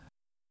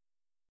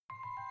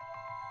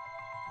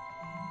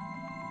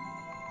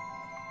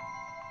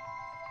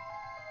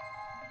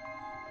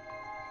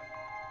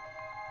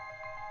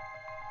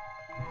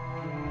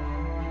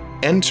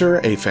Enter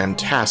a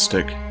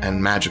fantastic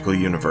and magical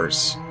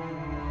universe.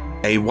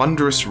 A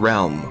wondrous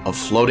realm of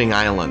floating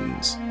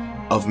islands,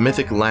 of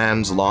mythic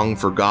lands long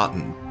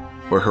forgotten,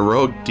 where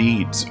heroic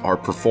deeds are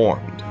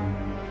performed.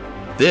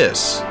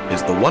 This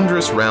is the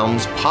Wondrous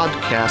Realms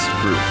podcast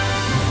group,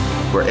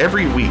 where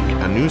every week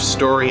a new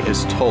story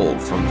is told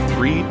from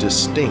 3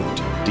 distinct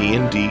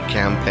D&D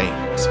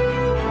campaigns.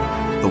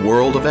 The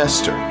world of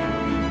Esther,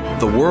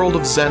 the world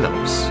of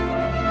Xenos,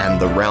 and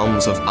the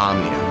realms of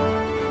Omnia,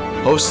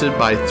 hosted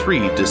by 3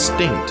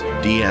 distinct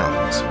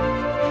DMs.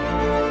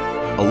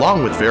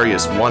 Along with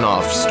various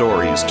one-off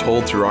stories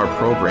told through our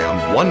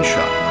program One Shot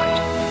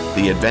Night,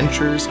 the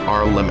adventures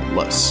are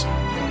limitless.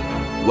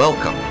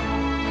 Welcome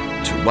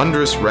to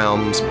Wondrous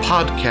Realms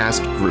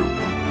Podcast Group.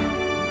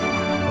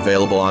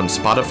 Available on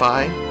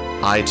Spotify,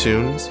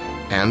 iTunes,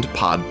 and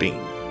Podbean.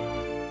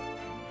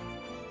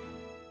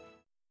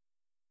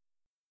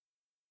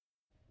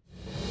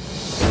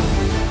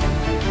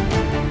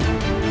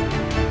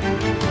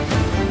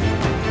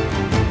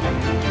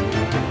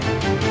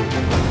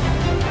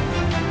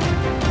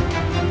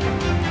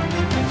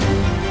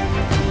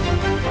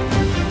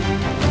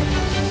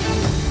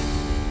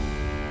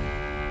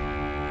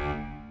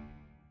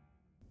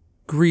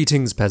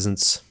 Greetings,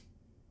 peasants.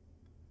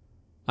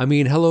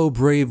 Hello,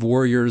 brave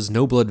warriors,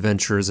 noble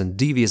adventurers, and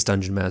devious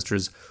dungeon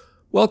masters.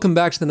 Welcome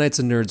back to the Knights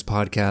and Nerds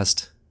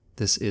podcast.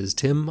 This is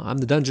Tim. I'm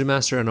the Dungeon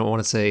Master, and I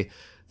want to say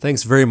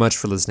thanks very much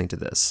for listening to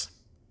this.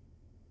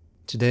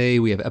 Today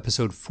we have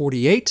episode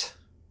 48,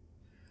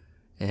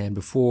 and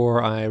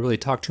before I really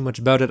talk too much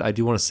about it, I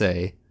do want to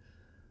say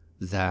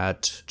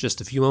that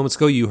just a few moments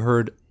ago you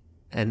heard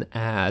an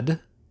ad, a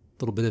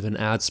little bit of an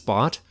ad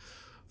spot,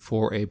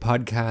 for a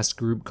podcast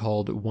group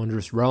called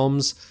Wondrous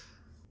Realms.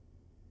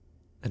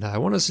 And I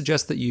want to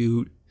suggest that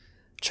you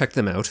check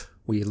them out.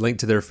 We linked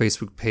to their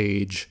Facebook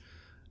page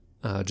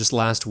just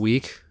last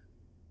week,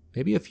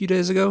 maybe a few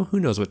days ago.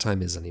 Who knows what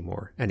time is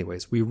anymore?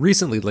 Anyways, we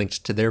recently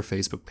linked to their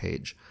Facebook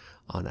page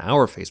on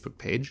our Facebook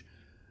page.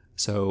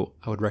 So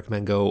I would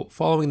recommend go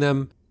following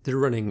them. They're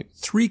running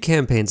 3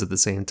 campaigns at the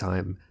same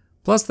time.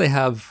 Plus they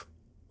have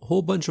a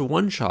whole bunch of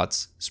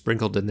one-shots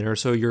sprinkled in there,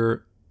 so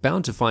you're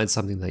bound to find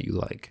something that you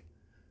like.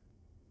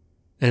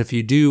 And if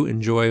you do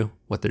enjoy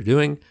what they're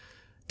doing,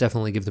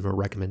 definitely give them a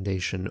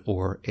recommendation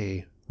or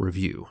a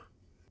review.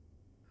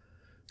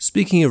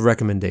 Speaking of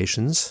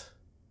recommendations,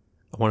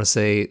 I want to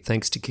say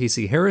thanks to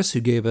Casey Harris, who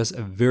gave us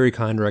a very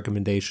kind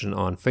recommendation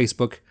on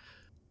Facebook.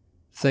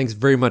 Thanks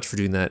very much for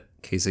doing that,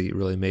 Casey. It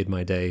really made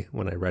my day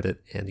when I read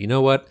it. And you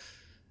know what?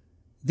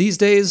 These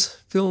days,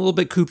 feeling a little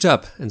bit cooped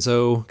up, and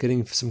so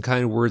getting some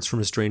kind words from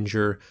a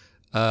stranger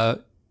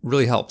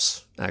really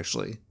helps,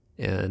 actually.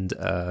 And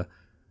I'm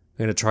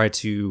going to try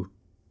to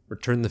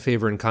return the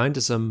favor in kind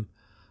to some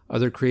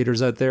other creators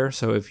out there.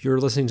 So if you're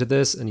listening to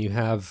this and you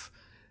have,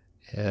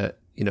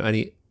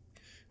 any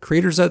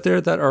creators out there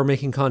that are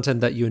making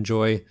content that you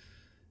enjoy,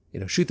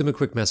 shoot them a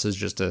quick message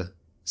just to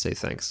say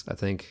thanks. I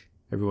think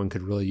everyone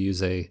could really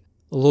use a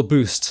little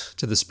boost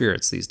to the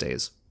spirits these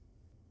days.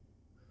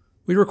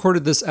 We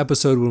recorded this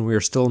episode when we were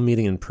still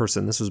meeting in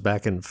person. This was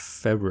back in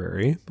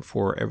February,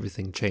 before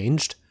everything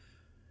changed.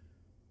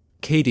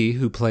 Katie,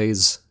 who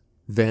plays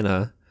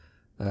Vanna,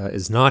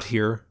 is not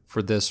here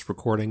for this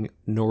recording,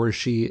 nor is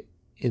she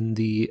in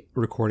the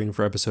recording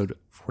for episode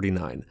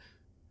 49.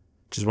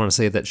 Just want to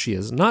say that she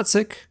is not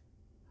sick,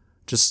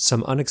 just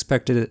some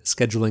unexpected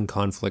scheduling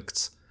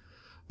conflicts,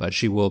 but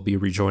she will be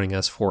rejoining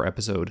us for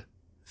episode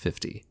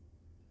 50.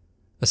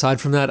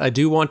 Aside from that, I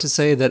do want to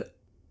say that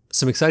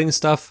some exciting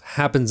stuff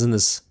happens in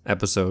this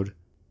episode,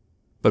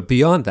 but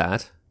beyond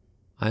that,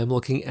 I am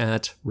looking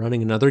at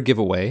running another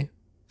giveaway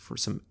for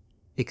some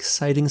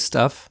exciting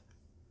stuff.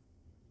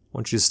 I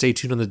want you to stay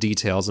tuned on the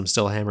details. I'm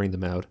still hammering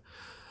them out.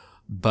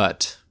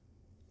 But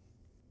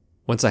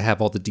once I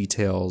have all the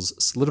details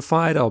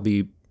solidified, I'll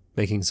be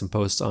making some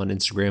posts on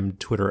Instagram,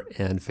 Twitter,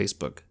 and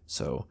Facebook.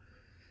 So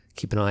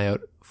keep an eye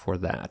out for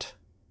that.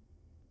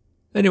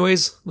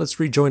 Anyways, let's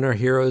rejoin our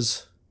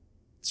heroes.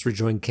 Let's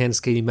rejoin Candace,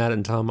 Katie, Matt,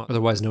 and Tom,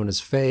 otherwise known as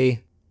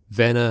Faye,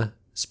 Vanna,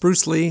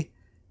 Spruce Lee,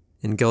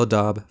 and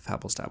Giladob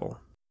Fabblestabble.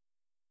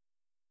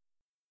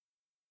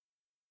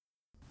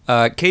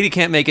 Katie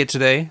can't make it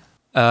today.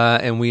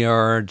 And we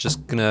are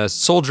just going to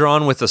soldier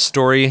on with the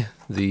story,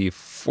 the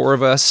 4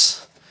 of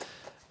us.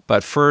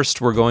 But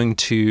first, we're going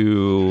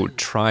to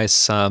try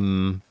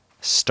some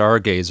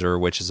Stargazer,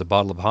 which is a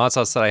bottle of hot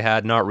sauce that I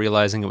had, not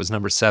realizing it was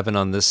number 7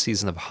 on this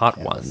season of Hot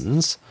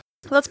Ones.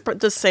 Let's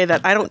just say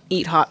that I don't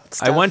eat hot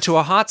stuff. I went to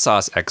a hot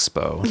sauce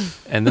expo,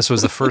 and this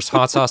was the first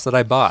hot sauce that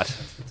I bought.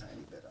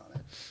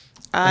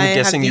 I'm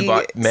guessing you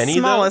bought many,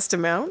 smallest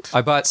amount.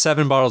 I bought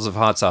 7 bottles of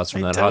hot sauce from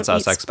that hot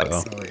sauce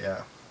expo. Oh,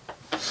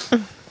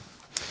 yeah.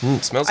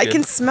 It smells good. I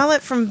can smell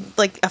it from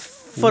like a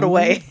foot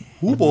away.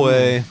 Oh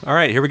boy. All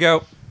right, here we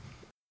go.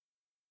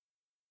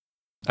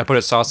 I put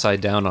it sauce side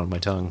down on my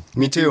tongue.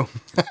 Me too.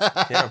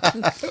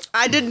 Yeah.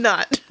 I did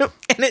not. And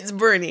it's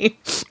Bernie.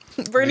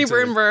 Bernie,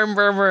 burn on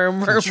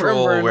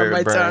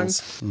my tongue.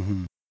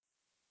 Mm-hmm.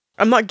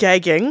 I'm not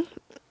gagging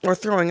or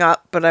throwing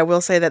up, but I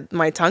will say that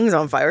my tongue's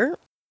on fire.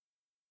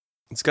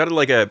 It's got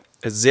like a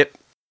zip.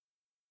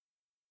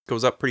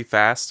 Goes up pretty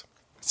fast.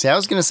 See, I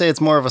was going to say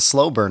it's more of a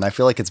slow burn. I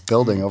feel like it's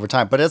building over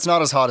time, but it's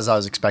not as hot as I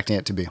was expecting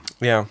it to be.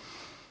 Yeah.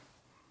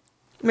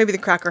 Maybe the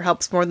cracker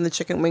helps more than the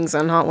chicken wings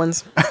on Hot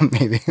Ones.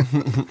 Maybe.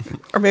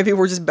 Or maybe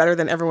we're just better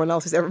than everyone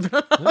else who's ever been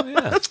on Hot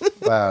Ones.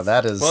 Wow,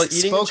 that is Well, eating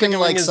a spoken chicken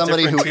like wing is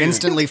somebody who different, too.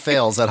 instantly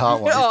fails at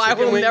Hot Ones. Oh, I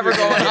will never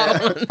go on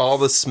Hot Ones. All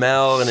the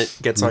smell and it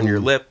gets on your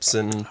lips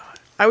and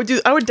I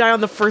would die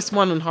on the first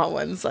one on Hot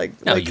Ones.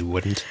 No, Like you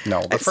wouldn't.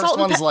 No, the It's first salt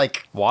and one's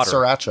like Water.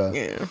 sriracha.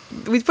 yeah.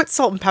 We put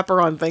salt and pepper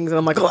on things, and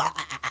I'm like,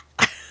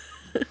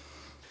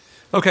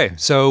 Okay,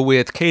 so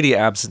with Katie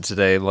absent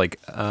today, like,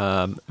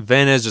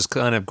 Vanna is just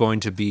kind of going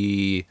to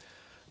be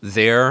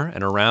there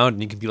and around,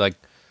 and you can be like,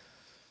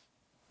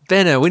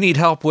 Vanna, we need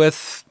help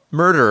with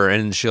murder,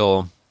 and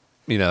she'll,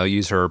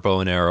 use her bow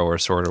and arrow or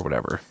sword or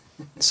whatever.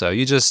 So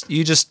you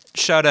just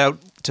shout out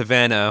to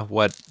Vanna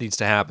what needs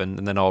to happen,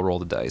 and then I'll roll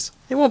the dice.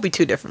 it won't be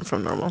too different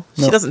from normal.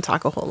 She doesn't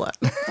talk a whole lot.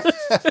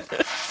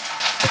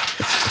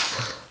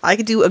 I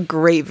could do a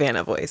great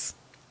Vanna voice.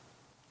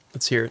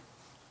 let's hear it.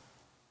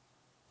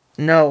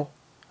 No.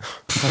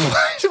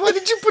 Why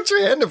did you put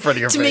your hand in front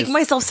of your To face? make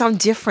myself sound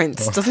different.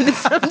 Doesn't it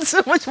sound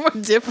so much more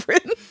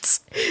different?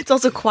 It's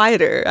also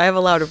quieter. I have a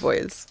louder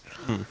voice.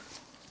 I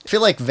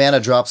feel like Vanna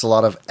drops a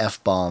lot of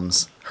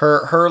F-bombs.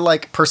 Her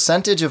like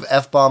percentage of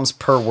F-bombs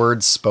per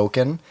word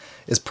spoken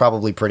is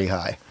probably pretty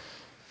high.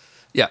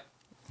 Yeah.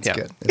 It's yeah.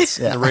 good. It's,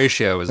 yeah. The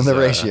ratio is... The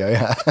ratio,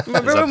 yeah.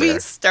 Remember up when we there.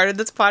 started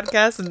this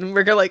podcast and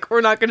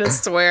we're not going to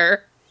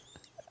swear?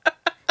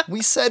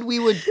 We said we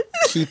would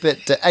keep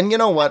it to, and you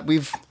know what?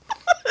 We've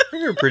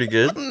You're pretty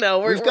good. No,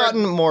 we've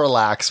gotten more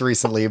lax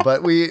recently,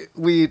 but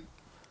we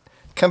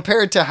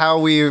compared to how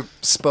we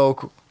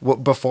spoke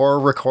before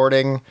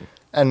recording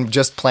and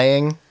just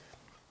playing,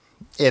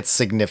 it's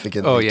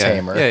significantly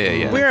tamer.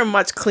 Yeah. We are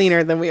much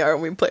cleaner than we are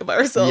when we play by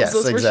ourselves. Yes,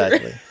 that's exactly.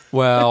 For sure.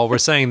 Well, we're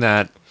saying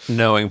that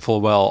knowing full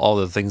well all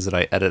the things that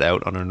I edit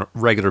out on a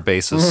regular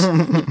basis.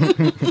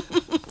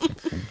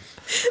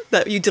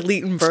 That you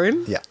delete and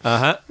burn? Yeah.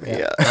 Uh-huh.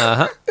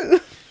 Yeah.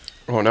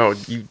 Oh no,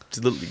 you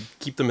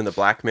keep them in the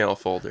blackmail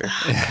folder.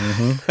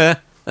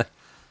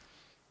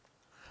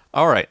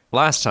 All right,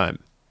 last time.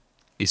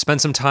 You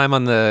spent some time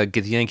on the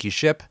Githyanki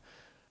ship.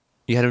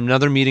 You had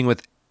another meeting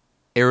with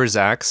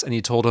Arizax, and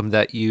you told him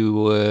that you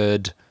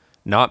would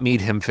not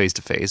meet him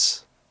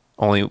face-to-face,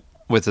 only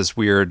with this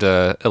weird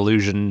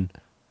illusion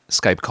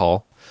Skype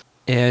call.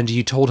 And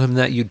you told him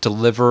that you'd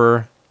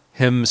deliver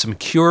him some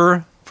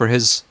cure for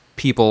his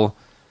people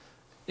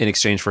in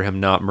exchange for him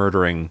not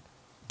murdering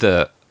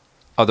the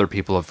other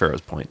people of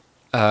Pharaoh's Point.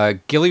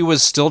 Gilly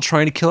was still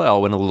trying to kill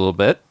Elwyn a little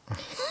bit.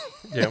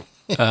 Yeah.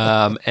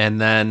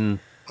 And then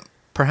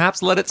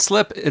perhaps let it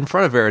slip in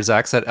front of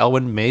Arizax that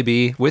Elwyn may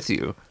be with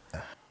you.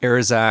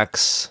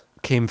 Arizax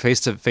came face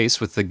to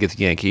face with the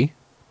Githyanki.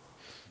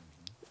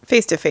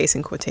 Face to face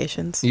in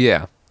quotations.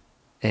 Yeah.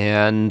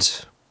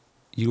 And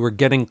you were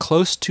getting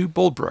close to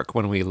Boldbrook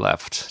when we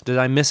left. Did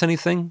I miss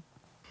anything?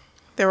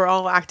 They were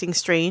all acting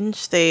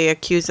strange. They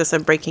accused us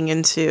of breaking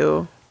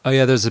into... Oh,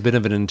 yeah, there's a bit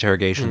of an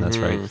interrogation. That's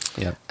right.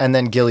 Yeah. And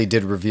then Gilly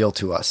did reveal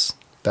to us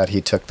that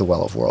he took the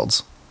Well of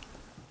Worlds.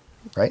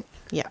 Right?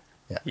 Yeah.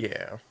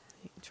 Yeah.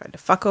 Tried to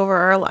fuck over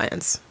our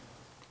alliance.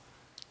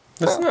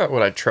 That's not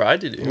what I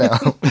tried to do.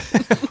 No.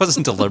 It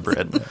wasn't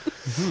deliberate.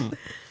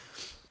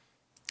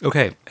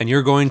 Okay, and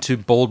you're going to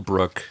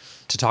Boldbrook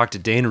to talk to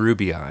Dane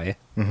Rubii.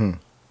 Mm-hmm.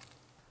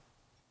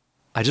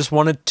 I just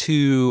wanted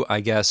to, I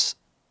guess,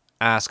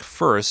 ask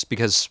first,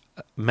 because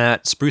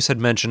Matt Spruce had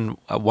mentioned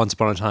once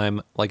upon a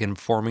time, like,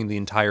 informing the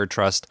entire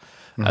trust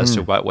as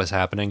to what was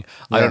happening.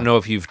 I don't know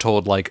if you've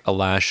told, like,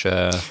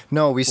 Alasha.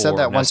 No, we said or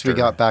that once we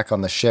Nestor. got back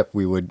on the ship,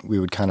 we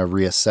would kind of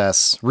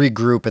reassess,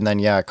 regroup, and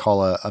then,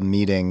 call a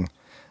meeting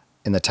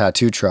in the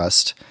Tattoo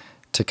Trust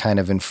to kind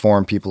of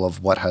inform people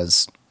of what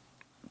has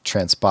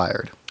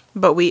transpired.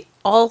 But we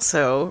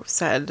also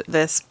said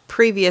this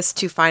previous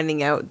to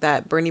finding out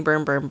that Bernie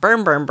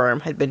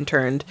Berm had been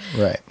turned.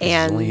 Right.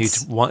 And Only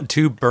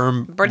two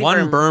berm, Bernie one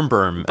Berm.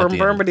 berm at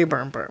the end.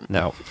 Berm.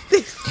 No.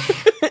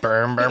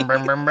 Burm, burm,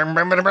 burm, burm, burm,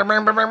 burm, burm,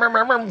 burm, burm,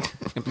 burm,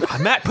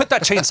 burm. Matt, put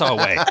that chainsaw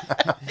away.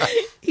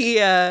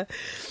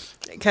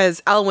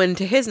 Because Elwyn,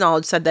 to his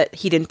knowledge, said that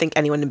he didn't think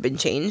anyone had been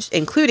changed,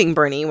 including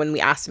Bernie, when we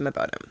asked him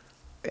about him.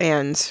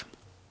 And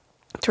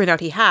turned out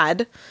he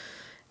had.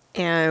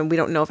 And we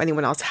don't know if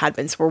anyone else had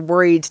been. So we're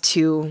worried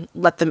to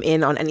let them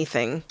in on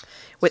anything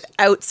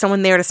without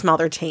someone there to smell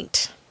their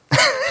taint.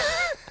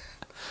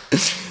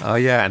 Oh,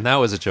 yeah, and that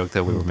was a joke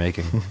that we were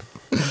making.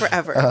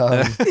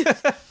 Forever.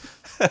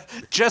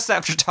 Just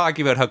after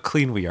talking about how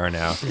clean we are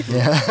now.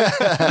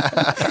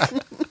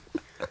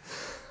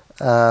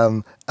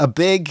 A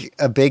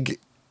big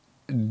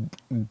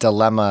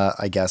dilemma,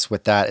 I guess,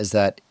 with that is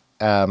that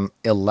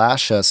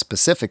Elasha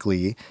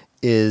specifically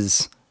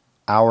is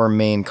our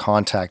main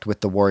contact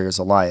with the Warriors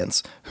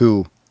Alliance,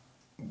 who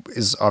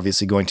is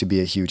obviously going to be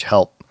a huge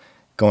help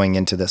going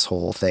into this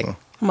whole thing.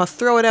 I'm going to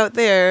throw it out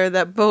there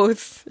that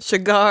both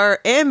Shigar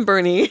and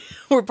Bernie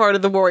were part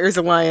of the Warriors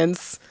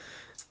Alliance.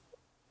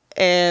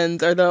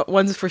 and are the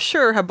ones for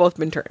sure have both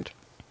been turned.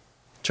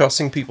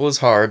 Trusting people is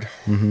hard.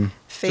 Just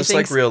Facing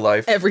like real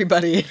life.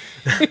 everybody.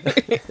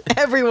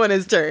 Everyone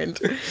is turned.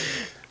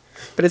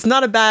 But it's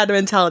not a bad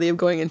mentality of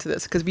going into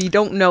this because we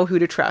don't know who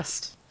to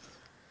trust.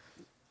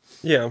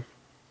 Yeah.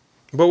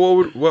 But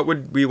what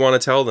would we want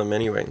to tell them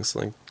anyways?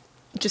 Like,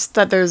 Just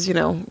that there's,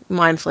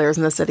 mind flayers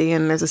in the city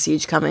and there's a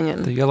siege coming.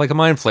 And You got like a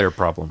mind flayer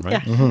problem,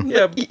 right? yeah.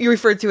 yeah, You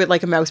referred to it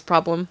like a mouse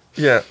problem.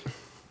 yeah.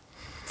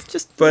 It's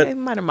just But- a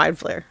minor mind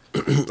flare.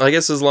 I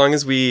guess as long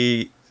as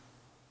we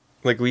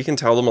can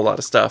tell them a lot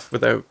of stuff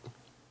without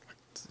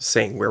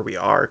saying where we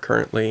are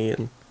currently,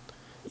 and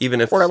even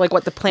if Or like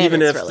what the plan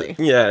even is if really.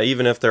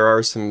 even if there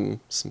are some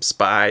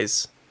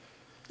spies.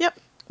 Yep.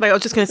 Like I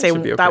was just going to say,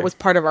 should be okay. that was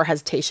part of our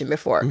hesitation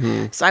before.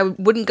 So I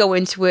wouldn't go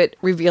into it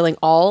revealing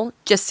all,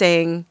 just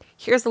saying,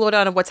 here's the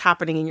lowdown of what's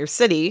happening in your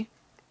city.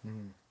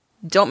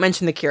 Don't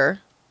mention the cure,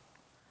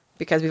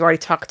 because we've already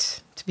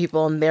talked to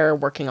people and they're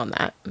working on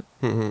that.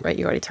 Right?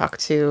 You already talked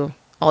to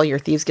all your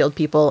Thieves Guild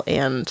people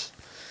and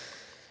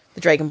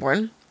the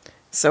Dragonborn.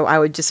 So I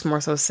would just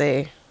more so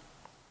say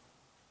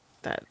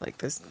that like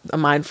there's a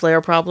mind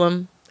flare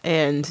problem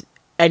and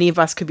any of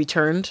us could be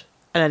turned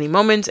at any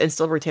moment and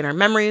still retain our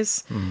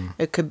memories.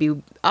 It could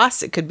be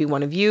us, it could be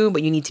one of you,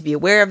 but you need to be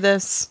aware of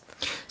this.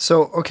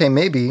 So, okay,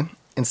 maybe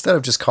instead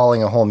of just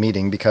calling a whole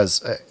meeting, because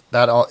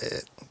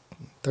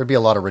there'd be a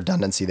lot of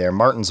redundancy there.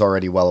 Martin's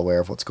already well aware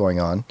of what's going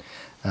on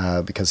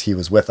because he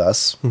was with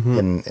us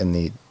in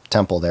the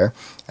temple there.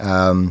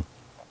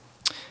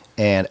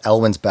 And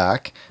Elwyn's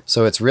back.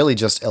 So it's really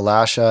just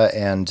Elasha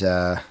and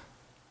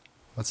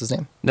what's his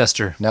name?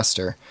 Nestor.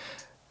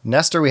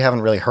 Nestor we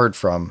haven't really heard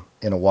from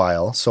in a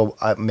while. So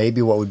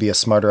maybe what would be a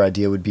smarter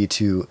idea would be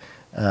to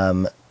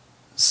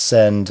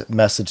send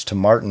message to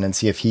Martin and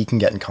see if he can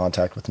get in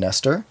contact with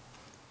Nestor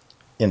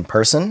in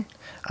person.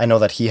 I know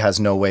that he has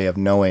no way of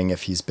knowing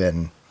if he's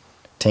been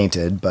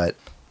tainted, but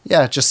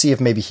yeah, just see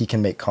if maybe he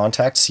can make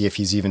contact, see if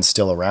he's even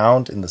still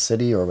around in the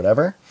city or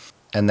whatever.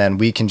 And then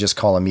we can just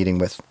call a meeting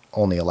with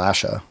only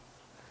Elasha,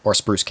 or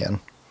Spruce can.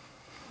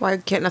 Why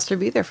can't Nestor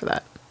be there for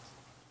that?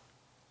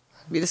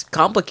 You're just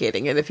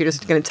complicating it if you're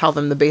just going to tell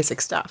them the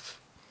basic stuff.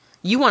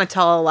 You want to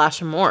tell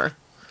Elasha more,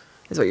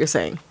 is what you're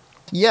saying.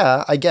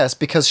 Yeah, I guess,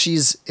 because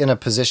she's in a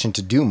position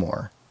to do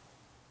more.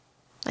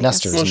 I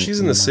Nestor's guess. Well, she's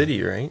in the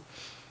city, right?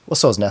 Well,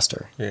 so is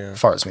Nestor, Yeah. as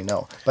far as we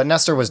know. But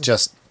Nestor was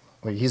just,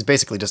 he's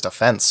basically just a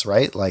fence,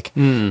 right? Like,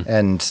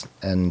 and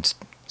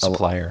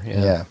Supplier.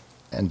 yeah,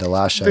 and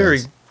Elasha Very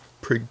is-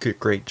 pretty good,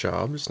 great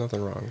job. There's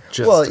nothing wrong.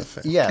 Just well, a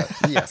fan.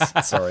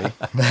 yes, sorry.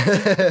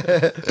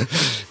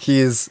 He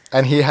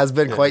has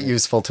been quite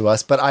useful to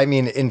us, but I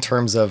mean, in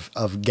terms of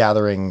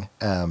gathering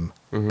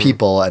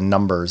people and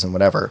numbers and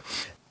whatever.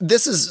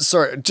 This is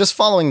just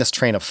following this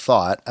train of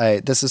thought.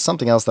 This is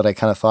something else that I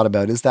kind of thought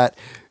about, is that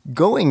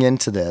going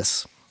into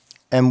this,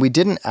 and we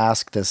didn't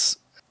ask this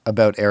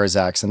about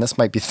Arazax, and this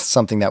might be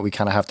something that we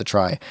kind of have to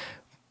try.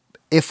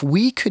 If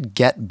we could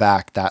get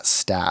back that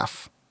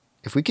staff,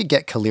 if we could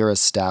get Kalira's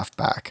staff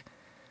back,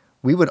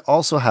 we would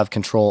also have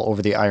control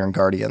over the Iron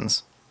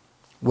Guardians,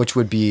 which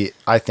would be,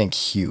 I think,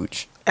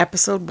 huge,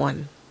 Episode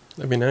 1,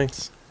 That'd be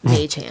nice.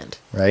 Mage Hand.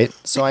 right?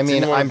 So I mean,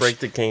 Didn't want I'm to break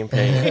the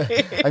campaign.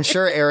 I'm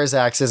sure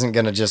Arazax isn't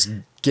going to just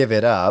give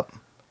it up,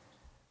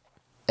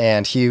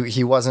 and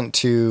he wasn't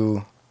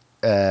too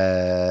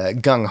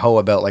gung ho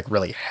about like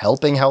really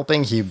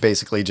helping. He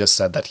basically just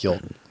said that he'll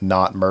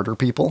not murder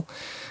people.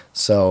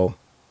 So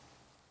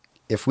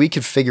if we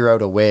could figure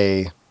out a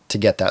way to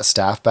get that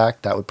staff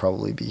back, that would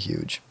probably be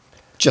huge.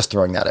 Just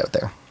throwing that out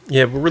there.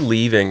 Yeah, but we're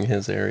leaving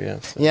his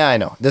area. So. Yeah, I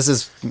know. This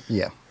is,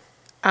 yeah.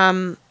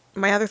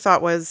 My other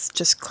thought was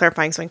just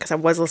clarifying something because I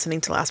was listening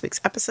to last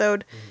week's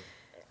episode.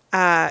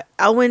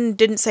 Elwyn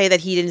didn't say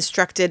that he'd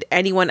instructed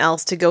anyone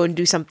else to go and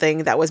do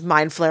something that was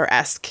Mind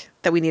Flare-esque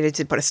that we needed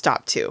to put a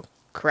stop to,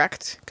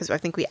 correct? Because I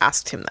think we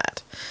asked him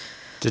that.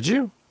 Did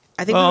you?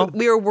 I think Well-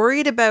 we were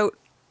worried about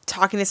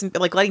talking to some,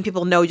 like letting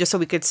people know just so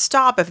we could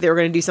stop if they were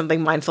going to do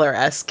something Mind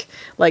Flare-esque.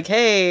 Like,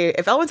 hey,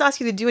 if Elwyn's asked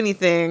you to do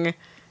anything,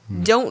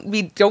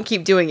 don't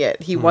keep doing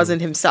it. He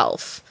wasn't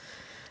himself.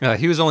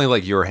 He was only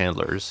like your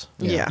handlers.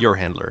 Yeah. Your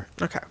handler.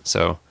 Okay.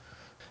 So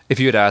if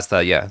you had asked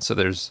that, yeah. So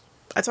there's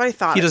That's what I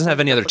thought. he doesn't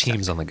have any other Double check.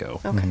 teams on the go.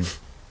 Okay.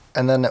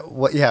 And then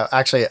what? Yeah,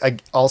 actually, I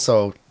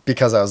also,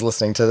 because I was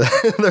listening to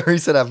the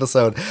recent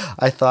episode,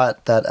 I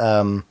thought that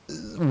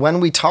when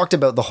we talked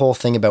about the whole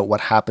thing about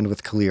what happened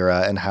with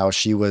Kalira and how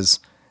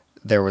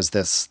there was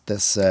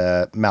this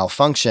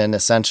malfunction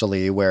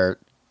essentially where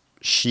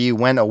she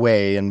went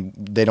away and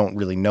they don't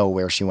really know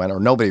where she went,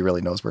 or nobody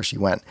really knows where she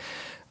went.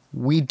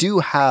 We do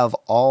have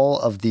all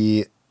of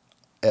the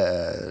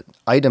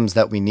items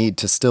that we need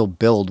to still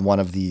build one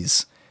of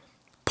these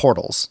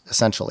portals,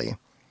 essentially.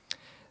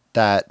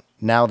 That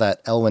now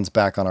that Elwyn's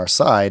back on our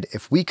side,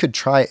 if we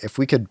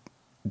could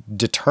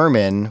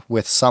determine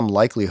with some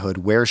likelihood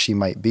where she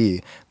might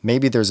be,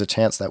 maybe there's a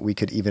chance that we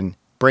could even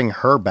bring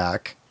her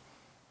back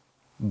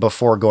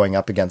before going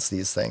up against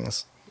these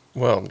things.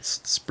 Well,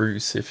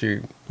 Spruce, if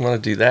you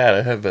want to do that,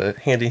 I have a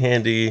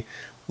handy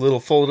little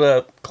folded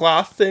up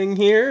cloth thing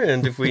here,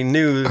 and if we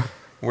knew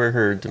where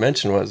her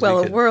dimension was, Well we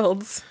of could,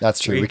 worlds. That's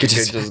true. We We could could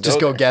just just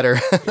go go get her.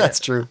 That's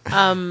true.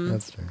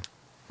 That's true.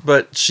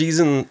 But she's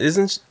in,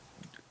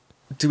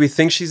 do we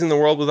think she's in the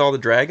world with all the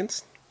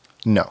dragons?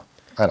 No,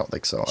 I don't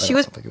think so. She I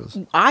was. don't think it was.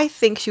 I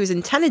think she was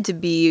intended to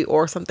be,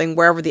 or something,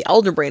 wherever the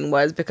Elder Brain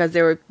was, because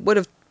they would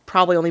have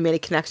probably only made a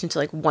connection to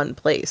like one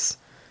place,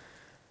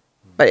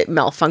 but it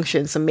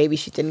malfunctioned, so maybe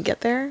she didn't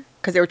get there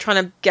because they were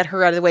trying to get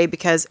her out of the way.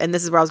 Because, and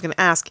this is what I was going to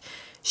ask,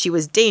 she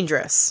was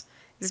dangerous.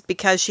 Is it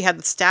because she had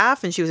the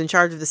staff and she was in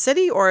charge of the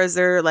city, or is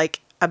there like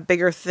a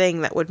bigger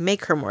thing that would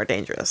make her more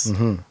dangerous?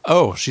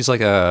 Oh, she's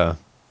like a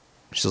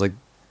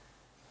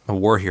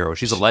war hero.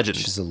 She's a legend.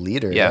 She's a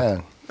leader. Yeah.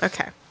 Yeah.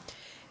 Okay.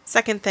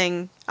 Second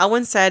thing,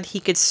 Elwyn said he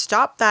could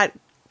stop that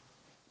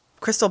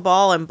crystal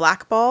ball and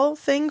black ball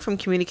thing from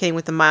communicating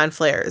with the Mayan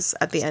flares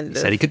at the end.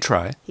 Said he could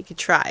try. He could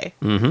try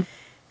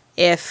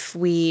if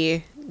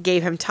we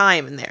gave him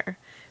time in there.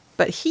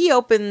 But he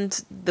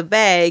opened the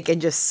bag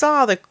and just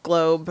saw the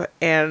globe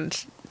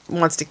and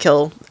wants to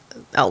kill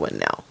Elwyn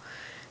now.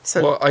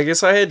 So Well, I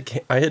guess I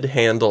had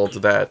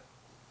handled that,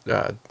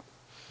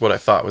 what I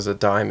thought was a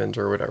diamond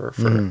or whatever.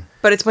 For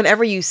but it's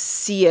whenever you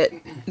see it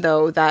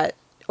though that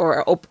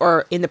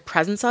or in the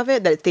presence of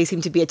it that they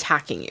seem to be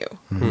attacking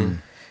you.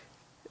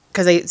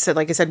 Because they said,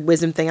 like I said,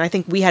 wisdom thing. And I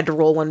think we had to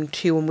roll 1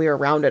 too when we were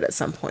around it at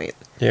some point.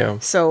 Yeah.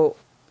 So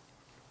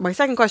my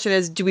second question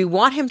is, do we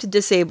want him to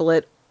disable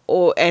it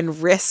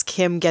and risk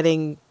him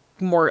getting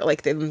more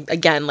like them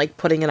again, like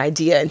putting an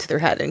idea into their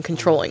head and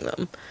controlling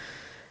them,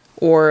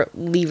 or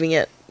leaving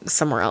it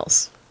somewhere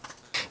else?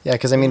 Yeah,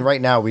 because I mean,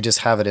 right now we just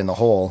have it in the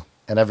hole,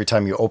 and every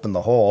time you open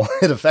the hole,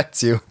 it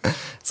affects you.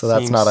 So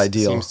that's not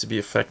ideal. Seems to be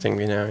affecting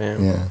me now. Yeah.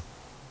 Yeah.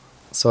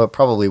 So it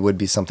probably would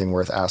be something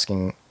worth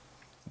asking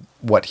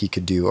what he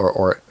could do,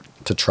 or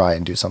to try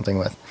and do something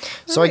with.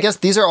 So I guess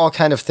these are all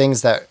kind of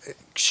things that,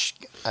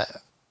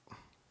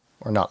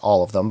 or not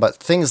all of them, but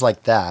things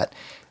like that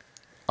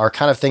are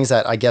kind of things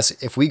that I guess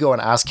if we go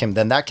and ask him,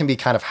 then that can be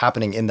kind of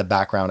happening in the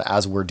background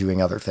as we're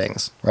doing other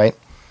things, right?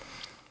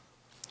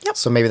 Yep.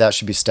 So maybe that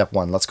should be step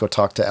 1. Let's go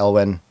talk to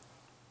Elwyn,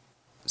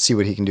 see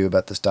what he can do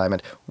about this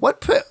diamond.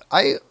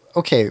 I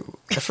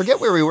forget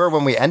where we were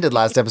when we ended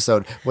last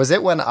episode. Was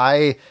it when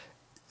I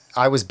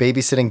was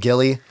babysitting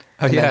Gilly?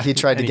 And then he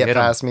tried to get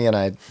past me, and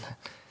I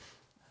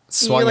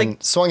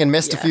swung and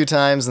missed a few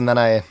times, and then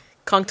I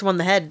Conked him on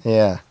the head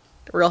yeah.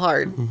 real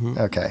hard,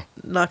 Okay.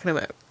 knocking him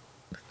out.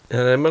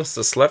 And I must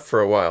have slept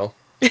for a while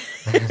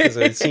because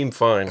I seemed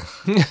fine.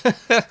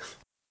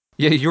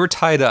 Yeah, you were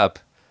tied up,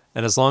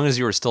 and as long as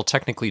you were still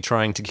technically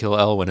trying to kill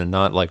Elwyn and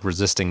not like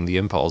resisting the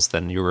impulse,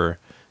 then you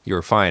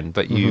were fine.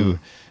 But you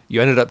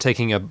ended up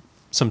taking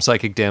some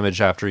psychic damage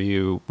after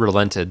you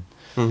relented,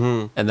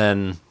 and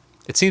then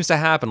it seems to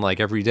happen like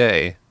every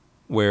day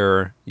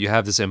where you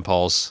have this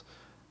impulse,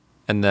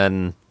 and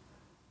then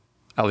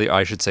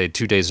I should say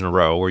 2 days in a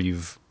row where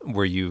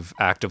you've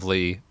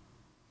actively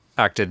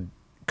acted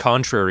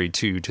contrary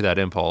to that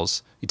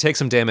impulse. You take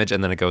some damage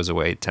and then it goes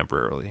away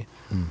temporarily.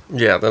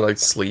 Yeah, they like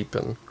sleep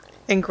and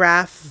And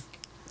Graf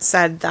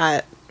said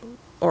that,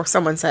 or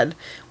someone said,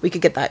 we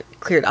could get that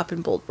cleared up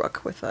in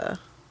Boldbrook with a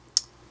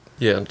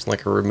it's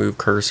like a remove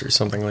curse or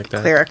something like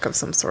that. cleric of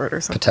some sort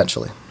or something.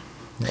 Potentially.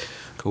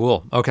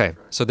 Cool. Okay.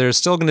 So there's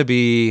still going to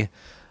be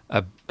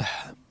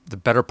the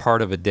better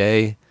part of a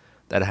day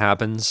that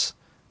happens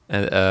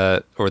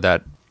or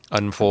that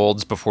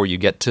unfolds before you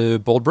get to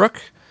Boldbrook.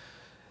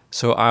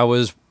 So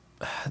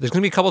there's going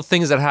to be a couple of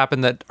things that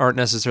happen that aren't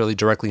necessarily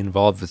directly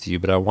involved with you,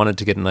 but I wanted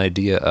to get an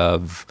idea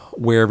of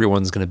where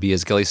everyone's going to be.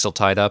 Is Gilly still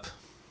tied up?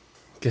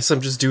 Guess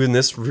I'm just doing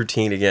this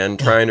routine again,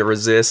 trying to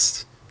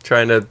resist,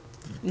 trying to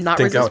Not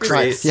think resist. out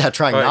resist.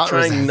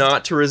 trying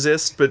not to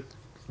resist,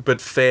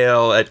 but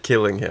fail at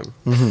killing him.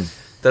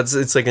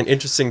 It's like an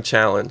interesting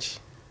challenge.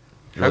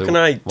 How Really can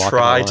I walking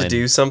try the to line.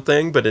 do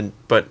something,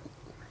 but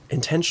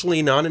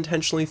intentionally,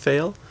 non-intentionally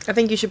fail? I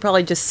think you should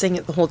probably just sing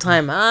it the whole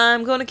time.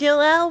 I'm gonna kill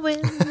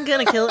Elwyn.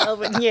 Gonna kill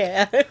Elwyn.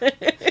 Yeah.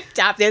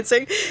 Tap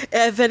dancing.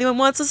 If anyone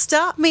wants to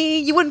stop me,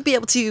 you wouldn't be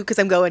able to because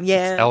I'm going.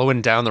 Yeah.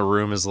 Elwyn down the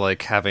room is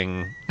like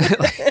having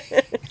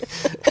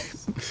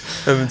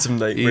Having some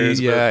nightmares.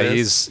 about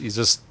this. he's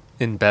just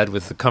in bed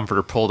with the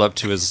comforter pulled up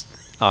to his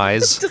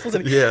eyes. Just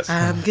listen. Yeah.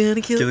 I'm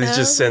gonna kill Gilly Elwyn.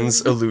 just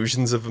sends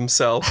illusions of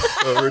himself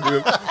over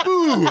to him.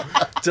 Ooh,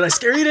 did I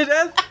scare you to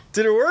death?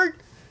 Did it work?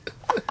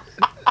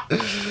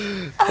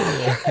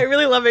 I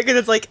really love it because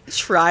it's like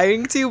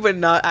trying to, but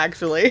not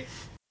actually.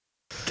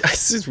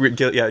 It's just weird.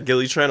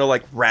 Gilly's trying to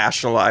like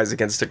rationalize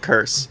against a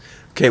curse.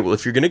 Okay, well,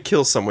 if you're gonna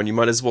kill someone, you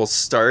might as well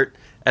start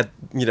at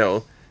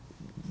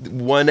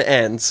one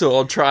end. So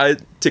I'll try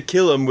to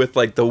kill him with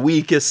like the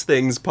weakest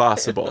things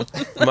possible.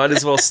 Might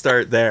as well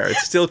start there. It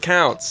still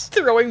counts.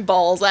 Throwing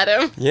balls at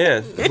him.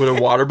 Yeah. Would a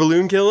water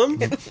balloon kill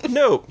him?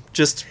 No.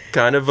 Just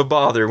kind of a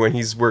bother when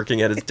he's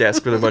working at his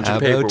desk with a bunch How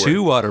of paperwork. about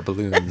 2 water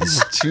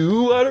balloons?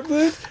 2 water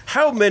balloons?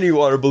 How many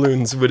water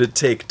balloons would it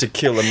take to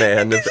kill a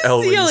man of The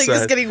Elwyn's ceiling is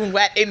size? getting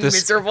wet and This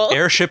miserable.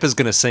 airship is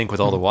going to sink with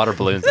all the water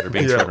balloons that are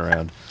being Yeah. thrown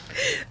around.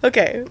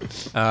 Okay.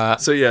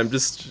 So yeah, I'm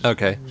just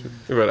Okay.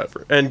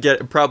 whatever, and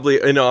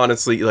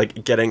honestly,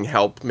 like getting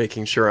help,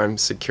 making sure I'm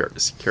secured.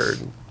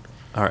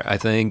 All right. I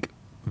think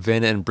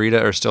Vin and Brita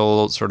are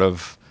still sort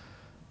of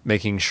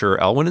making sure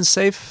Elwyn is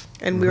safe.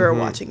 And we were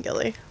watching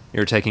Gilly.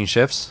 You're taking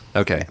shifts?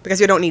 Okay.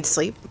 Because we don't need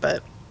sleep,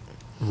 but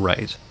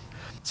Right.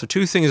 So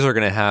 2 things are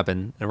going to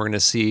happen, and we're going to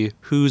see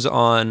who's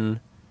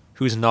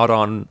not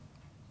on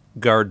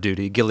guard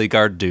duty, Gilly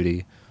guard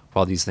duty,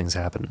 while these things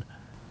happen.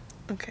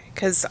 okay.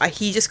 Because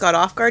he just got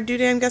off guard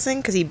duty, I'm guessing,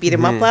 because he beat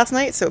him up last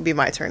night, so it would be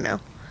my turn now.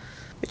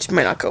 Which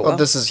might not go well.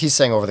 Well, he's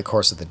saying over the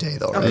course of the day,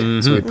 though,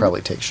 right? So we'd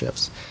probably take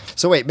shifts.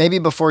 So wait, maybe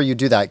before you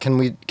do that, can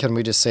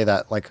we just say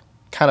that, like,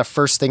 kind of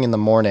first thing in the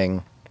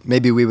morning,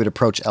 maybe we would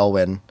approach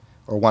Elwyn,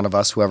 or one of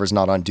us, whoever's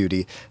not on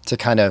duty, to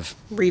kind of,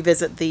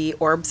 Revisit the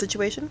orb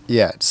situation.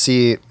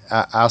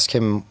 ask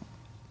him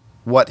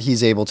what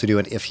he's able to do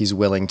and if he's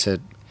willing to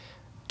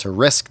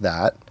risk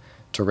that,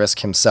 to risk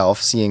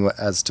himself, seeing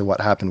as to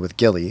what happened with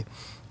Gilly,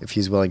 if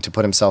he's willing to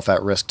put himself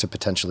at risk to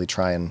potentially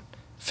try and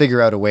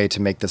figure out a way to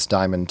make this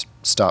diamond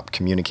stop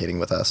communicating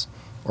with us,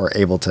 or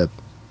able to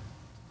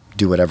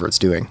do whatever it's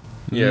doing.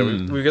 Yeah,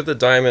 we got the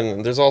diamond.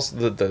 And there's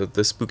also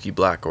the spooky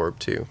black orb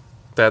too.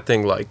 That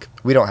thing, like,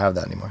 We don't have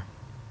that anymore.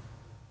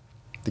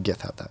 The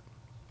Gith have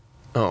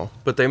that.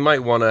 but they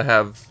might want to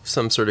have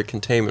some sort of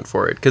containment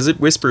for it because it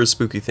whispers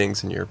spooky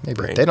things in your Maybe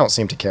brain. they don't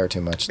seem to care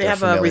too much. They They're have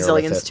a familiar with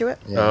resilience to it.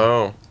 Yeah.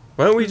 Oh.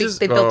 Why don't we They- just...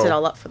 they built it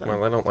all up for them.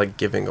 Well, I don't like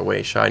giving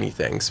away shiny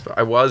things, but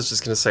I was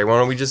just going to say, why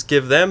don't we just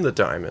give them the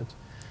diamond?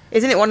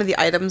 Isn't it one of the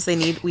items we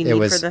need It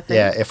was for the thing?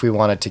 yeah. If we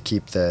wanted to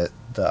keep the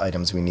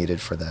items we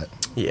needed for that.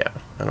 Yeah,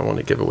 I don't want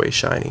to give away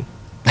shiny.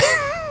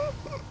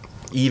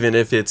 Even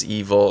if it's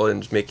evil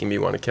and making me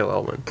want to kill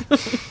Elwyn.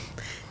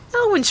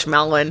 Elwyn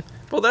Schmelwyn.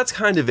 Well, that's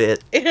kind of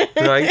it,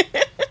 right?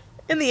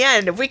 In the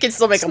end, if we can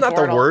still make It's a not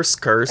portal. the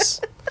worst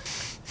curse.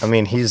 I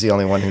mean, he's the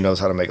only one who knows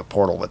how to make a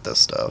portal with this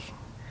stuff.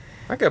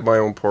 I got my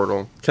own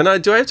portal. Do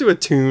I have to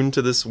attune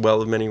to this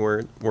well of many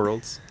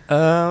worlds?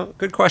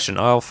 Good question.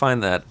 I'll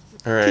find that.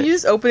 All right. Can you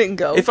just open it and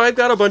go? If I've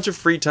got a bunch of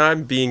free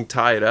time being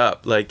tied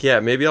up, like, yeah,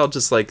 maybe I'll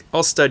just, like,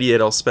 I'll study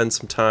it, I'll spend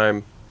some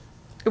time.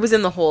 It was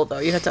in the hole, though.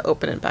 You had to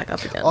open it back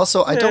up again.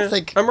 Also, I Eh, don't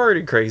think I'm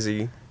already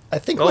crazy. I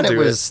think I'll when it do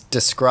was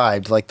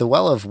described, like the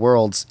Well of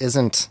Worlds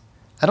isn't.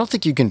 I don't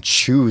think you can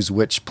choose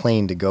which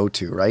plane to go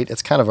to, right?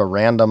 It's kind of a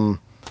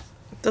random.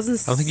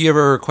 Doesn't. I don't think you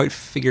ever quite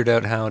figured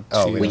out how to...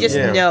 Oh, We just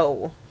Yeah.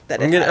 know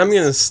that I'm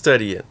gonna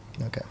study it.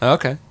 Okay.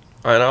 Okay.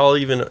 And I'll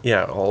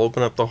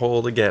open up the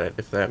hole to get it,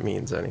 if that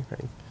means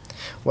anything.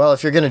 Well,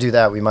 if you're gonna do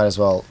that, we might as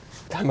well.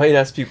 I might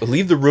ask people,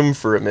 leave the room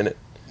for a minute.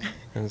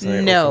 And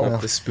say, No. open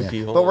up the spooky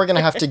Yeah. hole. But we're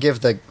gonna have to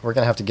give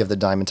the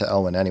diamond to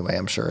Elwyn anyway.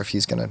 I'm sure if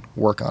he's gonna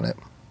work on it.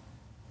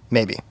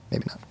 Maybe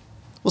not.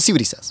 We'll see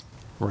what he says.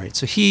 Right.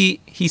 So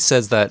he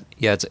says that,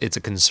 yeah, it's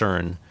a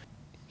concern.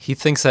 He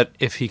thinks that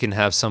if he can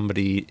have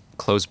somebody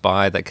close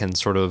by that can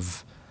sort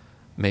of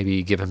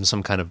maybe give him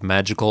some kind of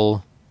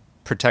magical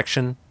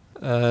protection,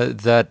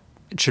 that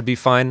it should be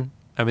fine.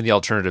 I mean, the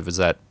alternative is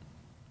that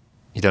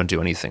you don't do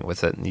anything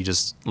with it and you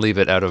just leave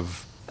it out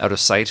of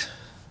sight.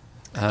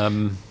 I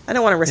don't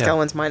want to risk Yeah.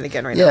 Elwyn's mind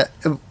again right Yeah.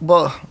 now.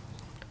 Well,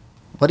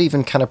 what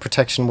even kind of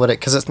protection would it?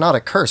 Because it's not a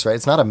curse, right?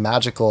 It's not a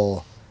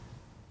magical.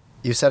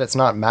 You said it's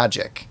not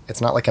magic.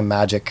 It's not like a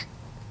magic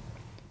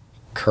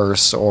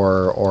curse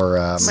or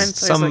Mine's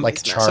Some like like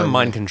that. charm. Some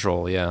mind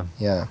control, yeah.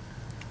 Yeah.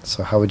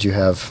 So how would you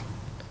have?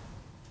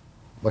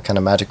 What kind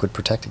of magic would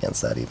protect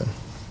against that even?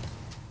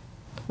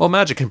 Well,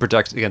 magic can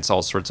protect against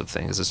all sorts of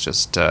things. It's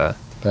just But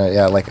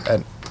yeah, like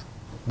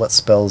what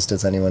spells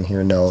does anyone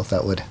here know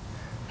that would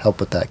help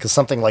with that? Because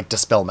something like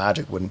dispel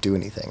magic wouldn't do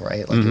anything,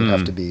 right? Like it would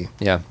have to be.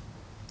 yeah.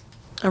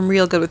 I'm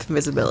real good with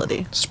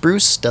invisibility.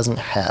 Spruce doesn't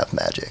have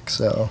magic,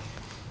 so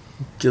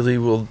Gilly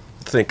will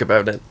think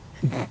about it.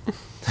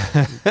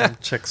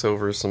 Checks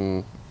over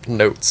some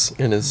notes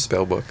in his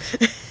spell book.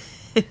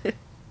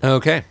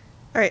 Okay.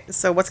 All right,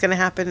 so what's going to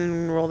happen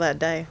and roll that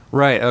die?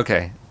 Right,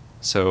 okay.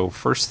 So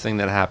first thing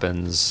that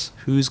happens,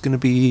 who's going to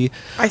be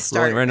I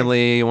start. rolling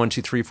randomly? 1,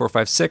 2, 3, 4,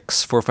 5,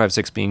 6. 4, 5,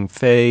 6 being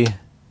Faye.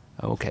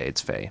 Okay,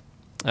 it's Faye.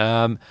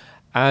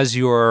 As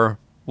you're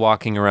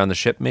walking around the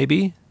ship,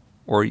 maybe,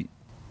 or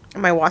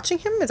Am I watching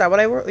him? Is that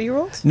what you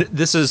rolled?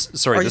 this is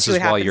Or this just see is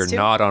what while happens you're too?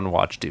 not on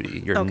watch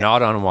duty. You're Okay.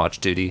 not on watch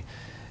duty.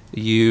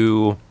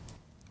 You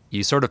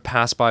sort of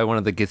pass by one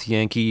of the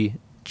Githyanki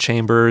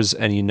chambers,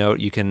 and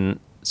you can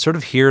sort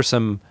of hear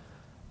some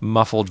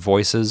muffled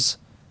voices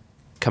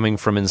coming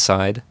from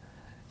inside,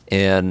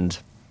 and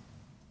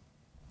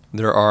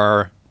there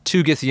are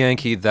 2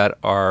 Githyanki that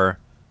are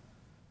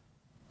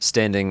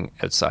standing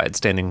outside,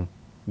 standing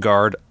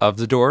guard of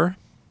the door,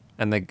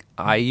 and they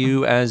eye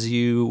you as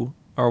you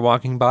are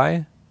walking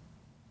by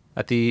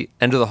at the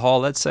end of the hall,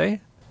 let's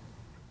say.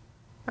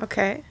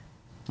 Okay.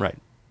 Right.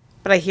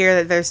 But I hear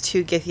that there's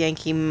two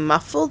Githyanki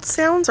muffled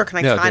sounds, or can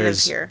I kind of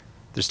hear?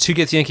 There's two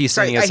Githyanki standing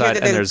Sorry, I hear outside,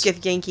 that and there's there's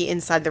Githyanki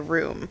inside the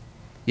room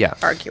yeah.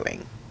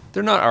 arguing.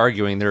 They're not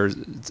arguing.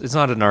 It's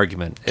not an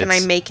argument. Can I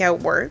make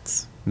out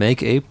words?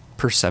 Make a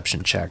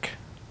perception check.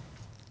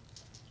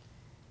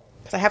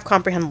 Because I have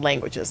comprehend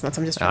languages, and that's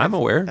I'm just. I'm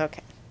aware.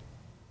 Okay.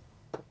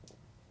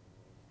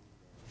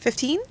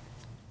 15?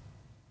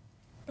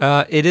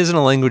 It isn't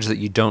a language that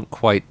you don't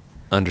quite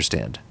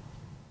understand.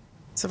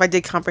 So if I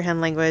did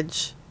comprehend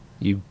language,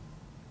 You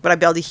would I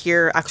be able to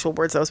hear actual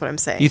words? That's what I'm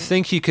saying. you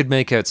think you could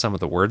make out some of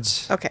the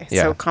words? Okay,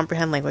 Yeah. so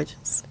comprehend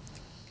languages.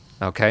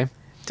 Okay.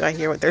 Do I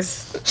hear what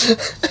there's?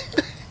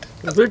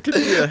 There could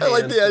be a I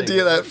like hand the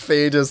idea that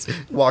Faye just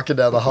walking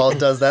down the hall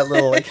does that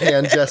little like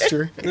hand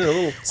gesture. thing. A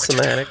little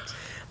semantic.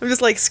 I'm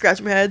just like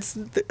scratching my head.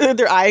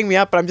 They're eyeing me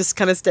up, but I'm just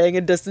kind of staying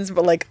a distance,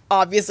 but like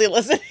obviously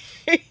listening.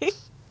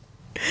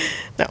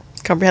 No,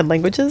 comprehend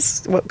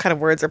languages. What kind of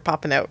words are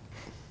popping out?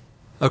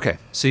 Okay.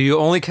 So you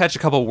only catch a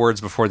couple words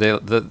before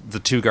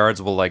the two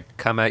guards will like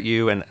come at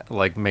you and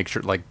like make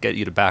sure like get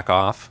you to back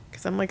off.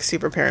 Because I'm like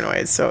super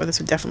paranoid, so this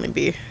would definitely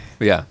be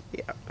Yeah.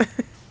 yeah.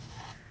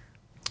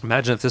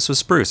 Imagine if this was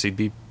Spruce, he'd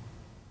be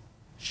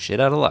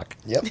shit out of luck.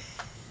 Yep.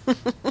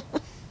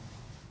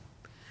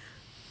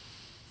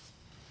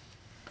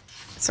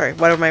 Sorry,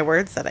 what are my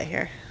words that I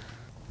hear?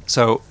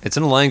 So it's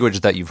in a language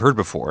that you've heard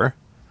before.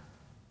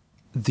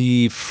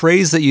 The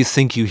phrase that you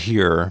think you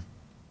hear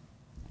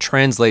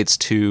translates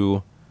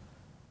to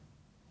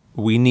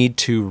we need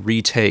to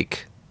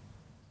retake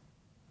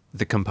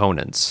the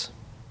components.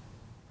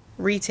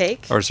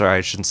 Retake. Or sorry,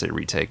 I shouldn't say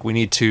retake. We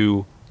need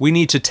to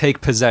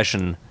take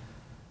possession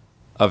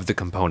of the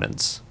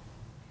components.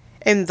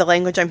 And the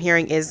language I'm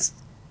hearing is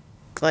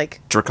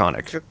like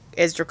Draconic.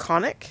 is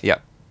draconic.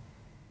 Yep.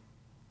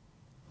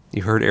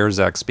 You heard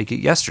Erzak speak it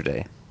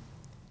yesterday.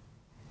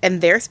 And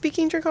they're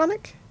speaking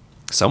draconic?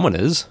 Someone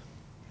is.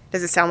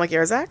 Does it sound like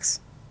Erzak's?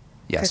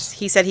 Because Yes.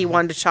 he said he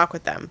wanted to talk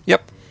with them.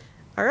 Yep.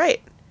 All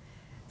right.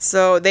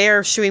 So they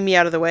are shooing me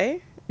out of the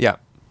way. Yeah.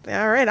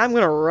 All right, I'm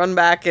going to run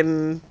back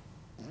and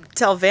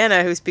tell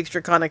Vanna, who speaks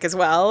Draconic as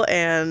well,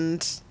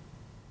 and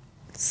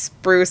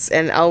Spruce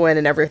and Elwyn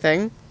and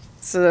everything.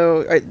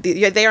 So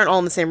they aren't all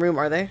in the same room,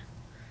 are they?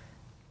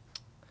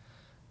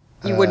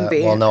 You wouldn't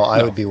be. Well, no,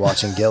 I would be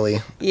watching Gilly.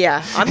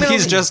 Yeah. I'm gonna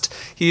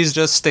He's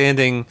just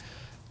standing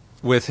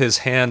with his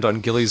hand on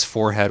Gilly's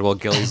forehead while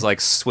Gilly's like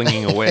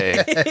swinging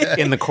away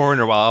in the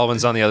corner while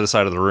Elwyn's on the other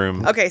side of the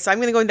room. Okay, so I'm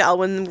going to go into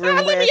Elwyn's room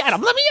with... Let me at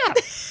him.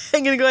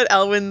 I'm going to go to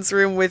Elwyn's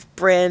room with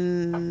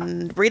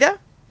Brita?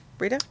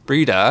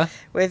 Brita.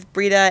 With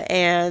Brita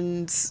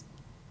and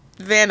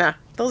Vanna.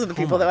 Those are the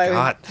people that I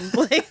God.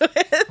 would play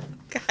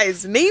with.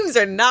 Guys, names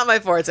are not my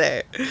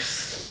forte.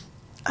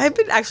 I've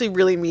been actually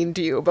really mean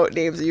to you about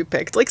names that you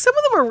picked. Like, some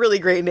of them are really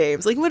great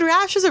names. Like,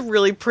 Madrash is a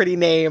really pretty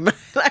name.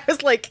 I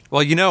was like...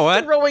 Well, you know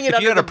what? Throwing it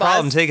If you under had a the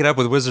problem, bus. take it up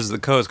with Wizards of the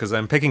Coast because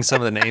I'm picking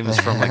some of the names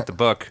from like the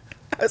book.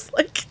 I was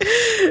like...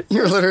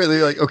 You're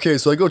literally like, okay,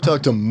 so I go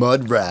talk to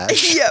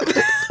Mudrash. Yep.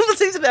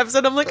 Listening to the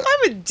episode, I'm like,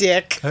 I'm a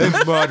dick. Hey,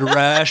 Mud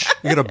Rash,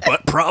 you got a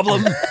butt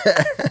problem?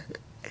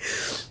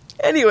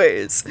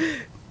 Anyways,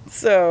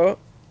 so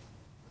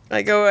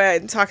I go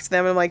ahead and talk to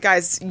them. And I'm like,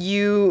 guys,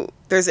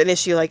 there's an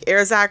issue. Like,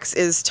 Erzax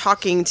is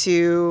talking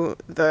to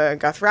the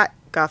Gothraki.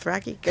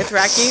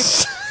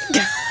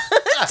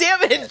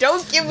 Damn it,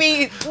 don't give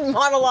me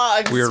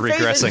monologues. We're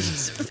regressing.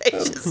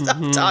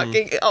 Stop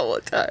talking all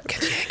the time.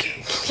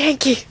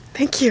 Yankee.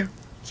 Thank you.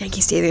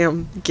 Yankee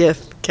Stadium.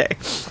 Gith. Okay.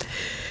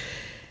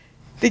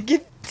 The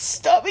Gith.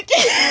 Stop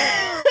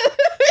again.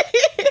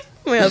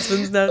 My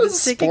husband's now A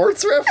just taking...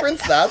 sports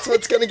reference? That's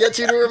what's going to get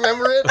you to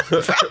remember it?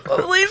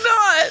 Probably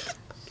not.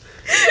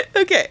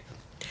 Okay.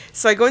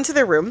 So I go into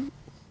their room,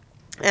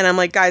 and I'm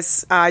like,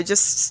 guys, I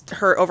just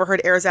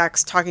overheard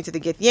Erzax talking to the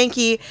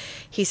Githyanki.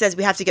 He says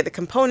we have to get the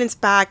components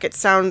back. It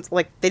sounds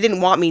like they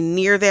didn't want me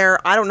near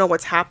there. I don't know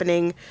what's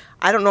happening.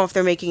 I don't know if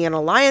they're making an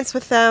alliance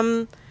with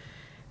them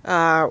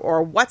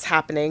or what's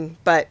happening,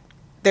 but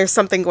there's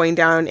something going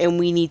down, and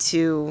we need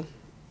to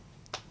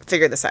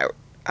figure this out.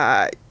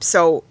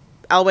 So,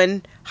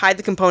 Elwyn, hide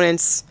the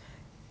components.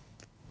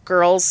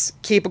 Girls,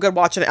 keep a good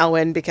watch on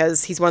Elwyn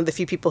because he's one of the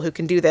few people who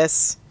can do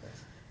this.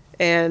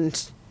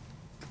 And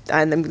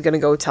I'm going to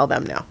go tell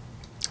them now.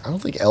 I don't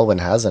think Elwyn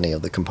has any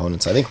of the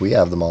components. I think we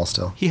have them all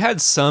still. He had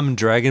some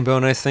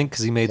Dragonbone, I think,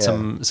 because he made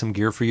some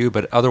gear for you,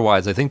 but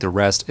otherwise, I think the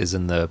rest is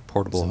in the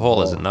portable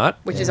hole, is it not?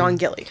 Which is on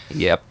Gilly.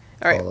 Yep.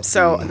 All right,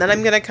 so then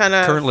I'm going to kind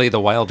of Currently the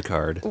wild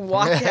card.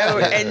 walk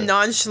out and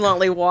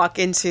nonchalantly walk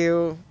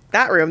into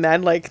that room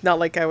then. Like, not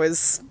like I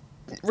was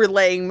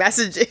relaying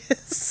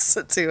messages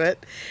to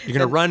it. You're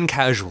going to run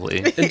casually.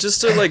 And just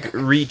to like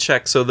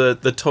recheck, so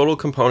the total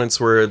components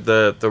were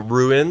the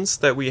ruins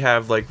that we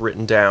have like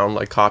written down,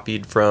 like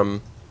copied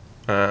from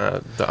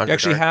the Underdark. You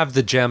actually have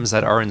the gems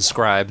that are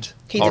inscribed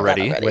He did that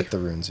already. already. With the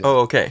runes. Yeah. Oh,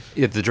 okay.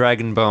 You have the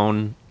dragon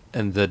bone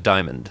and the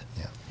diamond.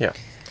 Yeah.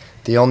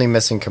 The only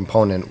missing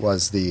component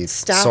was the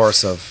Staff?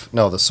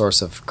 the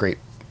source of great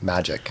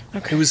magic.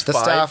 It was The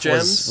 5 staff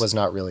gems? was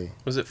not really.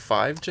 Was it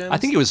 5 gems? I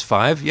think it was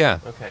 5, yeah.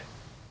 Okay.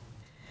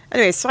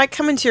 Anyway, so I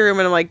come into your room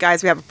and I'm like,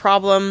 guys, we have a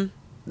problem.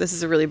 This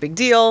is a really big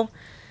deal.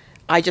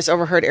 I just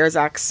overheard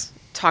Erzak's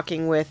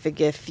talking with the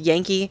Gith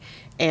Yankee,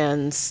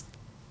 and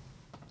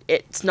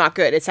it's not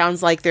good. It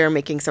sounds like they're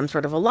making some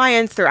sort of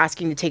alliance. They're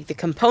asking to take the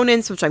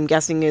components, which I'm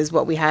guessing is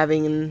what we have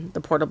in the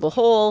portable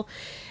hole.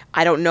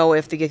 I don't know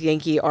if the Gith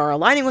Yankee are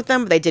aligning with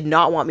them, but they did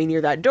not want me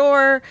near that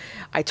door.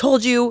 I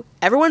told you,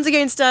 everyone's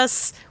against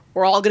us.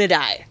 We're all going to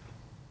die.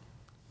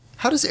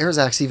 How does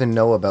Erzax even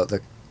know about the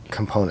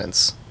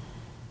components?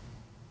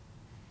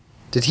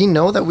 Did he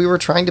know that we were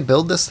trying to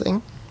build this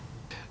thing?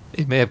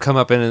 It may have come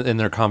up in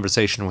their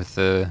conversation with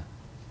the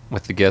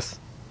Gith.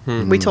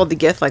 We told the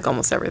Gith, like,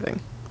 almost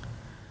everything.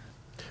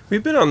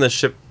 We've been on this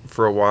ship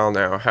for a while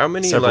now. How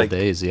many Several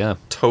days, yeah.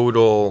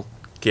 total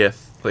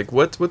Gith? Like,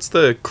 what's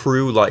the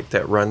crew like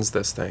that runs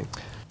this thing?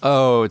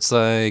 Oh, it's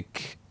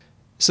like...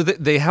 So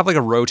they have like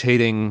a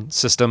rotating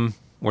system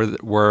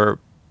where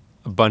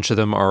a bunch of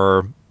them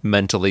are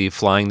mentally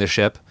flying the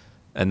ship,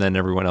 and then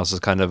everyone else is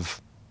kind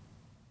of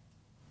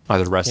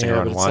either resting or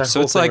on watch.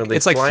 So it's like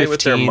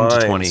 15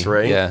 to 20,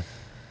 right? Yeah.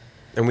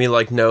 And we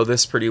like know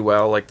this pretty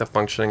well, like the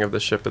functioning of the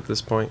ship at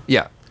this point.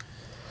 Yeah.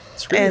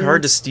 It's really And-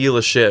 hard to steal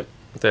a ship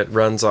that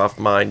runs off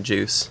mind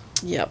juice.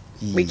 Yep.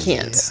 We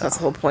can't. That's the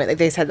whole point. Like,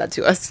 they said that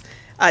to us.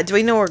 Do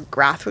we know where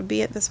Grath would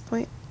be at this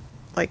point?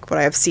 Like, would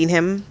I have seen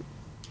him?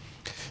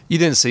 You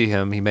didn't see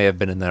him. He may have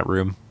been in that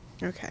room.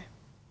 Okay.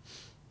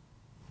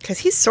 Because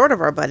he's sort of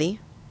our buddy.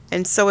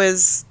 And so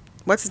is,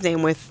 what's his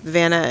name, with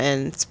Vanna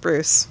and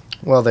Spruce.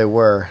 Well, they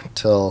were,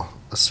 till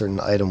a certain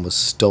item was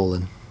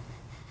stolen.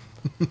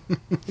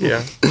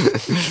 Yeah.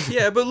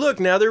 Yeah, but look,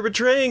 now they're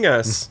betraying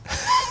us.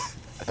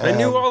 I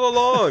knew all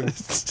along.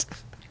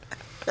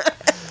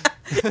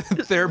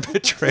 They're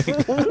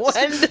betraying. One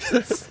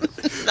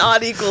does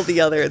not equal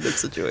the other in this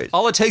situation.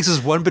 All it takes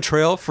is one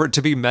betrayal for it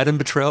to be met in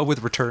betrayal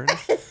with return.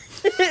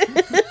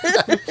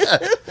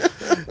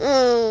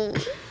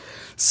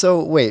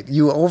 So, wait,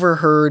 you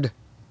heard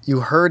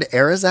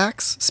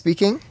Arazax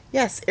speaking?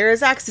 Yes,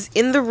 Arazax is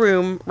in the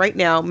room right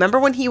now. Remember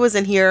when he was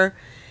in here?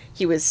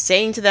 He was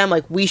saying to them,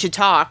 like, we should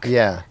talk.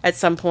 Yeah. At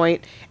some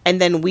point.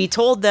 And then we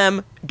told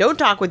them, don't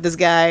talk with this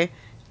guy.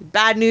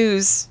 Bad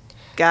news,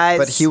 guys.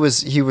 But he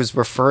was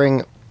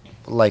referring,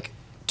 like,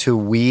 to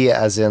we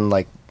as in,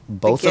 like,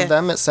 both of Gith.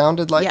 them, it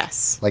sounded like?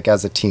 Yes. Like,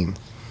 as a team.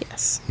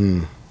 Yes.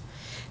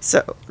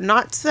 So,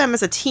 not to them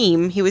as a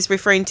team. He was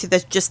referring to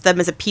just them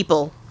as a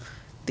people.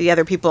 The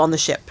other people on the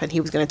ship. And he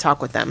was going to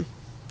talk with them.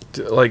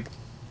 Like,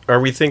 are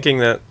we thinking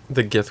that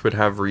the Gith would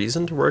have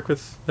reason to work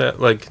with that?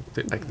 Like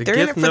the They're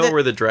in it Gith for know the-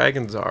 where the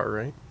dragons are,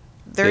 right?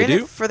 They're They in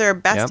do. it for their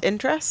best Yep.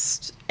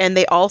 interest. And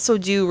they also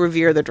do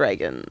revere the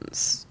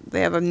dragons.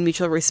 They have a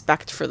mutual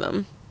respect for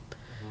them.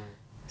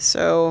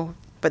 So,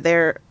 but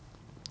their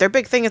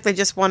big thing is they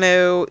just want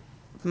to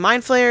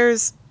mind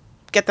flayers,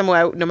 get them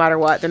out no matter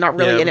what. They're not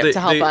really in it to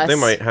help us. They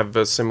might have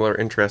a similar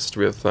interest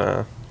with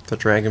the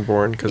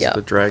Dragonborn because Yeah. of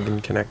the dragon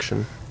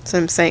connection. So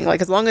I'm saying,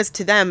 like, as long as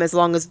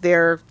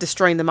they're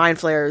destroying the mind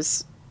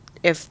flayers,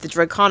 if the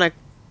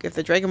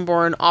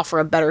Dragonborn offer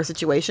a better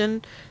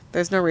situation,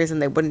 there's no reason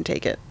they wouldn't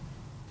take it.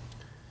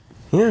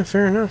 Yeah,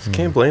 fair enough.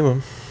 Can't blame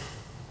them.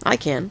 I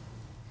can.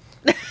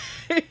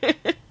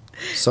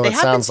 So They it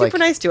have been sounds like super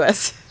nice to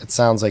us. it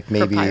sounds like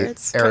maybe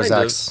pirates. Kind of,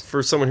 Arazax.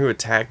 for someone who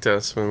attacked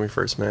us when we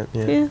first met.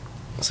 Yeah. Yeah.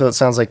 So it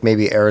sounds like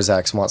maybe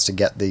Arazax wants to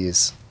get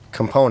these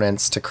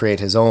components to create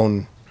his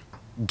own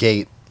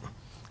gate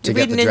to You're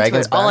get reading the into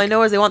dragons it. back. All I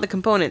know is they want the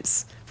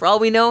components. For all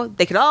we know,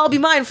 they could all be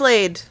mind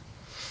flayed.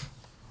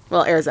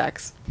 Well,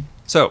 Arazax.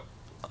 So,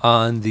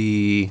 on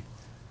the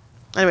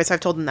Anyway, so I've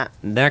told them that.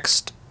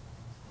 next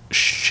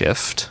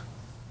shift,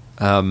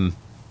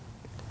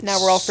 Now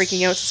we're all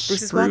freaking out.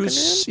 Spruce is walking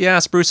around. Yeah,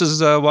 Spruce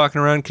is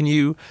walking around.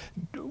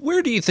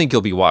 Where do you think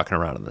you'll be walking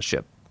around on the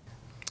ship?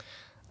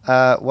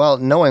 Well,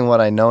 knowing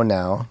what I know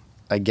now,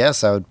 I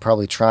guess I would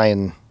probably try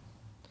and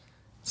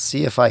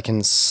see if I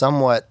can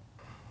somewhat.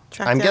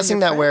 Track I'm down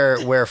guessing your that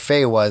friend. where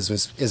Faye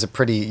is a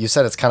pretty. You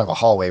said it's kind of a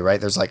hallway,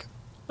 right? There's like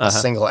a Uh-huh.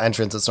 single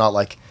entrance. It's not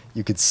like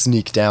you could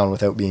sneak down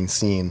without being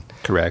seen.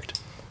 Correct.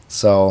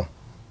 So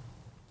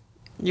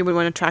You would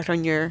want to track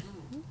down your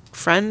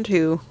friend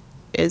who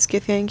is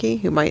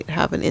Githyanki, who might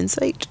have an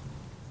insight.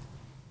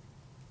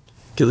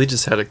 Gilly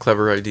just had a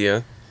clever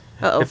idea.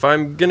 Uh-oh. If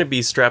I'm gonna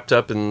be strapped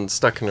up and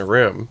stuck in a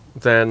room,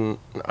 then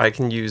I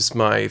can use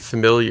my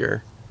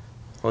familiar.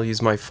 I'll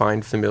use my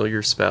find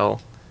familiar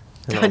spell.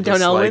 And I'll Hunt down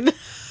just, Elwyn. like,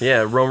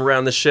 yeah, roam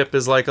around the ship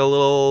as like a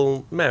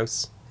little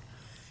mouse.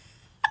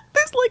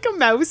 There's like a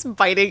mouse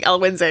biting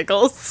Elwyn's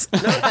ankles. For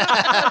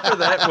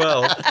that,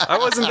 well, I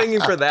wasn't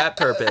thinking for that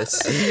purpose.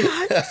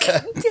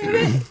 Damn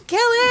it,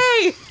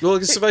 Kelly! Well,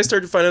 because if I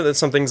start to find out that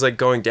something's like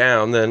going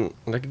down, then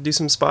I could do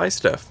some spy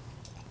stuff.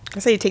 I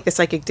say you take the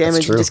psychic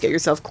damage true. and just get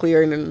yourself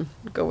cleared and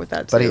go with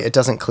that too. but it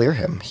doesn't clear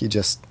him. He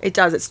just It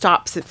does. It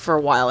stops it for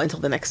a while until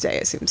the next day,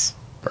 it seems.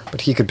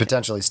 But he could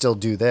potentially still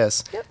do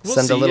this. We'll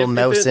Send a see little if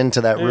mouse it-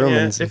 into that room. yeah,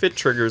 And see. if it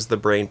triggers the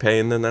brain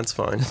pain, then that's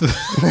fine.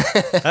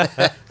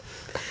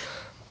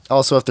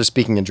 Also, if they're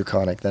speaking in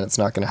Draconic, then it's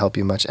not going to help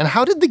you much. And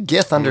how did the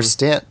Gith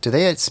understand? Do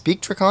they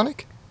speak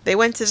Draconic? They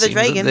went to the Seems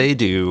that dragon. They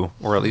do,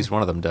 or at least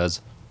one of them does.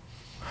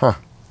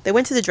 They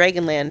went to the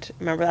Dragonland.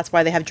 Remember, that's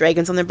why they have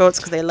dragons on their boats,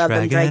 because they love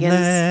them dragons.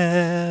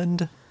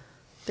 Dragonland.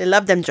 They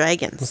love them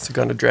dragons. Must have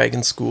gone to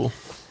dragon school.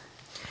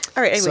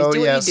 All right, anyways, So do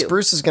yeah, what you do.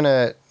 Spruce is going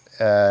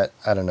to,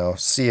 I don't know,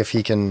 see if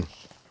he can,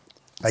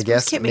 I Spruce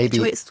guess, can't make a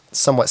maybe choice.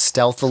 somewhat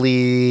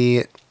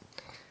stealthily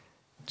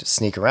just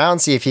sneak around,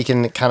 see if he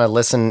can kind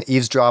of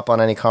eavesdrop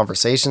on any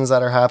conversations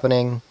that are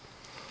happening.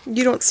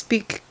 You don't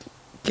speak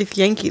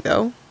Githyanki,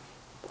 though.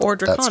 Or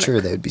Draconic. That's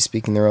true. They would be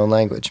speaking their own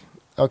language.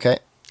 Okay.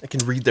 I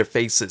can read their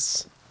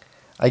faces.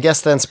 I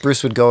guess then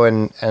Spruce would go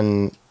and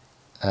try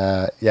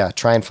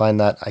and find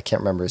that. I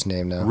can't remember his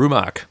name now.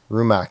 Rumak.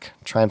 Rumak.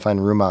 Try and find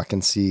Rumak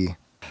and see.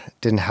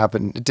 Didn't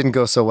happen. It didn't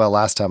go so well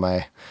last time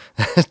I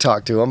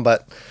talked to him,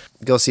 but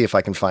go see if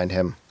I can find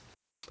him.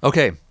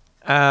 Okay.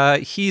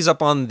 He's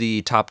up on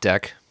the top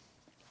deck,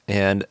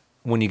 and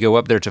when you go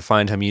up there to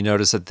find him, you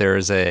notice that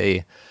there's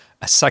a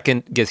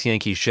second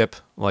Githyanki ship,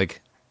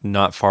 like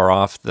not far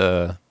off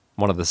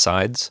one of the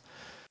sides.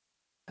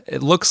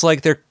 It looks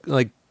like they're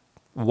like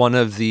one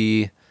of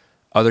the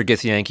other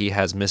Githyanki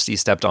has Misty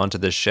stepped onto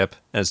this ship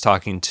and is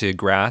talking to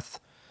Grath,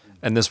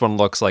 and this one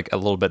looks like a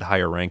little bit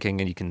higher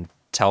ranking, and you can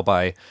tell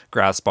by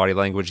Grath's body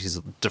language he's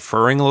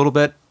deferring a little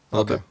bit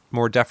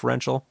more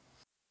deferential.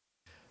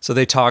 So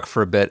they talk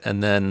for a bit,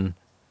 and then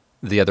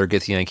the other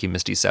Githyanki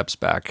Misty steps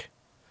back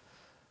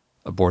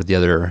aboard the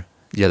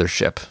other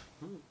ship,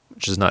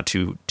 which is not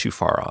too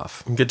far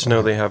off. Good to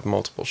know they have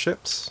multiple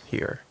ships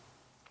here.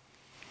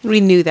 We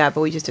knew that,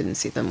 but we just didn't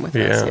see them with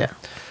us. Yeah. Yeah.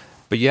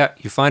 But yeah,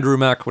 you find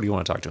Rumak. What do you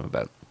want to talk to him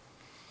about?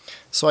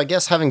 So I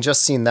guess having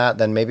just seen that,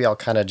 then maybe I'll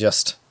kind of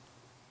just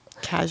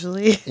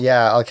Casually.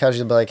 I'll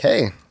casually be like,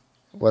 hey,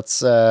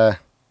 what's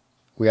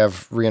we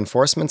have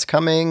reinforcements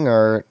coming,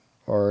 or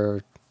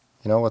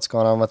what's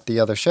going on with the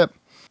other ship?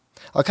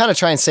 I'll kind of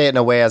try and say it in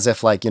a way as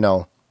if like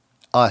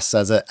us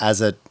as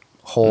a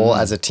whole,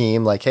 as a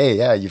team, like, hey,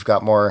 yeah, you've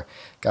got more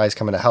guys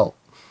coming to help.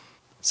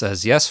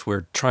 Says, yes,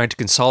 we're trying to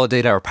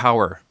consolidate our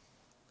power,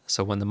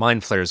 so when the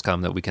mind flares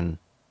come, that we can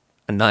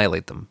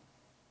annihilate them.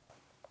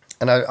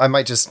 And I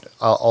might just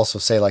I'll also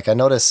say, like, I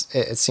noticed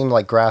it seemed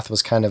like Grath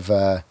was kind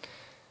of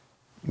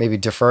maybe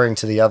deferring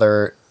to the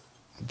other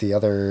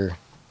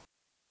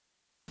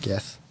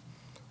Gith.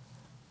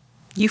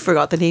 You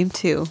forgot the name,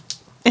 too.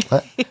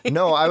 What?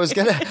 No, I was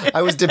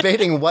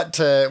debating what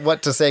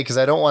to say, because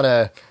I don't want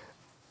to.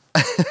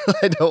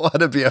 I don't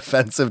want to be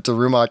offensive to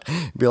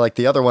Rumak. Be like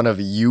the other one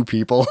of you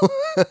people.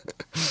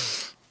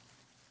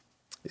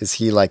 Is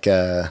he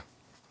a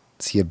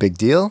big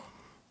deal?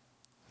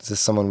 Is this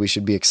someone we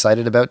should be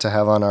excited about to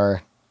have on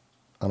our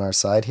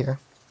side here?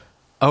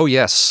 Oh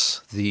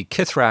yes, the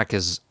Kithrak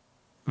is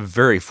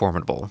very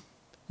formidable.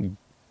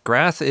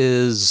 Grath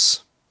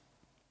is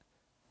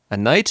a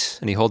knight,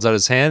 and he holds out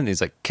his hand, and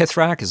he's like,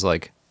 Kithrak is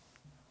like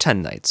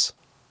 10 knights.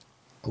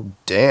 Oh,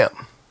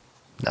 damn.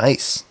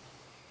 Nice.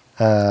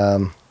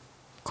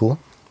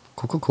 Cool.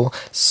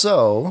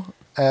 So,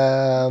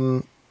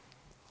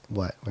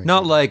 what?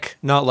 Not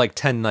like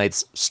 10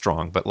 knights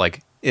strong, but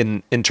like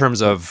in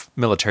terms of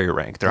military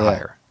rank, they're Yeah.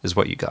 higher, is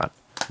what you got.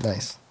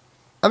 Nice.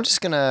 I'm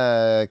just going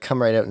to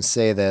come right out and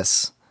say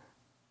this.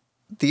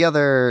 The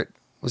other,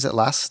 was it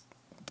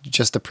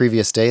just the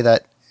previous day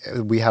that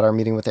we had our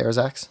meeting with the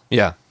Airzax?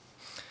 Yeah.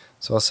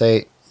 So I'll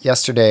say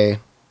yesterday,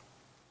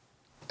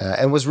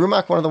 and was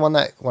Rumak one of the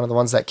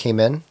ones that came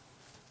in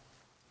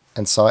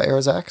and saw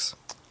Airzax?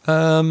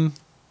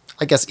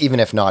 I guess even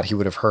if not, he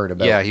would have heard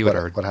about Yeah, he would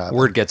have what heard. happened.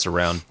 Word gets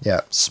around.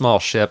 Yeah. Small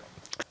ship.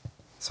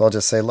 So I'll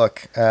just say,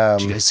 look,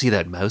 Did you guys see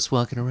that mouse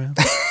walking around?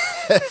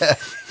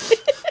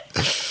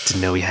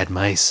 Didn't know he had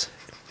mice.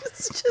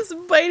 It's just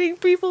biting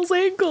people's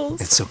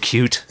ankles. It's so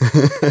cute.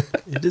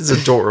 It is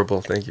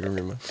adorable. Thank you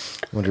very much.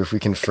 wonder if we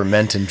can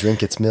ferment and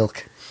drink its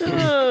milk.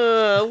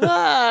 Why?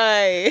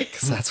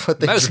 'Cause that's what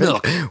they Mouse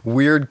drink.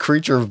 Weird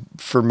creature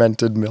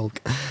fermented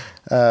milk.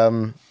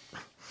 Be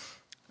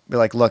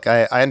like, look,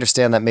 I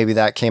understand that maybe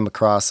that came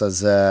across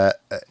as,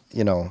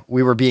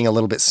 we were being a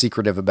little bit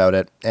secretive about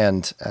it,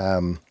 and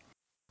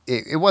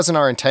it wasn't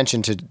our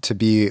intention to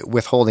be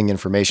withholding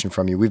information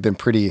from you. We've been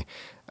pretty,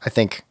 I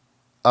think,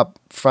 up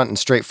front and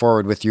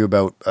straightforward with you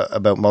about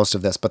most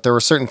of this, but there were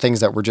certain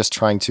things that we're just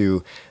trying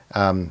to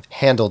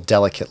handle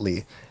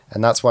delicately,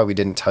 and that's why we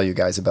didn't tell you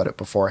guys about it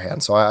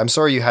beforehand. So I'm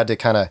sorry you had to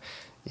kind of,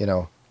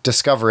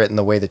 discover it in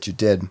the way that you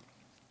did.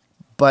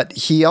 But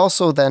he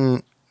also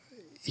then,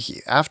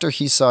 after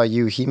he saw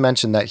you, he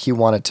mentioned that he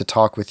wanted to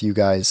talk with you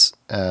guys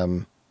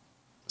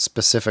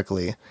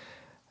specifically.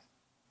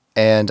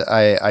 And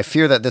I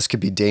fear that this could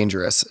be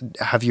dangerous.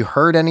 Have you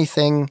heard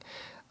anything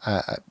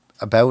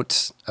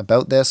about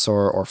this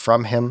or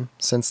from him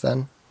since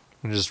then?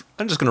 I'm just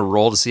going to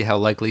roll to see how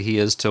likely he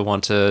is to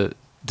want to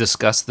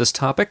discuss this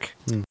topic.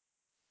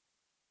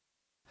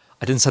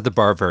 I didn't set the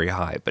bar very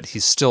high, but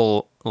he's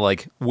still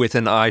like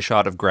within eye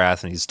shot of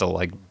Grath, and he's still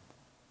like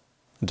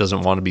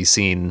doesn't want to be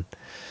seen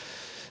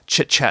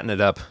chit-chatting it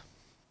up.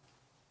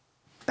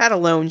 That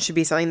alone should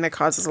be something that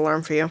causes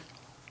alarm for you.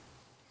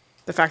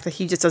 The fact that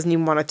he just doesn't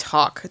even want to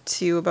talk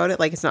to you about it,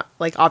 like it's not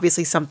like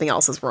obviously something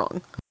else is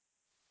wrong.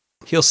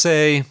 He'll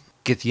say,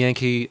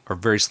 Githyanki are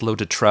very slow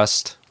to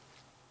trust,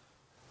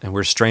 and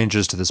we're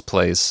strangers to this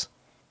place.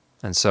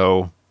 And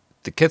so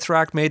the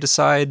Kithrak may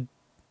decide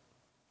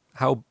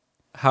how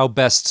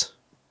best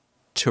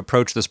to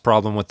approach this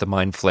problem with the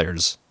mind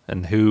flayers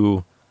and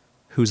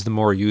who's the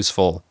more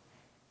useful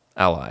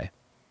ally.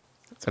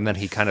 And then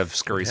he kind of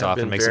scurries off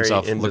and makes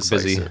himself look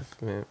busy.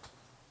 Yeah.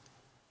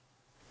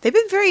 They've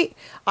been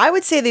I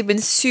would say they've been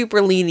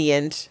super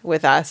lenient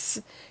with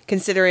us,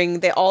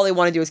 considering all they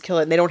want to do is kill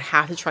it, and they don't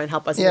have to try and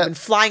help us. Yeah. They've been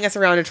flying us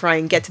around to try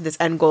and get to this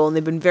end goal, and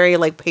they've been very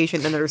like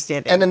patient and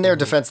understanding. And in their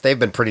defense, they've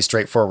been pretty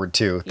straightforward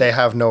too. They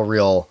have no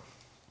real.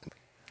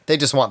 They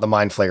just want the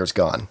mind flayers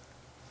gone.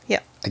 Yeah,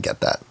 I get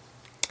that.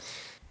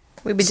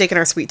 we've been taking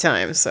our sweet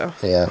time, so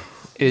Yeah.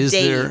 Is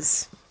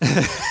days.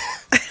 there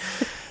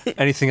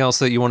anything else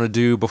that you want to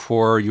do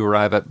before you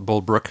arrive at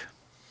Bullbrook?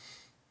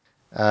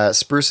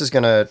 Spruce is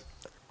gonna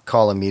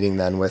call a meeting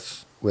then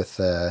with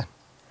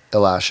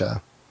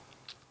Elasha.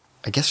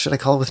 I guess should I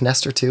call it with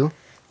Nestor too?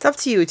 It's up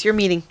to you. It's your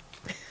meeting.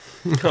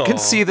 I can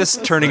see this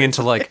turning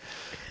into like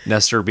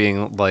Nestor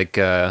being like,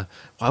 why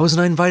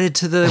wasn't I invited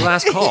to the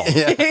last call?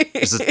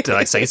 Did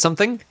I say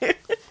something?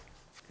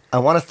 I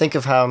want to think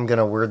of how I'm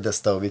gonna word this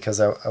though, because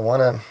I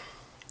want to.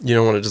 You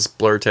don't want to just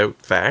blurt out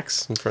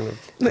facts in front of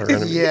our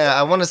enemy. Yeah,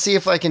 I want to see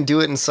if I can do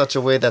it in such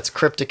a way that's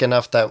cryptic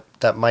enough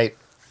that might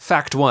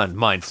Fact 1,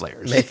 mind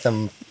flayers. make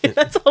them.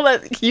 That's all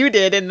that you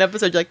did in an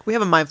episode. You're like, we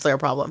have a mind flare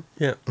problem.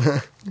 Yeah.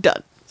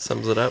 Done.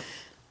 Sums it up.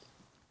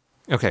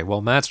 Okay, well,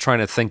 Matt's trying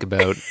to think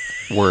about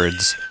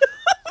words.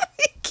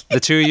 The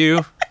two of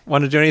you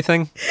want to do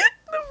anything?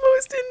 The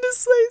most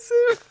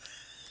indecisive.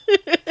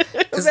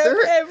 Is About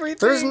there? everything.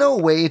 There's no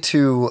way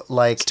to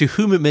like To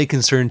whom it may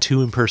concern,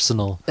 too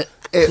impersonal.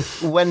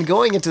 when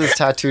going into this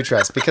tattoo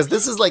trust, because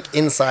this is like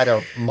inside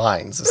our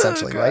minds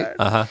essentially, right?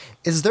 Uh-huh.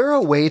 Is there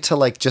a way to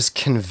like just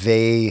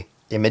convey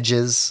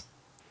images?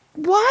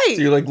 Why?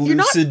 So you're like not-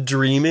 lucid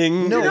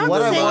dreaming. No, You're not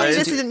what I saying wanted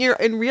this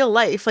to- in real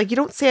life. Like you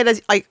don't say it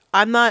as like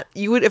I'm not.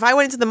 You would if I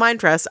went into the mind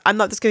trust. I'm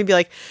not just going to be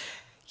like,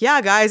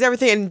 yeah, guys,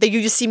 everything, and then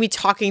you just see me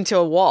talking to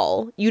a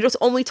wall. You just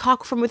only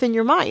talk from within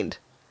your mind.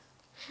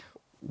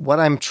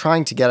 What I'm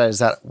trying to get at is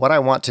that what I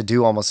want to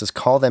do almost is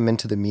call them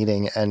into the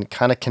meeting and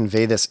kind of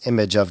convey this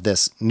image of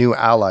this new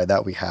ally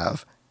that we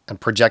have and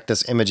project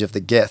this image of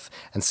the Gith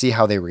and see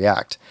how they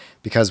react.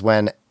 Because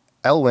when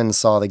Elwyn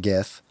saw the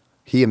Gith,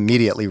 he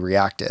immediately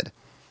reacted.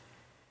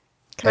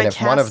 And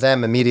if one of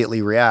them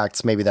immediately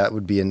reacts, maybe that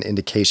would be an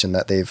indication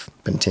that they've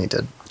been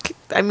tainted.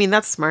 I mean,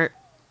 that's smart.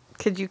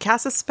 Could you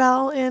cast a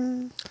spell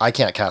in? I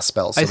can't cast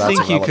spells, so I that's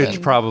think you irrelevant.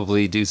 could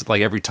probably do,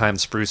 like, every time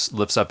Spruce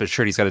lifts up his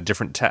shirt, he's got a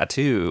different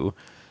tattoo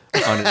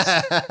on his,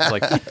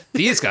 like,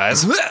 these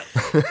guys.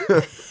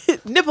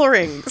 Nipple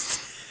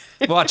rings.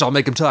 Watch, I'll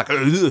make him talk.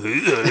 Didn't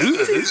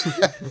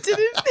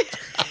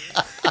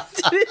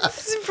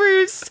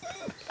Spruce?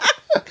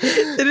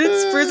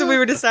 Didn't Spruce, when we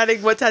were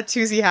deciding what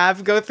tattoos he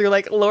have, go through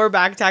like lower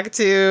back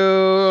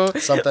tattoo,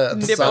 Something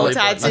nipple a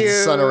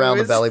tattoos, sun around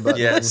the belly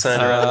button. Yeah, sign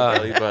around the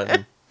belly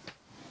button.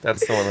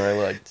 That's the one I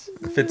liked.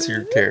 Fits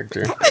your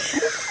character.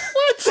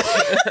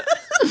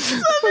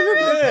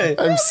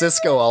 I'm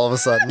Cisco all of a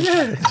sudden.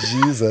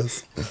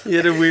 Jesus. He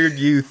had a weird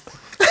youth.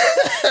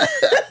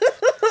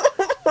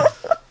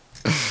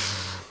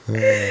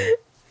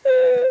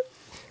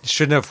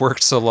 Shouldn't have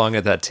worked so long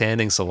at that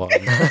tanning salon.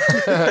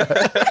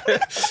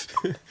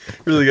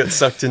 Really got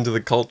sucked into the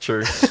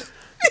culture.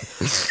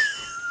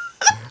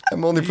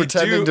 I'm only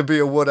pretending to be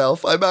a wood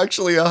elf. I'm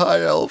actually a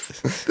high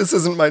elf. This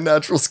isn't my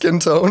natural skin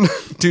tone.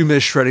 Do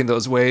miss shredding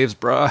those waves,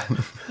 brah.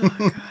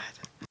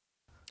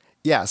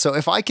 Yeah, so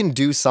if I can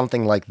do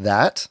something like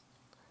that,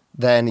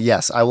 then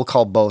yes, I will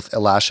call both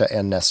Elasha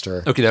and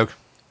Nestor. Okie doke.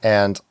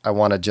 And I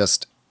want to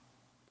just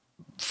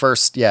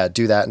first,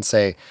 do that and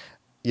say,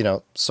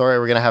 sorry,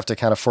 we're going to have to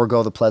kind of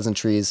forego the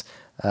pleasantries.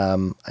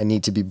 I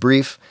need to be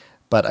brief,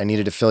 but I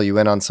needed to fill you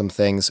in on some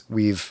things.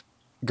 We've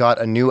got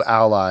a new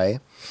ally,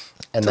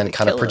 and then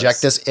kind of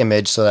project this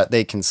image so that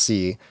they can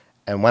see.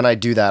 And when I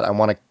do that, I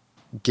want to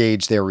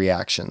gauge their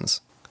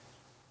reactions.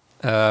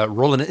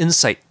 Roll an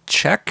insight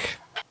check.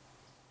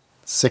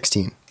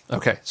 16.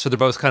 Okay, so they're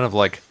both kind of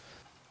like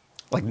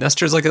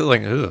Nestor's like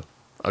ugh,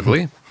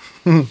 ugly.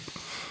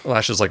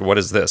 Lash is like, what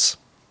is this?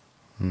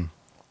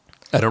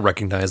 I don't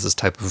recognize this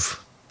type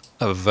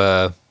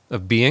of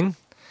being,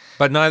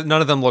 but none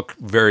of them look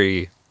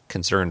very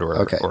concerned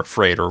or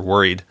afraid or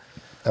worried.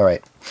 All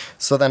right.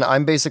 So then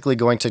I'm basically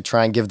going to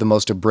try and give the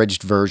most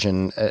abridged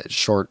version,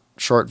 short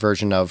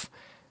version of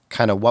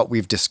kind of what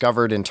we've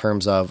discovered in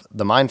terms of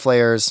the Mind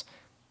Flayers,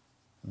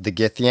 the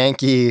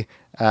Githyanki,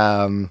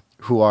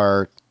 who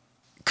are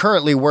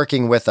currently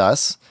working with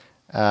us,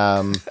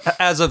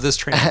 As of this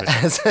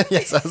transmission.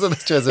 Yes, as of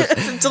this transition.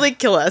 Until they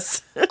kill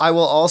us. I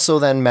will also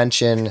then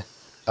mention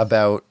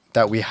about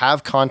that we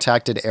have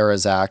contacted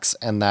Arazax,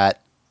 and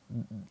that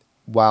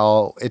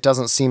while it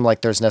doesn't seem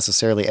like there's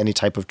necessarily any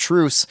type of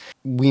truce,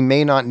 we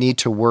may not need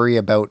to worry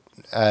about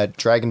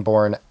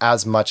Dragonborn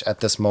as much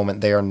at this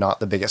moment. They are not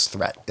the biggest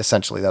threat.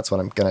 Essentially, that's what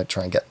I'm going to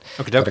try and get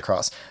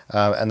across.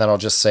 And then I'll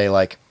just say,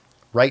 like,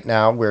 right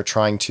now we're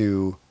trying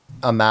to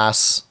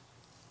amass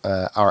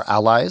our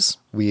allies.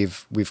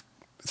 We've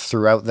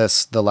throughout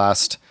the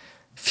last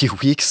few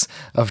weeks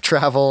of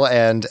travel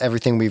and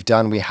everything we've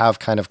done, we have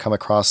kind of come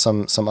across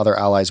some other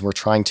allies. We're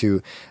trying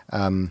to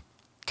kind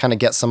of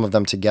get some of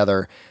them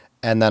together.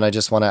 And then I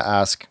just want to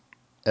ask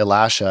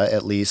Elasha,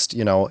 at least,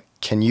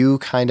 can you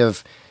kind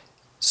of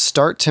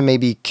start to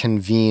maybe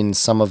convene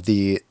some of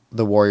the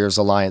Warriors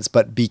Alliance,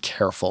 but be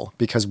careful,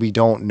 because we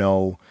don't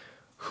know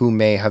who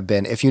may have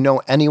been. If you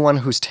know anyone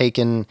who's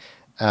taken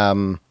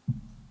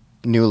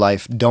New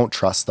Life, don't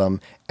trust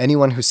them.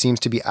 Anyone who seems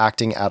to be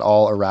acting at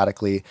all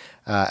erratically.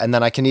 And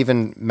then I can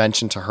even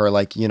mention to her,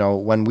 like,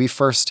 when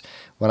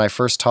I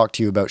first talked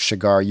to you about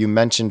Shigar, you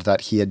mentioned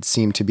that he had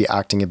seemed to be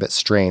acting a bit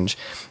strange,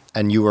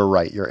 and you were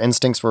right. Your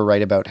instincts were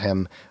right about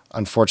him.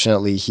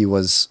 Unfortunately, he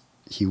was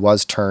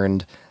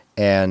turned,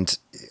 and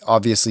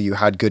obviously you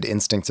had good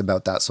instincts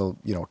about that. So,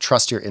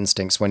 trust your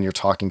instincts when you're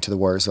talking to the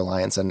Warriors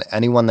Alliance, and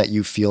anyone that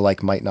you feel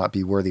like might not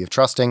be worthy of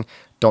trusting,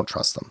 don't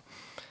trust them.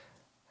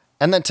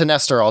 And then to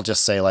Nestor, I'll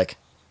just say, like,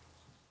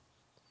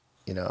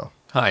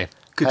 Hi.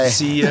 Good to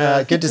see you.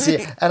 Good to see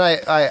you. And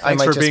I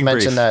might just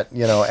mention that,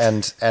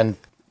 and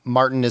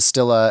Martin is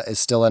still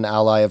an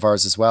ally of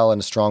ours as well,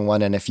 and a strong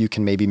one. And if you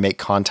can maybe make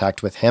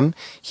contact with him,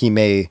 he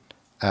may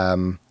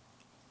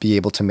be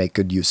able to make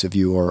good use of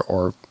you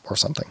or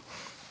something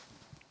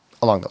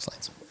along those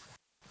lines.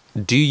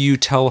 Do you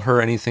tell her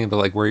anything about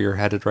like where you're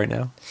headed right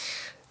now?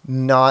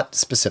 Not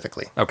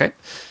specifically. Okay.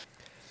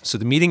 So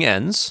the meeting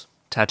ends.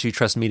 Tattoo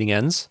Trust meeting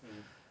ends.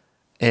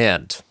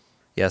 And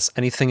yes,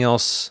 anything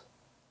else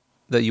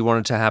that you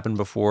wanted to happen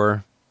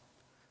before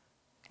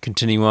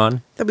continue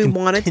on? That we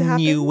wanted to happen?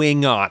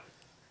 Continuing on.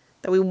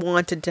 That we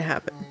wanted to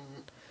happen.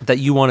 That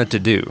you wanted to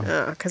do.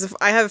 Because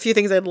I have a few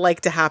things I'd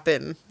like to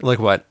happen. Like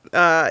what?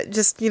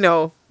 Just,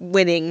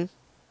 winning.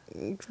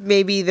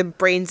 Maybe the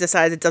brains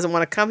decides it doesn't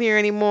want to come here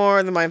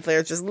anymore. The mind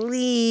flayers just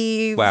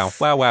leave. Wow.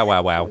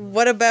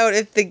 What about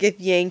if the Gith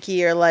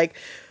Yankee are like,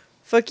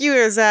 fuck you,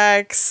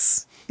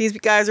 Urzax. These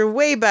guys are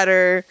way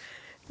better.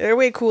 They're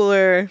way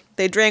cooler.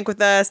 They drank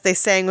with us. They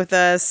sang with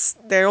us.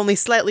 They're only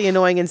slightly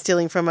annoying and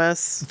stealing from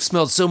us. I've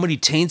smelled so many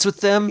taints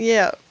with them.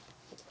 Yeah.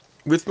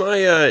 With my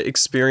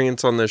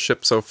experience on the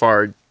ship so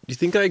far, do you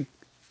think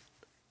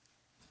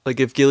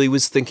if Gilly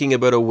was thinking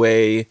about a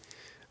way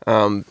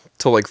to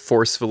like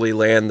forcefully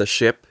land the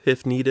ship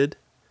if needed,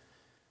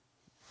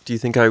 do you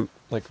think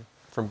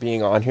from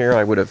being on here,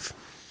 I would have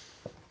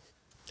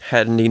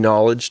had any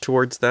knowledge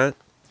towards that?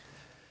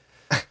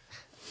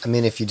 I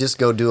mean, if you just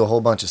go do a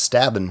whole bunch of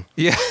stabbing,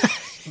 Yeah.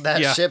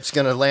 that ship's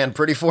going to land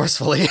pretty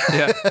forcefully.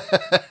 Yeah.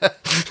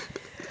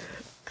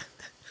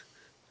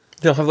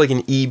 They'll have like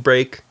an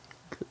e-brake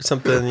or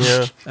something,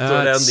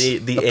 throw down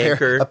the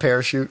anchor. A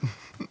parachute.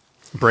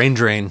 Brain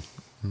drain.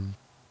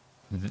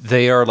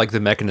 They are like the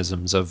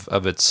mechanisms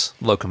of its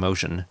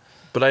locomotion.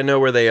 But I know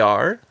where they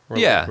are. Or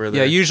Yeah. like where Yeah.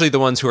 they're- Usually the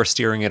ones who are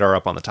steering it are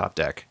up on the top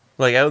deck.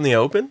 Like out in the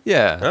open?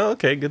 Yeah. Oh,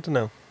 okay. Good to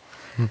know.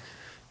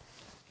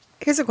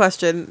 Here's a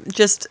question,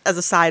 just as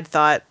a side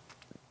thought.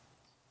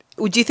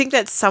 Would you think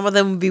that some of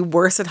them would be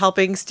worse at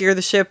helping steer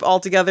the ship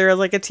altogether as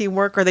like a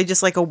teamwork, or are they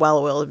just like a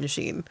well-oiled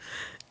machine?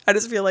 I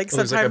just feel like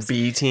There's sometimes... like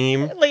a B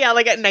team.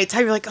 like at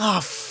nighttime, you're like,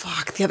 oh,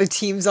 fuck, the other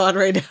team's on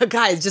right now.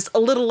 Guys, just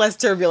a little less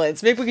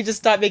turbulence. Maybe we could just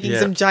stop making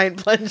some giant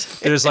plunges.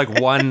 There's like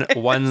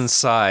one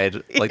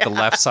side, like the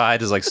left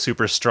side is like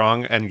super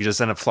strong, and you just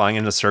end up flying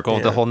in a circle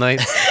the whole night.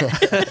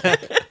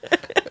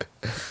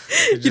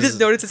 You just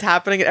notice it's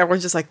happening, and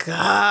everyone's just like,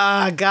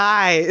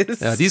 guys.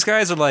 Yeah, these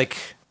guys are like,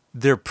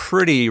 they're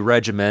pretty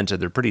regimented.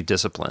 They're pretty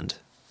disciplined.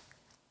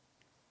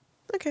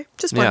 Okay,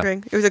 just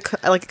wondering. It was a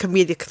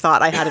comedic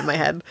thought I had in my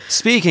head.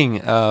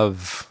 Speaking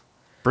of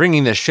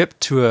bringing the ship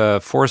to a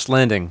forced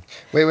landing.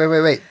 Wait.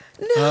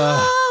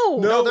 No!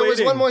 No, there was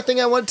waiting. one more thing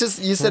I wanted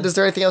to... You said, is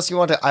there anything else you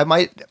want to... I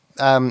might...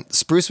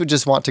 Spruce would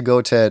just want to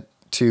go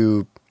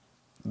to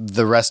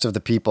the rest of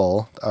the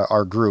people,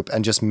 our group,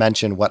 and just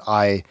mention what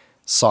I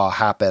saw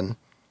happen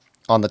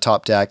on the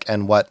top deck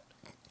and what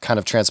kind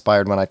of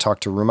transpired when I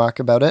talked to Rumak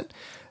about it.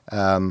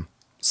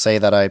 Say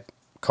that I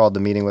called the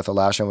meeting with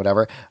Elasha and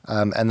whatever.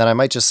 And then I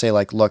might just say,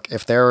 like, look,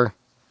 if they're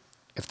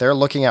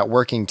looking at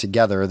working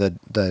together,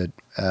 the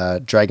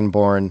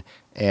Dragonborn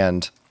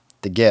and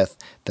the Gith,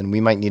 then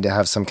we might need to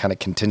have some kind of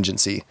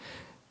contingency,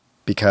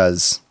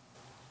 because...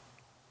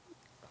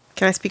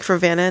 Can I speak for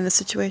Vanna in this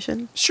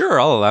situation? Sure,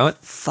 I'll allow it.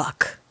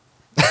 Fuck.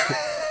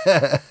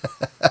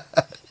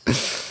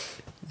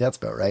 That's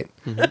about right.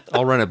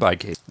 I'll run it by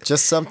Kate.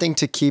 Just something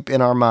to keep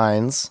in our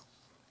minds,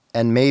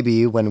 and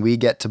maybe when we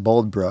get to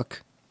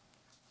Boldbrook,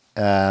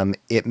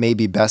 it may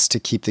be best to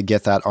keep the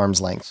Gith at arm's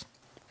length.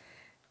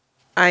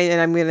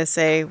 I'm going to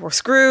say, we're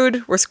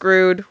screwed, we're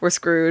screwed, we're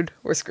screwed,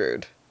 we're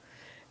screwed.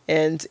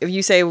 And if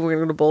you say we're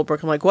going to go to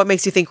Boldbrook, I'm like, what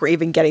makes you think we're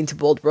even getting to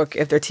Boldbrook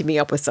if they're teaming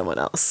up with someone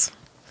else?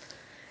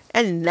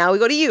 And now we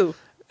go to you.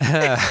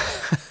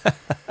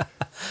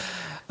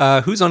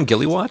 Who's on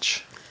Gilly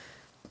Watch?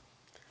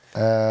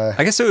 I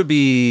guess it would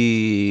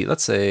be,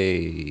 let's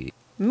say...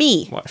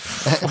 Me. What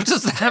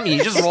does that mean?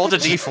 You just rolled a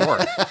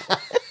d4.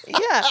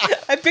 Yeah,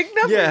 I picked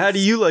numbers. Yeah, how do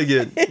you like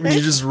it? When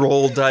you just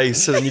roll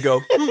dice and then you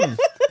go,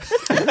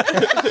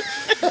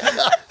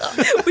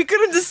 We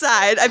couldn't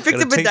decide. I picked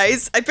Gotta up a take-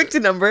 dice. I picked a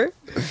number.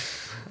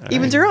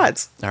 Even your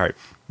odds. All right.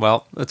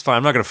 Well, that's fine.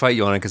 I'm not going to fight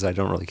you on it because I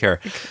don't really care.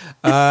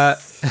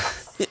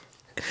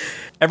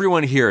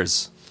 Everyone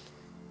hears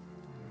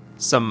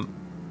some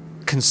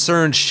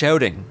concerned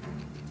shouting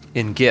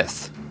in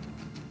Gith.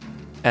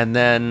 And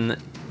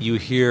then you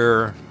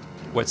hear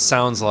what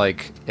sounds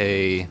like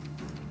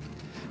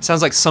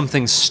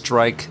something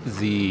strike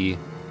the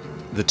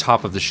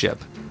top of the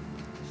ship.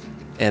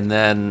 And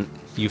then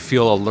you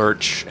feel a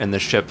lurch and the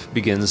ship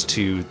begins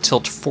to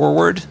tilt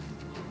forward.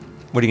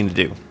 What are you going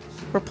to do?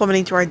 We're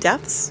plummeting to our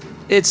deaths.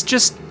 It's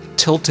just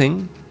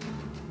tilting.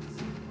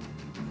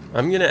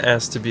 I'm going to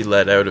ask to be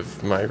let out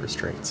of my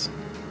restraints.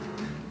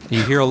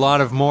 You hear a lot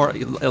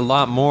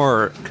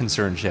more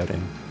concerned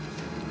shouting.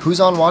 Who's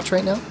on watch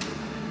right now?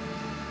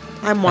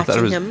 I'm I thought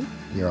it watching was- him.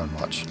 You're on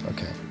watch.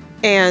 Okay.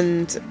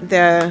 And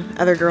the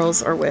other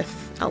girls are with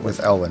Elwyn. With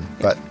Elwyn.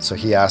 But so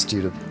he asked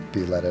you to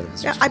be let out of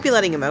his Yeah, restraint. I'd be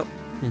letting him out.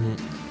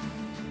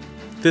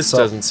 This So-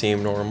 doesn't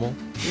seem normal.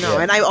 No,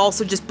 Yeah. and I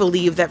also just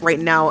believe that right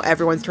now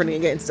everyone's turning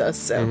against us.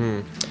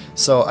 So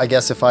So I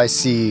guess if I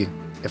see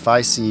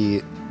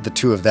the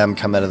two of them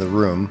come out of the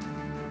room,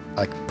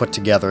 like put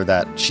together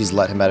that she's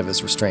let him out of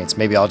his restraints,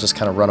 maybe I'll just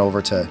kind of run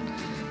over to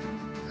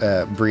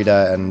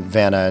Brita and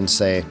Vanna and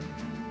say,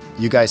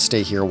 "You guys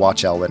stay here,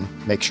 watch Elwyn,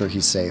 make sure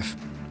he's safe.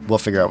 We'll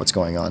figure out what's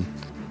going on."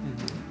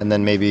 And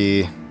then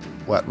maybe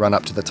run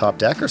up to the top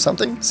deck or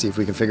something, see if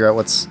we can figure out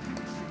what's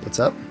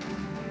up.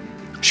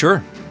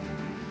 Sure.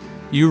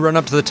 You run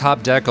up to the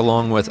top deck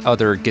along with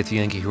other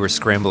Githyanki who are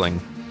scrambling,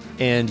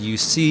 and you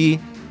see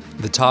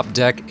the top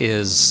deck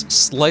is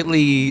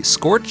slightly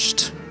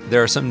scorched.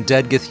 There are some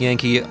dead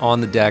Githyanki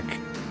on the deck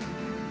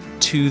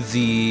to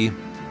the...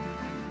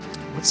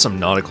 What's some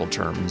nautical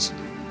terms?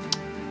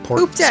 Port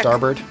Poop deck.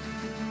 starboard.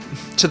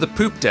 To the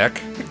poop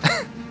deck.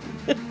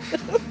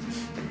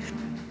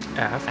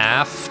 Aft.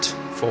 Aft.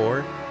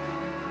 4.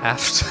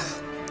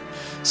 Aft.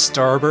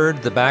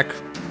 Starboard, the back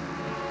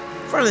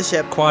front of the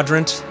ship.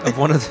 quadrant of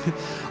one of the...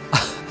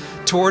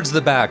 towards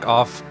the back,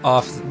 off,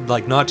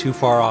 like not too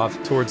far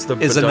off. Towards the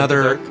Is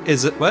another... badunkadunk.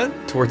 Is it...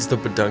 What? Towards the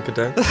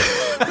badunkadunk.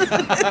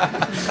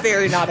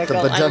 Very The nautical.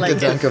 I like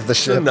badunkadunk it. of the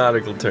It's a ship.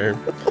 nautical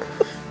term.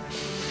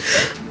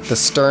 The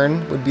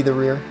stern would be the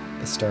rear.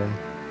 The stern.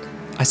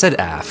 I said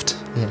aft.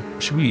 Yeah.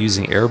 Should we be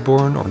using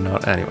airborne or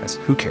not? Anyways,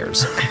 who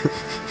cares?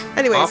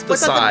 Anyways, Off the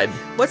what's side.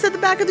 What's at the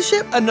back of the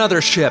ship? Another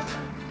ship.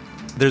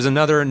 There's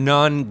another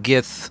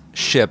non-Gith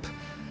ship,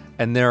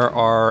 and there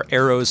are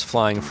arrows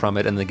flying from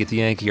it, and the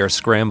Githyanki are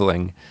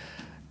scrambling.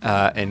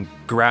 And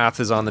Grath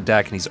is on the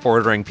deck, and he's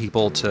ordering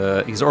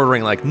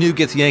like new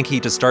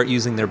Githyanki to start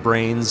using their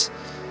brains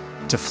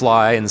to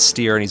fly and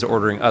steer, and he's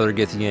ordering other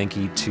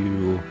Githyanki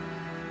to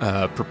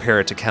prepare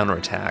it to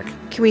counterattack.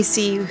 Can we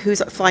see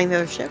who's flying the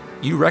other ship?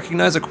 You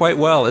recognize it quite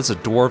well. It's a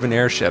dwarven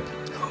airship.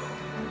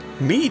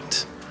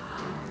 Meat.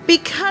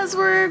 Because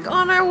we're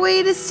on our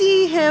way to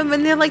see him,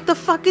 and they're like, the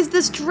fuck is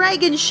this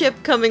dragon ship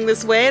coming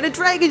this way? And a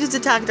dragon just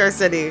attacked our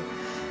city.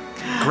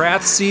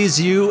 Grath sees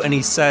you, and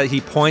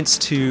he points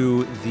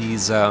to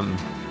these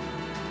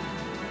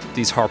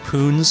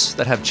harpoons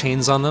that have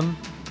chains on them,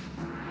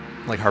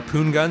 like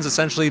harpoon guns,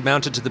 essentially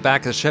mounted to the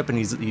back of the ship. And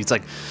he's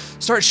like,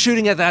 "Start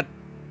shooting at that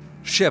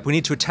ship. We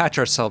need to attach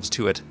ourselves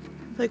to it."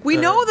 Like, we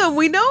know them,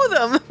 we know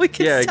them. We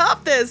can yeah,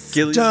 stop this.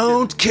 Gilly's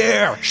Don't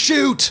care.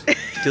 Shoot.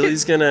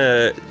 Gilly's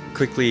gonna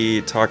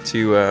quickly talk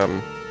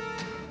to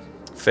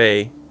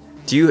Faye.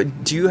 Do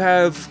you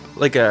have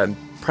like a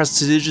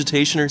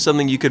prestidigitation or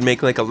something you could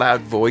make like a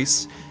loud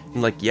voice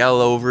and like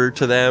yell over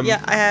to them?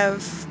 Yeah, I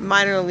have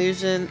minor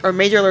illusion, or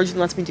major illusion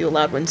lets me do a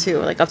loud one too,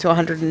 like up to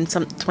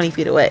 120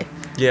 feet away.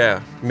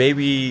 Yeah,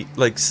 maybe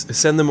like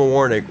send them a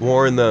warning,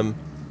 warn them,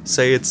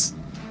 say it's...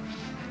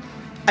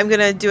 I'm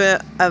gonna do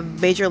a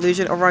major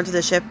illusion over onto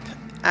the ship,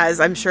 as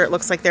I'm sure it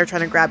looks like they're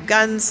trying to grab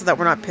guns so that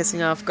we're not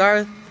pissing off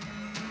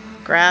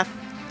Grath.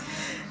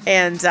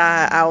 And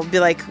I'll be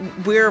like,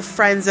 we're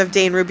friends of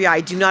Dane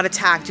Rubii. Do not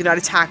attack. Do not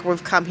attack.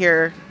 We've come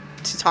here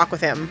to talk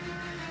with him.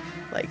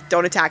 Like,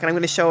 don't attack. And I'm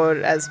going to show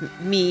it as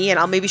me, and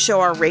I'll maybe show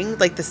our ring,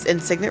 like the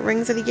insignet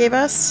rings that he gave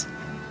us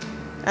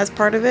as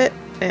part of it,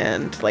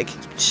 and like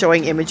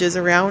showing images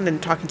around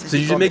and talking to So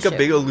you people should on make the a ship.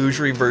 big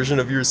illusory version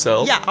of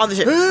yourself? Yeah, on the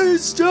ship. Hey,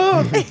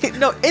 stop!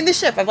 No, in the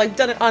ship. I've like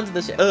done it onto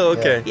the ship. Oh,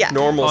 okay. Yeah.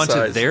 Normal Onto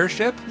size. their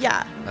ship.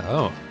 Yeah,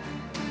 Oh.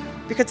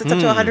 because it's up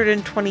to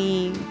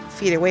 120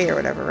 feet away or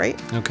whatever, right?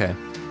 Okay.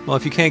 Well,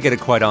 if you can't get it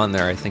quite on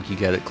there, I think you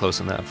get it close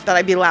enough. That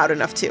I'd be loud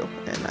enough too,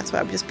 and that's what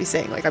I would just be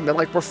saying. Like, I'd be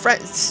like, we're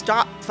friends.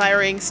 Stop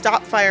firing.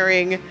 Stop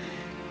firing.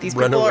 These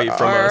Run people away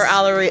from are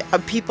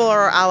us. people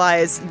are our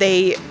allies.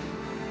 They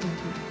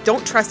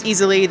don't trust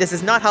easily. This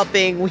is not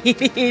helping. We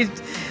need,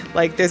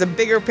 like, there's a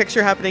bigger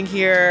picture happening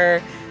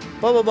here.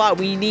 Blah blah blah.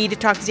 We need to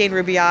talk to Dane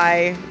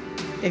Rubii.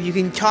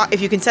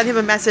 If you can send him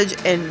a message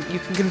and you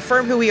can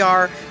confirm who we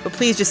are, but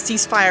please just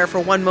cease fire for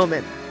one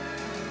moment.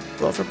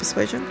 Roll for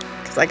persuasion,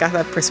 because I got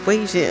that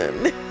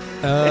persuasion.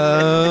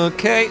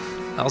 Okay.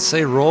 I'll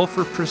say roll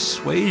for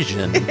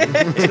persuasion.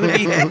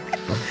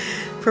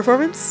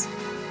 Performance,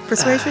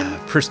 persuasion,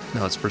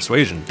 No, it's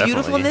persuasion. Definitely.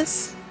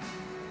 beautifulness.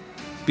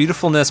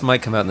 Beautifulness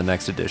might come out in the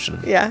next edition.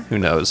 Yeah. Who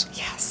knows?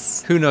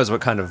 Yes. Who knows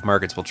what kind of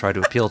markets we'll try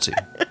to appeal to?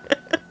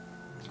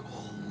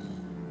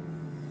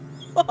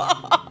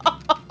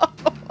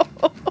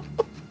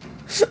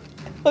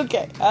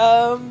 Okay.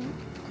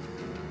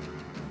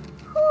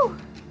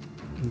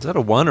 Is that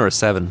a 1 or a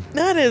 7?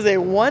 That is a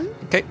 1.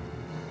 Okay.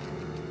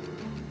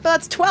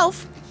 That's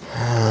 12.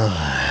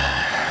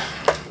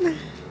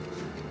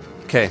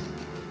 Okay.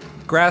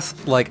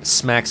 Grath, like,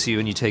 smacks you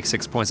and you take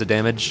 6 points of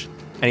damage.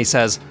 And he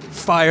says,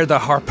 "Fire the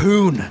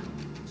harpoon!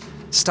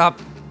 Stop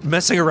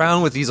messing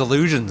around with these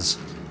illusions."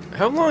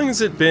 How long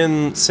has it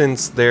been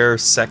since their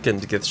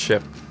second Gith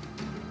ship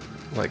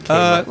like came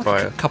up A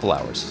fire? couple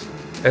hours.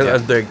 And yeah. are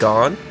they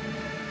gone?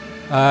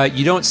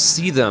 You don't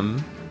see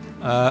them.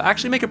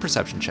 Actually, make a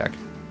perception check.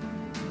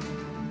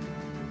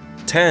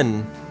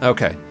 10.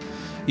 Okay.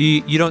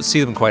 You don't see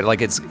them quite.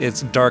 Like, it's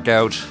dark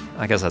out.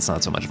 I guess that's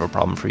not so much of a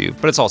problem for you.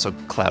 But it's also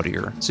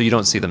cloudier, so you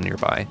don't see them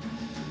nearby.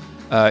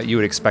 You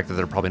would expect that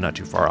they're probably not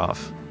too far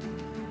off.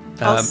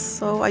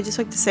 Also, I just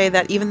like to say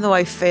that even though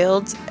I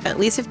failed, at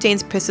least if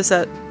Dane's pissed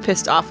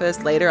off at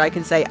us later, I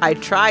can say I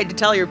tried to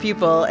tell your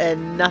people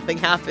and nothing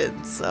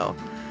happened. So,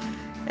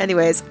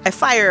 anyways, I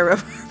fire a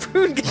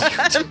harpoon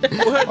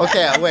gun.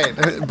 Okay,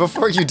 wait.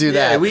 Before you do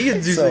Yeah, that, we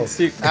can do so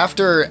like,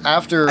 after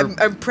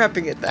I'm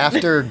prepping it then.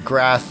 after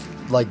Grath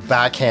like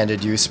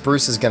backhanded you,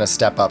 Spruce is gonna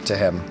step up to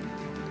him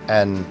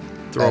and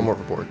throw him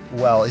overboard.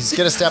 Well, he's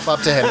gonna step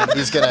up to him and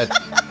he's gonna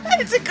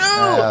It's a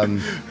go.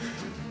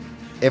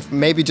 if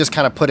maybe just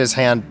kind of put his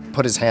hand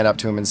up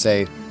to him and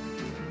say,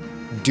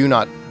 do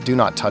not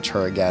touch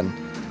her again.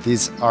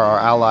 These are our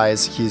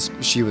allies.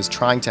 She was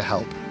trying to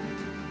help,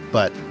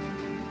 but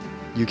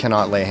you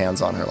cannot lay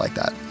hands on her like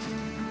that.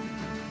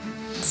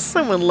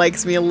 Someone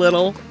likes me a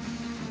little.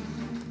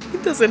 He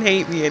doesn't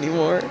hate me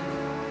anymore.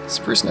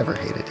 Spruce never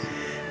hated you.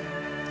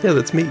 Yeah,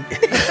 that's me.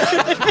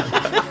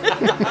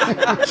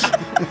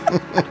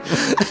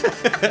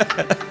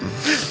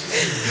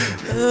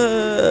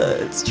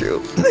 It's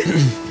true.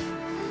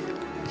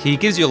 He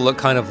gives you a look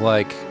kind of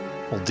like,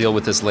 we'll deal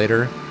with this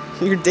later.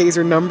 Your days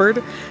are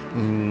numbered.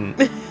 And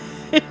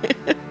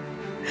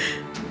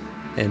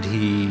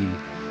he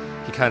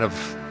kind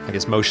of, I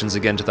guess, motions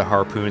again to the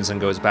harpoons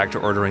and goes back to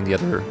ordering the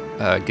other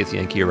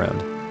Githyanki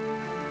around.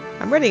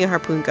 I'm readying a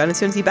harpoon gun. As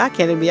soon as he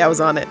backhanded me, I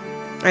was on it.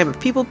 I am a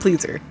people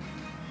pleaser.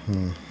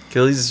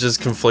 Gilly's is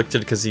just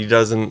conflicted because he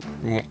doesn't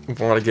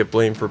want to get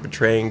blamed for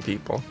betraying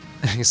people.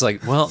 He's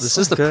like, well, this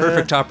is the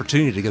perfect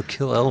opportunity to go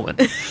kill Elwyn.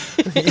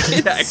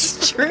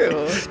 It's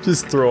true.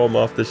 Just throw him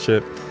off the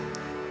ship.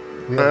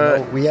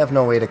 We have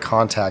no way to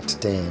contact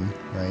Dane,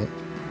 right?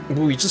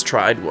 Well, we just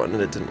tried one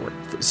and it didn't work.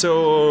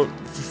 So,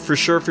 for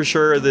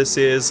sure, this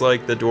is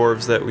like the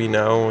dwarves that we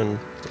know and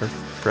are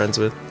friends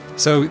with.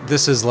 So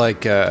this is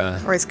like Or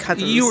his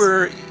cousins. you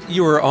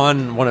were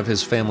on one of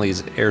his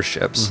family's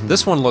airships.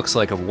 This one looks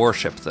like a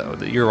warship, though.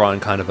 That you're on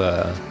kind of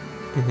a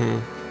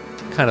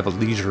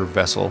leisure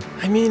vessel.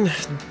 I mean,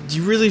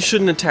 you really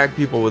shouldn't attack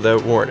people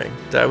without warning.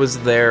 That was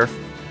their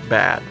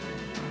bad.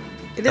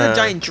 It is a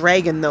giant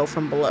dragon, though,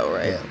 from below,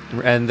 right?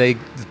 Yeah. And the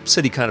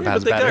city kind of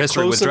has But they bad got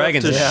history with close enough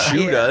dragons. to Yeah.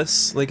 shoot Yeah.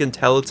 us. They can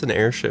tell it's an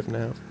airship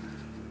now.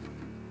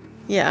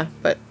 Yeah,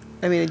 but,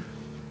 I mean,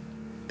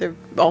 they're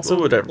also,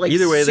 Well, whatever. like,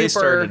 Either way, they super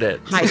started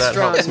it. So that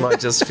high-strung. helps my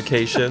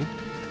justification.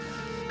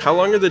 How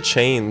long are the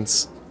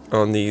chains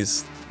on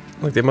these?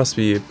 Like, they must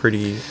be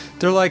pretty...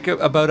 They're like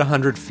about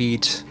 100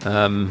 feet.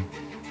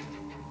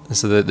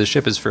 So the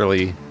ship is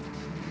fairly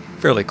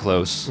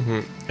close.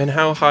 And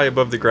how high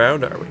above the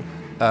ground are we?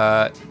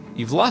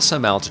 You've lost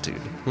some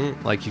altitude.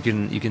 Like you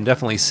can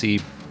definitely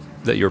see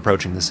that you're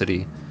approaching the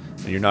city,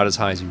 and you're not as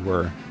high as you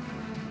were.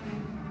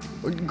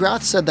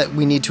 Grath said that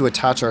we need to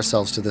attach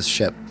ourselves to this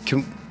ship.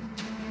 Can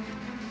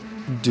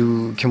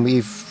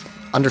we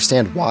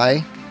understand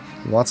why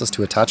he wants us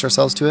to attach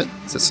ourselves to it?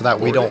 Is it so that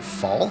we don't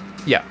fall?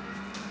 Yeah.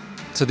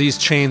 So these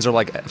chains are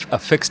like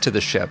affixed to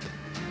the ship.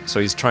 So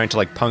he's trying to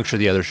like puncture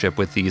the other ship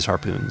with these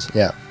harpoons.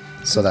 Yeah,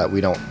 so that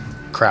we don't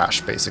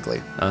crash,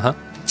 basically. Uh-huh.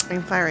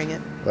 I'm firing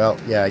it. Well,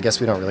 yeah, I guess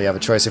we don't really have a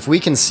choice. If we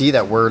can see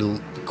that we're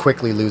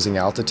quickly losing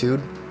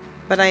altitude,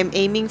 But I'm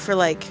aiming for,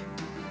 like,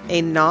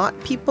 a not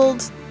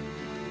peopled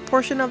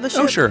portion of the ship.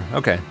 Oh, sure.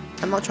 Okay.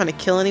 I'm not trying to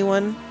kill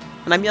anyone.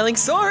 And I'm yelling,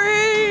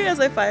 sorry, as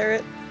I fire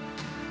it.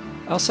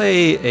 I'll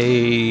say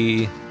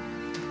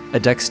a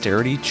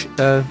dexterity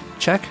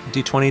check.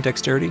 D20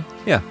 dexterity.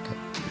 Yeah.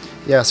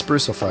 yeah,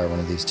 Spruce will fire one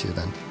of these two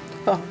then.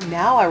 Oh,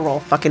 now I roll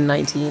fucking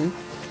 19.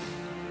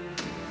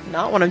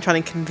 Not when I'm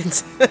trying to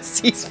convince a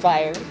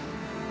ceasefire.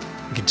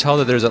 You can tell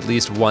that there's at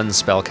least one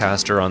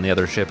spellcaster on the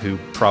other ship who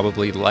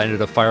probably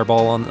landed a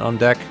fireball on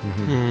deck.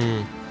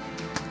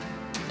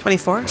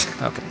 24.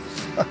 Okay.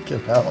 Fucking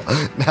hell.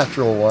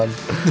 Natural 1.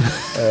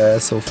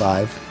 So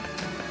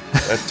 5.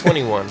 That's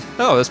 21.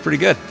 Oh, that's pretty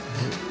good.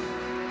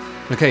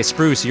 Okay,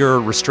 Spruce, you're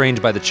restrained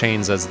by the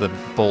chains as the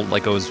bolt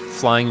like goes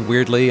flying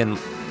weirdly and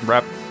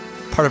part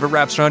of it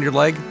wraps around your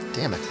leg.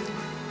 Damn it.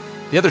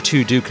 The other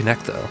two do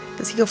connect though.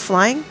 Does he go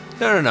flying?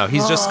 No.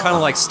 He's just kind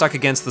of like stuck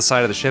against the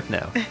side of the ship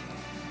now.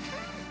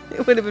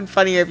 It would have been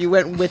funnier if you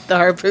went with the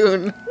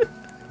harpoon.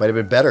 Might have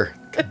been better.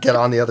 Get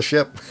on the other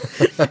ship.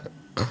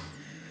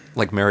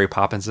 Like Mary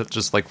Poppins,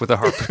 just like with a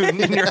harpoon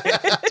in your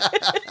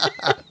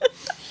hand.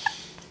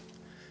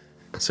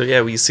 So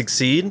yeah, we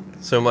succeed.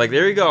 So I'm like,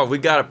 there you go. We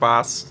got it,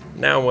 boss.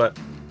 Now what?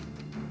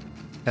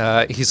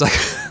 He's like,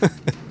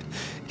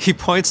 he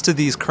points to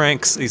these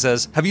cranks. He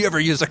says, "Have you ever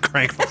used a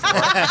crank before?"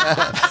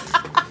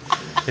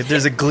 If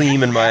there's a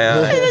gleam in my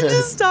And eye. then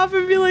just stop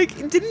and be like,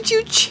 didn't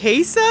you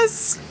chase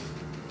us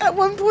at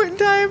one point in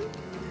time?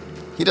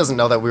 He doesn't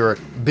know that we were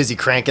busy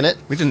cranking it.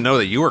 We didn't know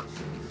that you were.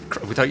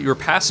 We thought you were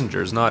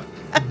passengers, not.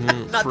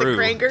 Not True.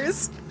 the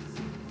crankers.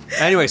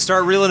 Anyway,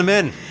 start reeling them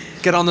in.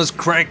 Get on those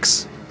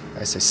cranks.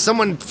 I say,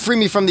 someone free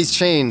me from these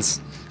chains.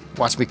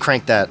 Watch me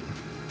crank that.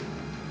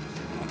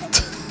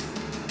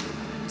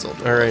 It's old.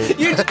 All right.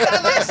 You did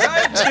that last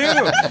time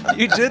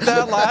too. You did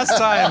that last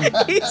time.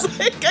 He's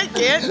like, I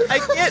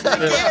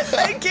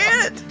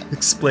can't.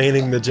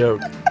 Explaining the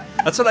joke.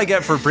 That's what I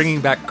get for bringing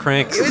back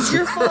cranks. It was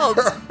your fault.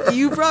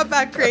 You brought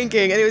back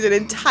cranking, and it was an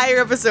entire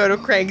episode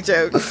of crank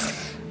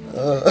jokes.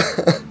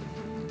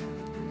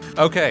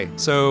 Okay,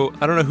 so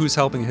I don't know who's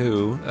helping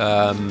who.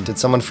 Did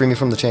someone free me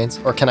from the chains?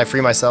 Or can I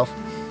free myself?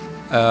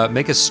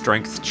 Make a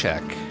strength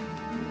check.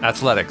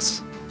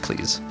 Athletics,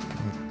 please.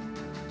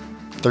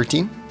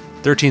 13?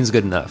 13's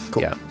good enough.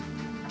 Cool. Yeah.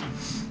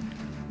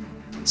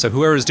 So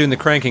whoever's doing the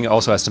cranking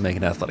also has to make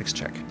an athletics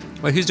check.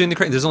 Wait, who's doing the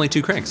crank? There's only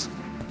 2 cranks.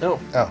 No.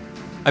 Oh.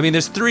 I mean,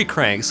 there's 3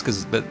 cranks,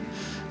 but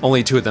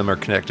only 2 of them are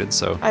connected,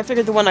 so... I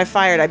figured the one I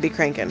fired, I'd be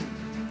cranking.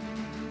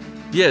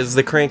 Yeah, is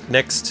the crank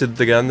next to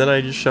the gun that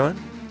I just shot?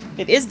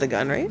 It is the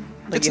gun, right?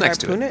 Like It's you next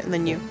to harpoon it. it, and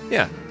then you.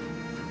 Yeah.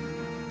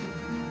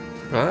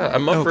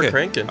 I'm up for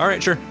cranking. All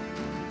right, sure.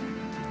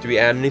 Do we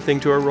add anything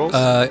to our rolls?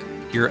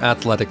 Your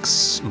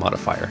athletics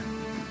modifier.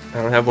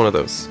 I don't have one of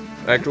those.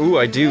 Ooh,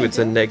 I do. It's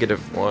a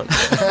 -1.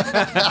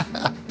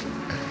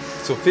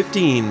 So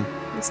 15.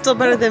 It's still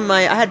better than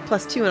my. I had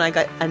 +2, and I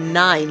got a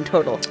 9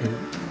 total.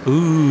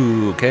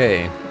 Ooh,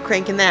 okay.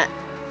 Cranking that.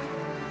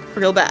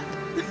 Real bad.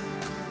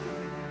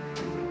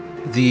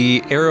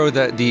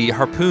 The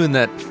harpoon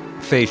that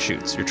Faye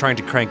shoots, you're trying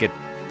to crank it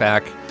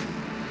back,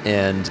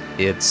 and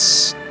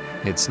it's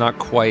not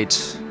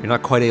quite. You're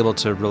not quite able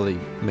to really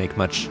make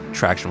much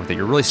traction with it.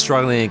 You're really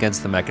struggling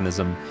against the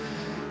mechanism.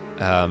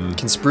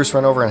 Can Spruce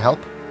run over and help?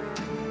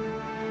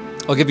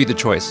 I'll give you the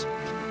choice.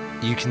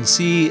 You can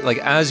see, like,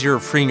 as you're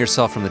freeing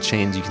yourself from the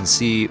chains, you can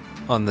see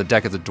on the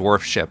deck of the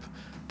dwarf ship,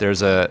 there's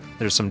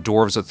some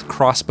dwarves with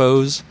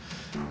crossbows,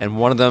 and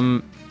one of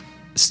them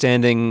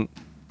standing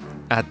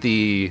at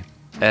the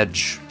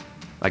edge,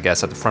 I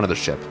guess, at the front of the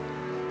ship.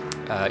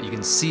 You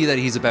can see that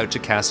he's about to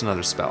cast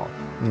another spell.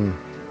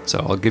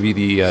 So I'll give you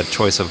the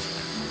choice of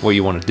what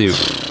you want to do.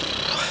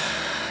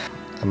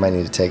 I might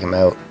need to take him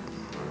out.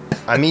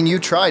 I mean, you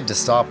tried to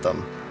stop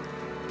them.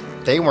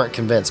 They weren't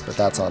convinced, but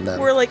that's on them.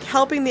 We're like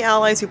helping the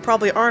allies who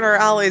probably aren't our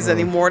allies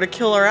anymore to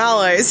kill our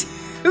allies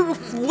who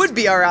would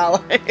be our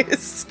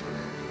allies.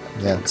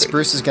 Yeah,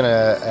 Spruce is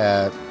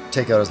gonna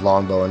take out his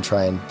longbow and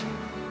try and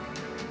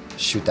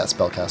shoot that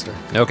spellcaster.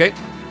 Okay.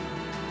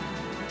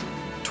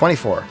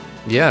 24.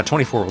 Yeah,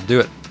 24 will do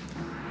it.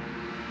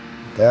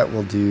 That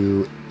will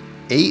do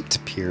 8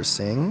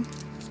 piercing.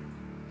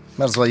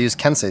 Might as well use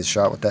Kensei's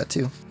shot with that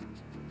too.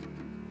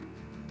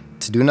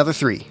 To do another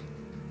 3.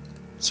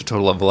 So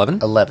total of 11?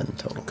 11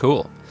 total.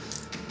 Cool.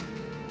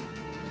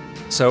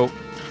 So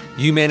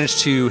you manage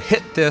to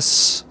hit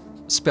this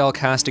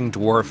spell-casting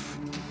dwarf,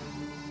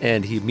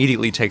 and he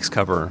immediately takes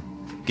cover,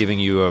 giving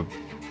you a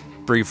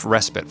brief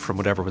respite from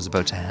whatever was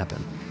about to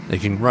happen. You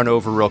can run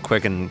over real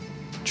quick and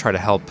try to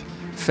help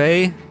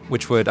Faye,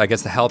 which would, I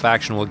guess the help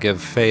action will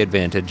give Faye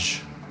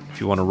advantage if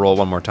you want to roll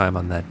one more time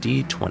on that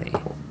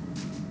D20.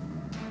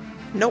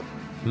 Nope.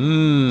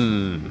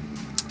 Mmm.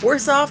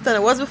 Worse off than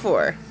it was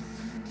before.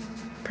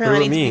 What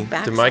Apparently I about need me? to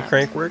be Did my backstabbed.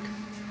 crank work?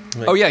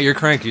 Oh yeah, your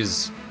crank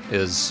is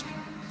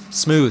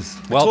smooth,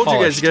 well I told you guys,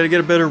 polished. you gotta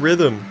get a better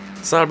rhythm.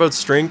 It's not about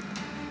strength.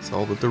 It's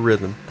all about the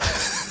rhythm.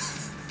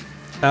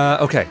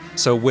 Okay,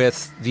 so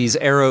with these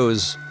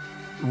arrows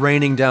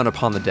raining down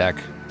upon the deck,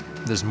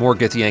 there's more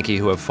Githyanki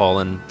who have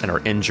fallen and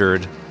are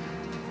injured,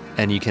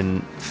 and you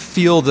can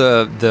feel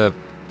the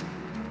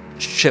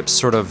ship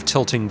sort of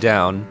tilting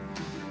down,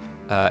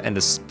 and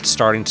is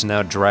starting to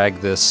now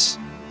drag this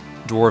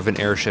dwarven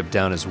airship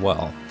down as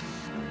well.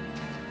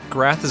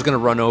 Grath is going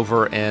to run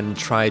over and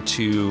try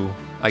to,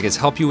 I guess,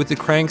 help you with the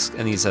cranks,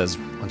 and he says,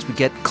 once we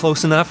get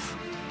close enough,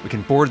 we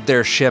can board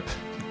their ship,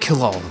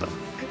 kill all of them.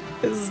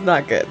 This is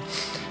not good.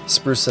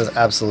 Spruce says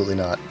absolutely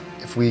not.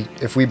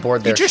 if we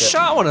board their You just ship,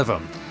 shot one of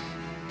them.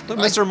 Look,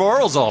 Mr.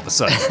 Morals all of a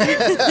sudden.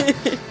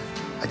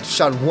 I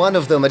shot one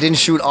of them. I didn't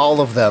shoot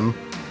all of them.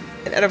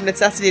 And out of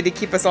necessity to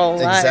keep us all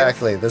alive.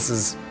 Exactly. This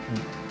is,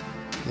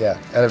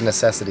 out of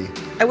necessity.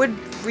 I would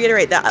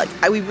reiterate that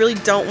we really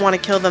don't want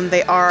to kill them.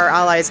 They are our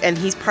allies, and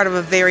he's part of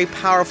a very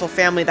powerful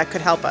family that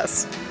could help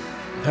us.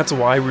 That's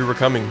why we were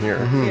coming here.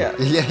 Yeah,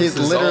 he's This is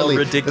all literally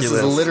ridiculous. This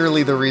is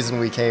literally the reason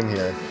we came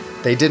here.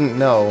 They didn't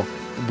know.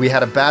 We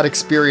had a bad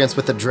experience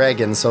with the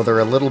dragon, so they're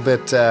a little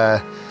bit,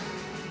 I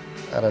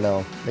don't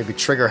know, maybe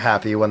trigger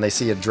happy when they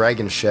see a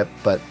dragon ship,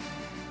 but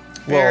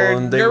They're Well,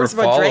 and they were nervous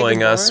about following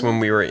dragons, us aren't when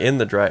we were in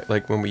the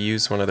like when we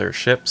used one of their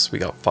ships. We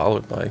got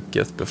followed by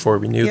Gith before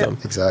we knew Yeah. them.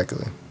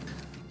 exactly.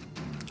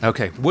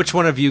 Okay, which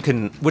one of you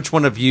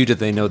do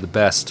they know the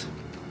best?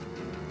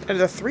 Are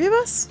there three of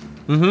us?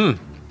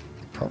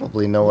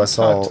 Probably know us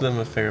Talked all. to them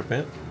a fair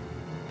bit.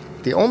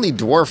 The only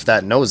dwarf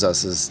that knows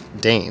us is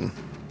Dane.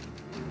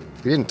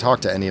 We didn't talk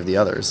to any of the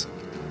others.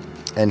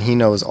 And he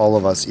knows all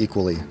of us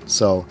equally.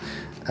 So,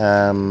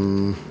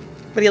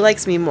 But he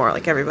likes me more,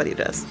 like everybody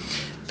does.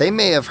 they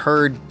may have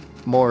heard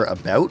more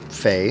about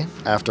Faye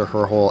after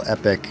her whole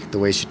epic, the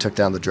way she took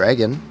down the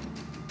dragon.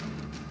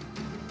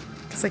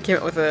 Because I came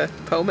up with a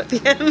poem at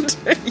the end.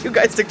 You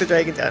guys took the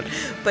dragon down.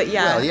 But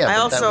yeah, Well, yeah, I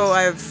but that also, was-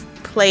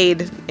 I've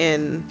played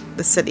in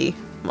the city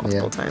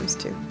multiple times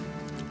too.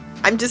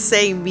 I'm just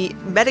saying,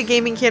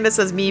 metagaming Candace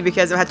says me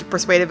because I've had to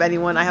persuade of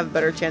anyone. I have a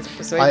better chance of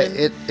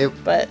persuasion.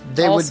 But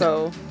they would-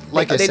 also,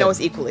 like I they know said,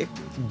 us equally.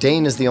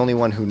 Dane is the only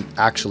one who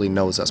actually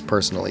knows us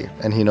personally,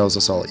 and he knows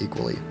us all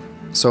equally.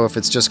 So if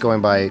it's just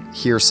going by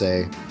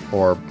hearsay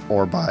or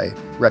by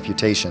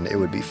reputation, it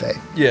would be Faye.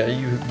 Yeah,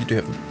 you do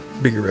have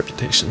a bigger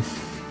reputation.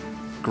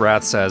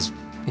 Grath says,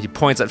 he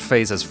points at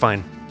Faye, says,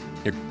 fine,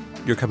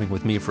 you're coming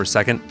with me for a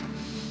second.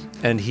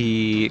 And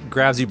he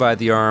grabs you by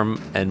the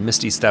arm and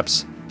Misty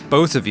steps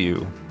both of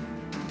you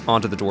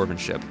onto the dwarven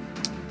ship.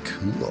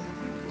 Cool.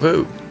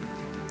 Whoa.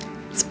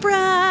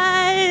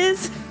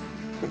 Surprise!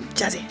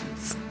 Jazzy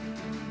hands.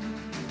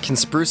 Can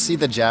Spruce see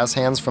the jazz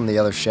hands from the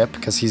other ship?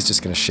 Because he's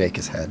just going to shake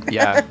his head.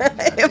 Yeah.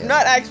 I'm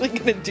not actually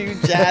gonna do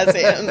jazz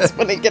hands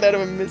when I get out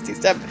of a misty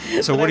step.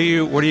 So what are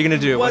you gonna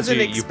do? Once Wasn't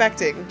you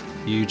expecting.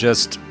 you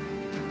just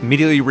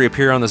immediately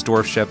reappear on this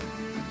dwarf ship.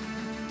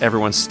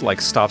 Everyone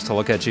stops to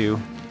look at you.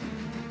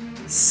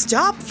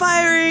 Stop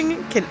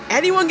firing! Can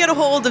anyone get a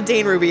hold of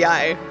Dane Ruby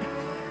Eye?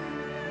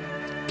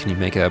 Can you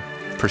make a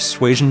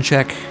persuasion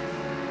check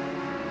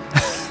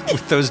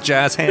with those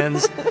jazz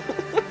hands?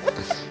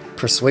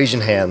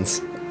 Persuasion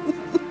hands.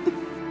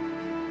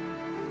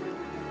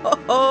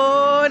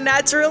 Oh,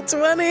 natural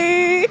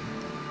 20!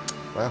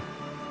 Wow.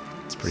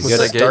 It's pretty What's good.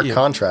 that get Stark you?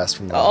 contrast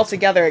from that.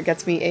 Altogether, it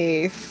gets me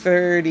a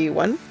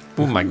 31.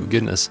 Oh my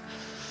goodness.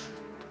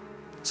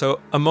 So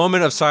a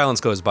moment of silence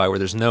goes by where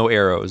there's no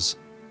arrows,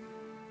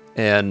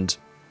 and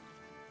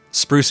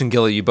Spruce and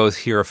Gilly, you both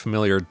hear a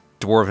familiar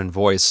dwarven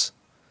voice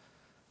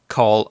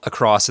call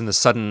across in the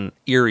sudden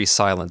eerie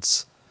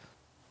silence.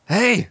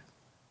 Hey!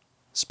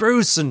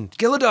 Spruce and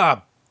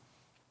Gillidob!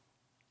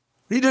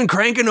 What are you doing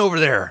cranking over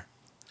there?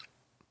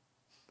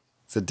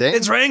 Is it Dane?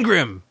 It's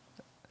Rangrim!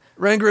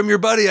 Rangrim, your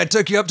buddy, I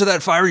took you up to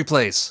that fiery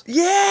place.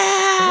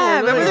 Yeah!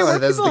 Remember there were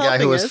That's the people guy who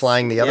helping was us?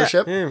 flying the other Yeah.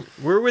 ship? Yeah,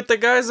 we're with the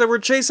guys that were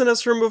chasing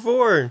us from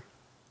before.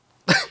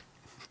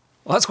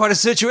 Well, that's quite a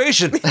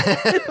situation.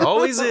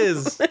 Always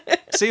is.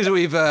 Seems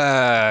we've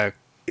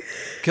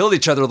killed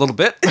each other a little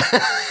bit.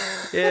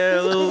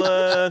 Yeah, a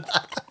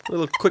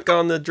little quick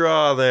on the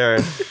draw there.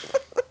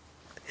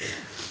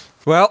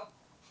 Well,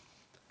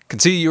 can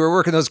see you were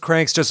working those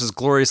cranks just as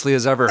gloriously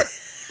as ever.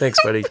 Thanks,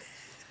 buddy.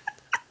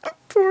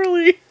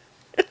 Poorly.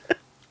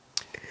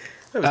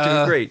 That was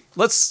doing great.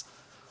 Let's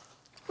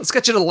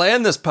get you to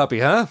land this puppy,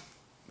 huh?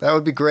 That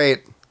would be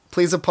great.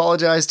 Please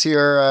apologize to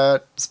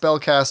your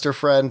spellcaster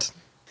friend.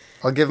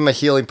 I'll give him a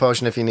healing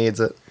potion if he needs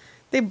it.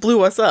 They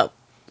blew us up.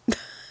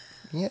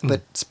 Yeah,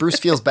 but Spruce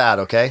feels bad,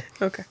 okay?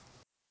 Okay.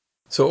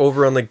 So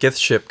over on the Gith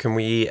ship, can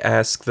we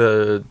ask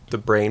the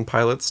brain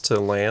pilots to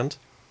land?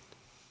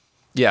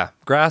 Yeah,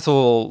 Grath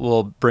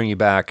will bring you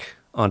back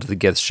onto the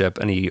Gith ship,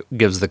 and he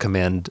gives the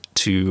command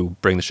to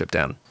bring the ship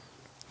down.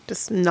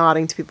 Just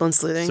nodding to people and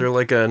saluting. Is there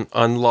like an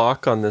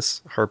unlock on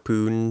this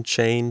harpoon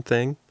chain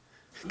thing?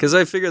 Because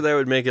I figured that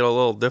would make it a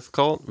little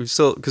difficult.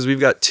 Because we've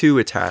got two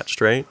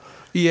attached, right?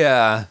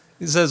 Yeah,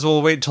 he says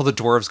we'll wait until the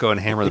dwarves go and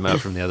hammer them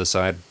out from the other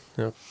side.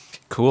 Yep.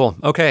 Cool.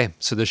 Okay,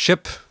 so the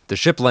ship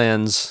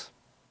lands,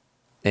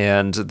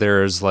 and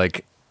there's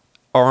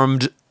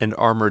armed and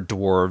armored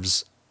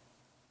dwarves,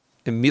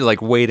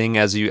 waiting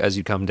as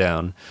you come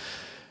down,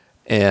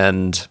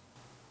 and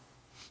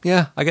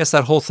yeah, I guess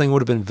that whole thing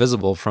would have been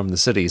visible from the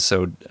city.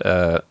 So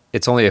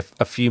it's only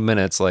a few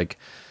minutes.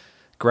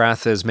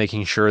 Grath is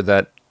making sure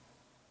that,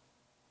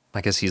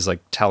 I guess he's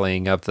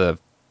tallying up the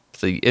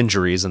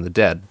injuries and the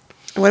dead.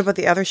 What about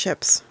the other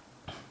ships?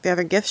 The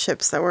other gift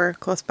ships that were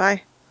close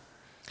by?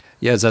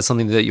 Yeah, is that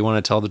something that you want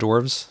to tell the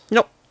dwarves?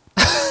 Nope.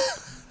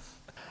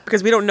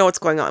 Because we don't know what's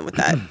going on with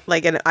that.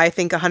 And I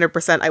think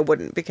 100% I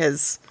wouldn't,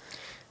 because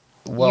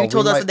Well, you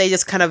told we us might- that they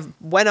just kind of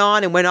went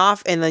on and went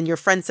off, and then your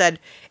friend said,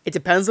 it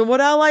depends on what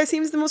ally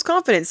seems the most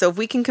confident. So if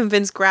we can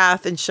convince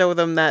Grath and show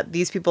them that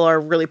these people are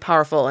really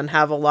powerful and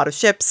have a lot of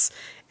ships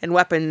and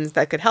weapons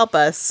that could help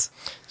us,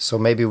 So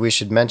maybe we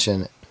should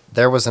mention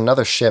there was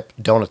another ship.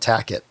 Don't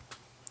attack it.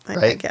 I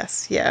Right.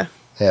 guess, yeah.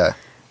 Yeah.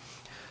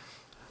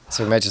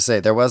 So we might just say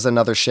there was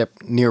another ship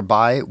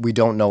nearby. We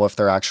don't know if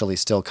they're actually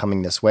still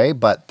coming this way,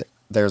 but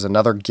there's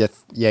another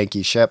Gith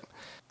Yankee ship.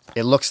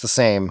 It looks the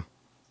same.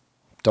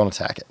 Don't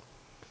attack it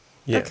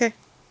Yeah. Okay.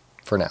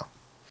 for now.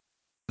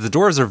 The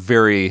dwarves are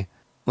very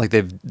like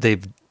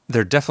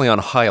they're definitely on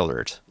high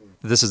alert.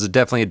 This is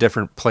definitely a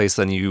different place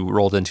than you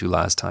rolled into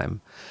last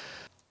time.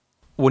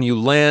 When you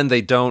land,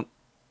 they don't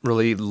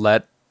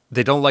like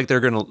they're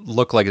going to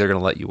look like they're going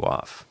to let you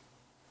off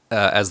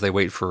as they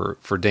wait for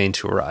Dane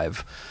to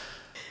arrive.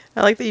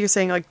 I like that you're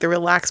saying like the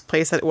relaxed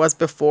place that it was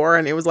before,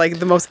 and it was like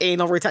the most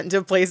anal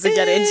retentive place to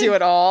get into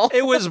at all.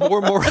 It was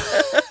more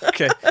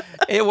okay.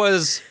 It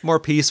was more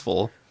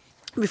peaceful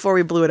Before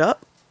we blew it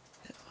up.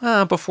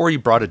 before you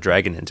brought a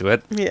dragon into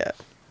it. Yeah.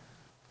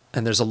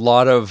 And there's a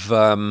lot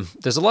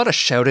of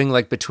shouting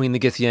like between the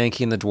Githyanki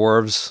and the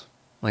dwarves.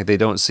 Like they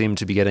don't seem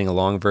to be getting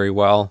along very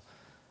well.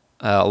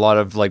 A lot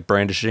of like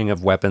brandishing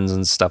of weapons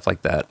and stuff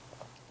like that.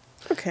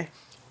 Okay.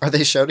 Are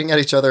they shouting at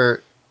each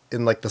other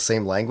in like the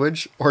same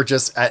language or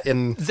just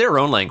in? Their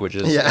own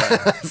languages. Yeah.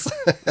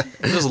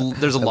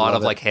 There's a lot love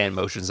of it. like hand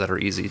motions that are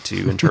easy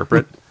to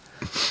interpret.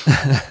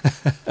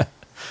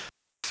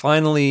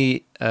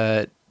 Finally,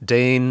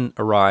 Dane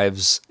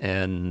arrives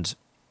and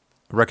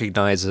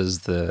recognizes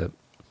the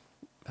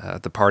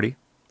party,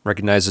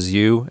 recognizes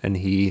you, and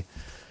he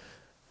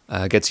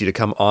gets you to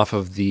come off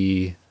of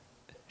the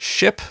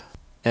ship,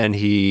 and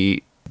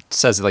he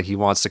says like he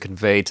wants to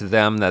convey to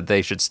them that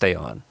they should stay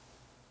on.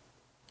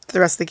 The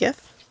rest of the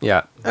gift?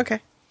 Yeah. Okay.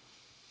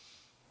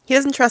 He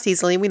doesn't trust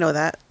easily. We know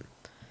that.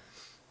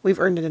 We've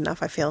earned it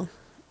enough, I feel.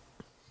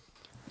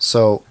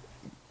 So,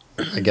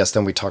 I guess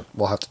then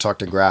we'll have to talk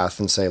to Grath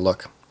and say,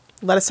 look,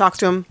 Let us talk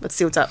to him. Let's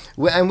see what's up.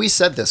 and we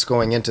said this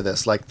going into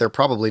this, like they're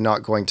probably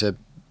not going to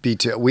be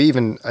too.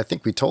 I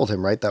think we told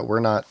him, right, that we're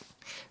not,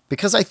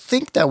 because I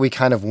think that we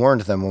kind of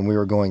warned them when we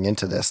were going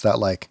into this that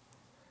like,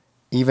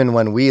 even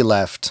when we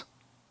left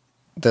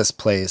this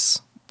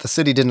place, the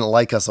city didn't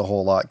like us a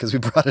whole lot because we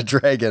brought a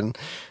dragon.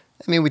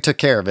 I mean, we took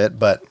care of it,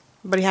 but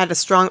But he had a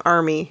strong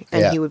army,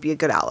 and Yeah. he would be a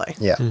good ally.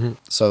 yeah.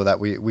 So that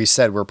we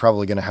said we're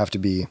probably going to have to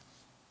be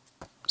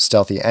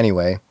stealthy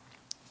anyway.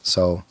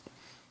 So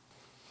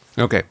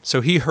Okay,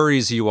 so he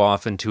hurries you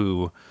off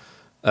into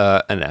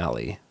an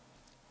alley,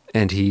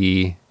 and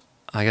he,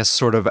 I guess,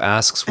 sort of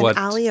asks An what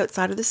alley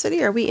outside of the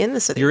city? Are we in the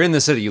city? you're in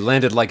the city. You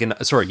landed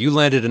you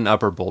landed in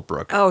Upper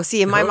Boltbrook. Oh,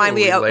 see, in my Oh, mind,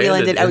 we we landed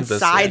landed in the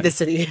outside the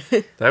city.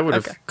 That would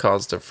have Okay.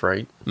 caused a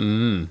fright.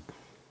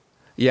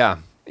 Yeah.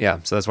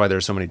 So that's why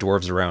there's so many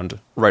dwarves around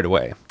right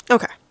away.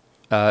 Okay.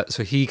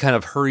 So he kind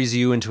of hurries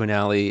you into an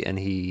alley, and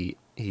he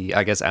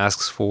I guess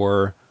asks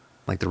for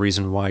like the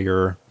reason why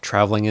you're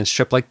traveling in a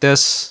ship like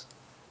this,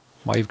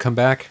 why you've come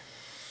back.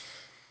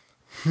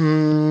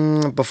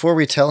 before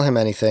we tell him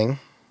anything,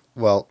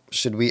 well,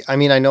 should we? I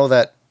mean, I know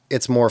that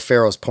it's more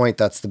Pharaoh's Point.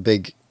 That's the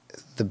big.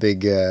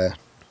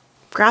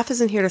 Grath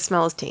isn't here to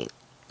smell his taint.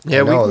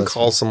 Yeah, we know, can that's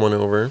call someone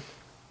over.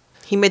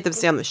 He made them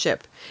stay on the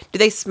ship. Do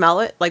they smell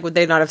it? Like, would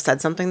they not have said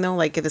something, though?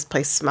 Like, if this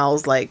place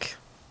smells like...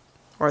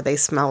 Or they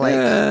smell like...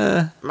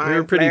 We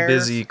were pretty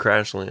busy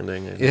crash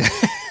landing. I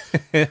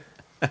think.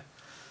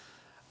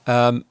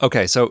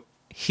 Okay, so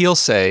he'll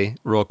say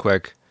real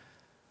quick,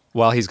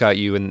 while he's got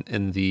you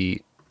in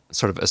the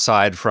sort of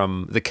aside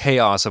from the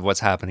chaos of what's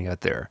happening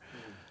out there,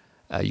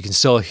 you can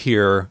still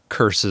hear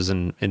curses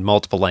in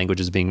multiple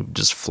languages being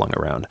just flung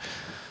around.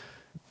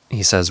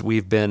 He says,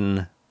 we've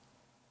been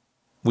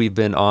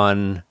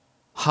on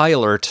high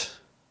alert.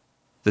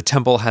 The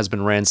temple has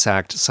been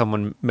ransacked.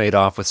 Someone made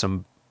off with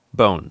some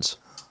bones.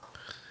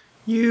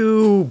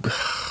 You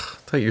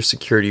thought your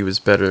security was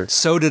better.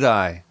 So did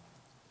I.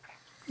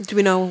 Do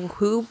we know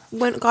who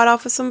got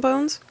off with some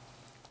bones?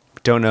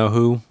 Don't know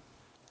who,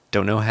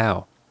 don't know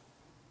how.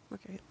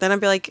 Okay. Then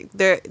I'd be like,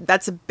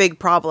 that's a big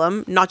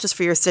problem, not just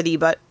for your city,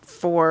 but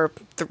for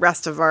the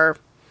rest of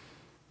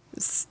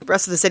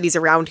the cities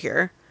around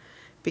here.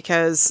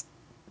 Because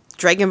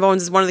Dragon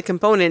Bones is one of the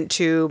component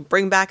to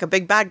bring back a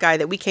big bad guy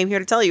that we came here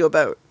to tell you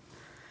about.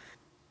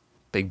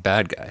 Big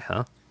bad guy,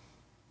 huh?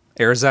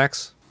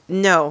 Airzax?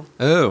 No,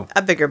 Oh.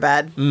 a bigger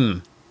bad.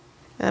 And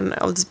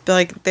I'll just be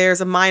like, there's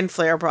a mind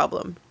flare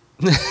problem.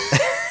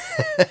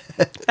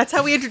 That's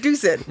how we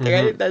introduce it.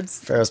 Right?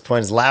 That's Pharaoh's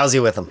Point is lousy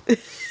with them.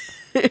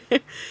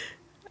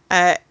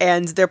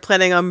 and they're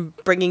planning on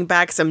bringing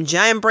back some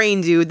giant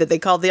brain dude that they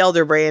call the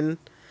Elder Brain.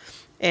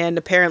 And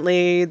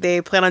apparently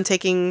they plan on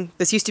taking...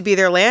 This used to be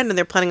their land, and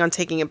they're planning on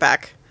taking it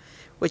back.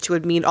 Which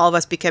would mean all of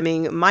us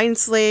becoming mind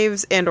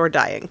slaves and or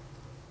dying.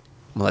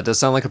 Well, that does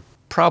sound like a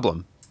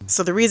problem.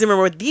 So the reason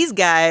we're with these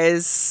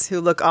guys,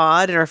 who look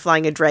odd and are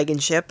flying a dragon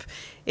ship,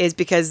 is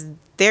because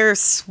their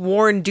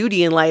sworn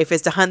duty in life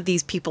is to hunt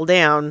these people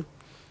down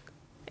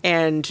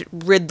and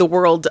rid the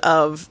world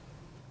of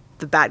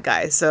the bad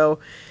guys. So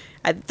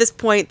at this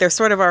point, they're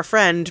sort of our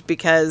friend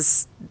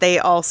because they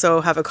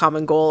also have a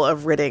common goal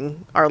of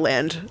ridding our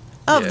land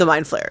of the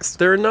mind flayers.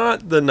 They're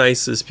not the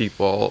nicest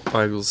people,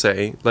 I will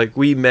say. Like,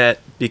 we met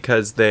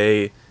because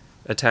they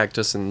attacked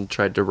us and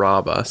tried to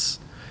rob us.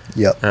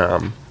 Yep.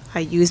 I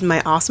used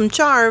my awesome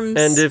charms.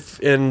 And if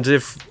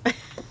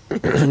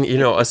you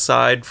know,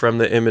 aside from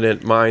the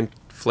imminent mind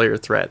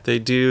flayer threat, they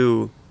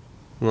do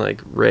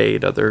like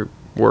raid other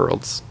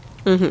worlds.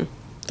 They're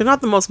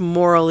not the most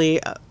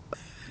morally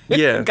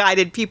Yeah.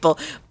 guided people,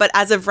 but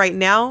as of right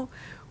now,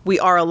 we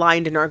are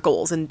aligned in our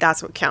goals, and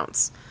that's what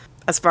counts,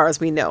 as far as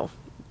we know.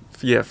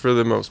 Yeah, for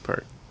the most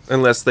part.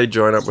 Unless they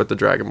join up with the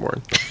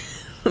Dragonborn.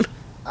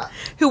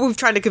 Who we've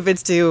tried to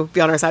convince to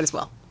be on our side as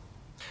well.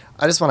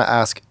 I just want to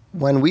ask,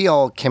 when we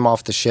all came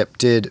off the ship,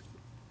 did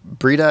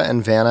Brita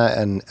and Vanna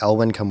and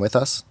Elwyn come with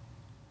us?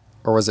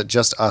 Or was it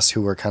just us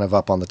who were kind of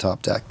up on the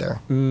top deck there?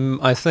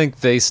 I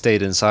think they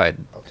stayed inside.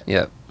 Okay.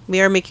 Yeah.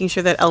 We are making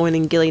sure that Elwyn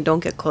and Gilly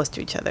don't get close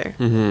to each other.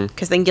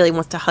 Because then Gilly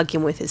wants to hug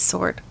him with his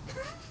sword.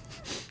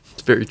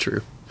 It's very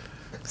true.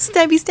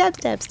 Stabby, stab,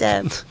 stab,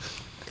 stab.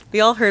 We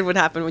all heard what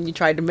happened when you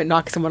tried to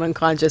knock someone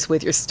unconscious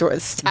with your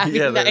stabbing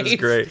Yeah, knife. that was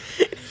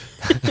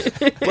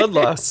great. Blood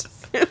loss.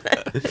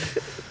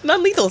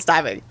 Non-lethal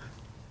stabbing.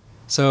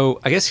 So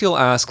I guess you'll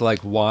ask, like,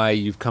 why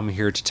you've come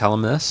here to tell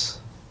him this?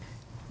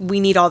 We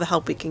need all the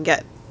help we can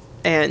get.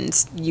 And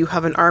you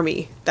have an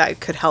army that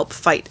could help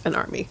fight an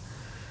army.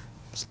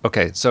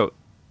 Okay, so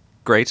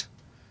great.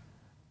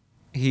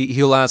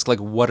 He'll ask, like,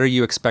 what are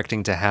you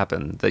expecting to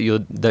happen that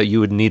you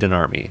would need an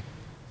army?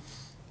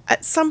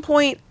 At some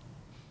point,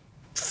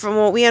 from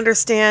what we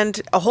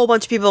understand, a whole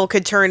bunch of people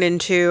could turn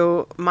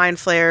into mind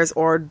flayers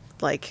or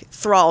like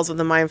thralls of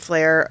the mind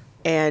flayer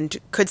and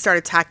could start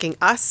attacking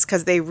us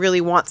because they really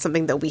want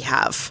something that we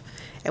have.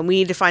 And we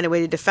need to find a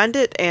way to defend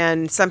it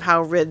and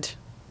somehow rid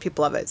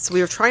people of it. So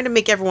we were trying to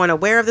make everyone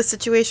aware of the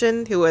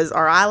situation who is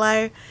our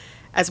ally,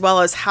 as well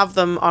as have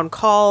them on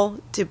call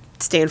to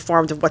stay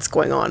informed of what's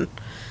going on.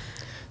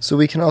 So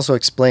we can also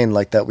explain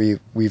like that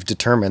we've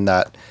determined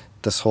that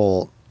this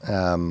whole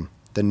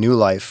the new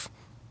life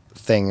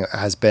thing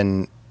has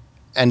been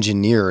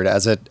engineered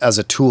as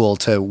a tool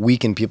to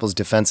weaken people's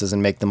defenses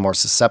and make them more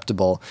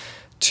susceptible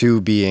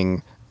to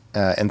being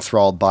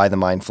enthralled by the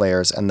mind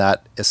flayers, and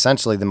that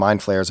essentially the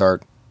mind flayers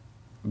are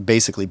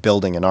basically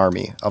building an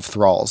army of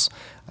thralls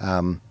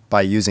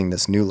by using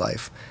this new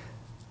life.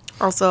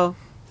 Also,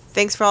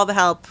 thanks for all the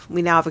help.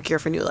 We now have a cure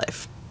for new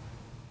life.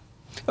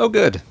 Oh,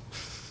 good.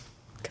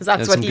 Because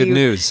that's That's what some good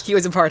news. he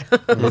was a part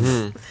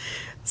of.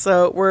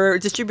 So we're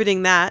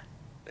distributing that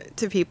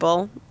to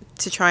people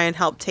to try and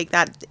help take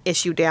that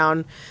issue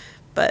down.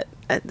 But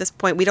at this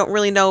point, we don't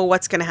really know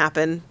what's going to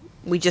happen.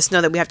 We just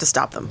know that we have to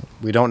stop them.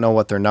 We don't know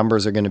what their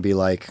numbers are going to be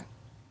like.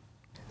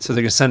 So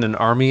they're going to send an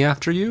army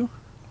after you?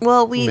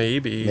 Well,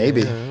 Maybe.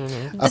 Maybe.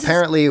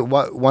 Apparently,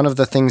 one of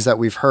the things that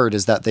we've heard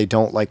is that they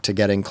don't like to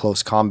get in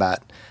close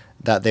combat,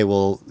 that they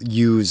will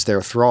use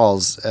their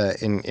thralls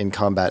in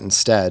combat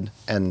instead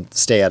and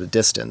stay at a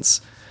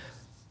distance.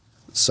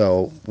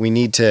 So we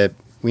need to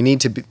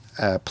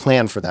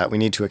plan for that. We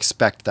need to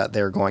expect that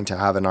they're going to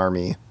have an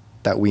army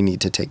that we need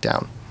to take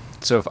down.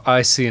 So if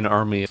I see an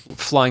army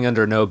flying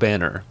under no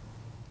banner,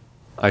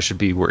 I should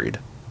be worried.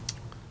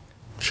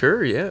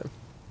 Sure, yeah.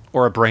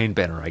 Or a brain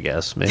banner, I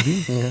guess,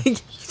 maybe.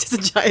 just a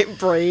giant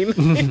brain.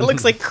 It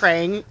looks like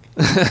Krang.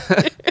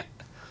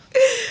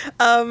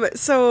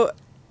 So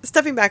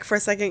stepping back for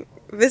a second,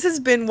 this has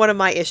been one of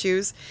my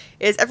issues,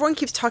 is everyone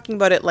keeps talking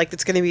about it like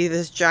it's going to be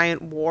this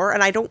giant war,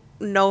 and I don't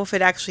know if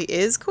it actually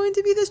is going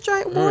to be this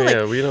giant war. Oh, like,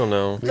 yeah, we don't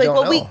know. We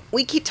don't know.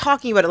 we keep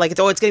talking about it like it's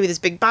going to be this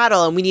big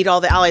battle, and we need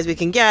all the allies we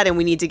can get, and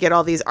we need to get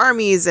all these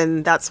armies,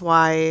 and that's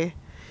why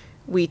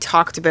we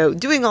talked about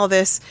doing all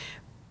this.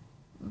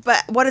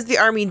 But what does the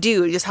army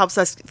do? It just helps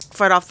us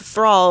fight off the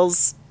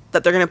thralls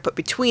that they're going to put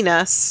between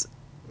us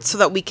so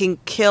that we can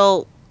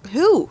kill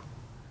who?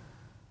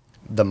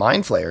 The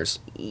mind flayers.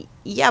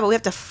 Yeah, but we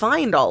have to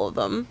find all of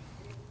them.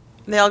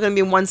 They all going to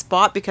be in one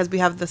spot because we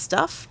have the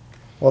stuff?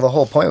 Well, the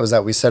whole point was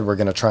that we said we're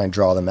going to try and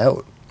draw them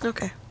out.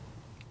 Okay.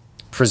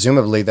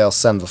 Presumably, they'll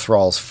send the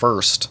thralls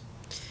first.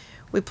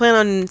 We plan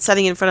on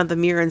sitting in front of the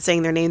mirror and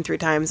saying their name 3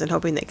 times and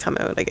hoping they come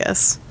out, I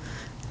guess.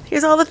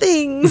 Here's all the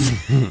things.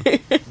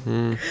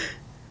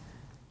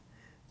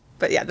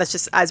 But yeah, that's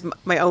just as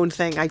my own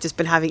thing. I've just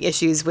been having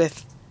issues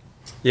with...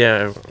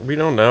 Yeah, we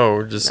don't know.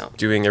 We're just No.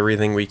 doing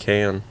everything we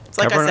can. It's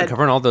like I said,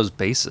 Covering all those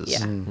bases.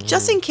 yeah.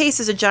 Just in case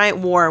there's a giant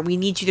war, we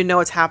need you to know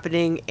what's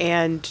happening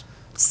and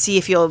see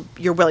if you're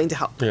willing to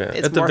help. Yeah,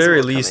 It's at the more so very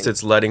we're least, coming.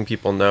 it's letting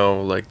people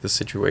know, like, the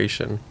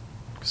situation.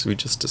 Because we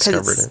just 'Cause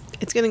discovered it.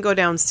 It's going to go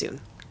down soon.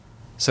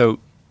 So,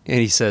 and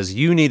he says,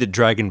 you need a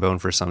dragon bone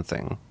for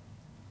something.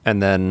 And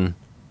then,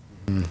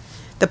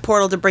 The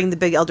portal to bring the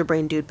big elder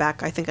brain dude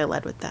back, I think I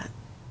led with that.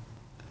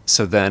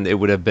 so then it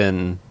would have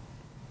been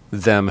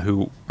them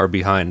who are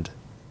behind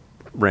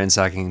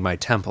ransacking my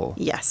temple.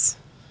 Yes.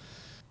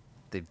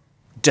 They've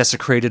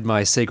desecrated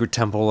my sacred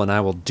temple, and I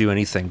will do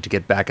anything to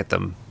get back at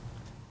them.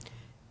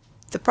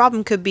 The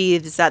problem could be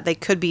is that they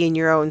could be in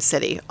your own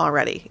city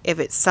already. If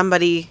it's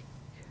somebody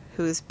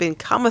who's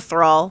become a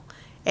thrall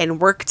and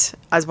worked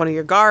as one of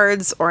your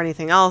guards or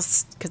anything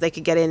else, because they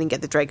could get in and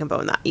get the dragon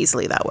bone that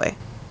easily that way.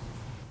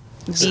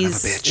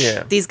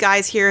 These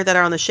guys here that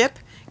are on the ship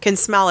can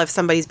smell if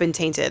somebody's been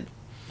tainted.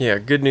 Yeah,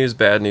 good news,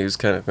 bad news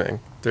kind of thing.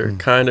 They're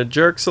kind of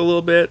jerks a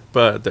little bit,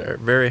 but they're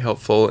very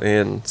helpful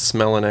in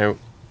smelling out.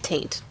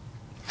 Taint.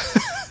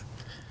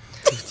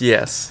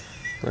 Yes,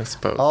 I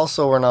suppose.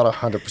 Also, we're not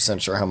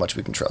 100% sure how much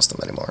we can trust them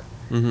anymore.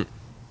 Mm-hmm.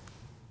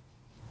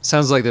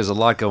 Sounds like there's a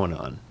lot going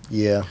on.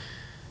 Yeah.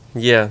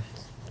 Yeah,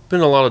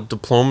 been a lot of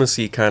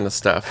diplomacy kind of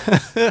stuff.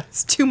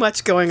 It's too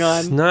much going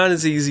It's on. not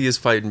as easy as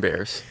fighting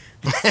bears.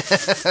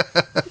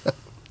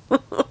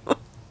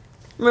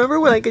 Remember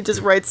when I could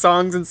just write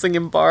songs and sing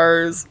in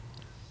bars?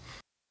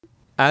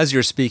 As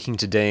you're speaking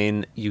to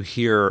Dane, you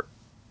hear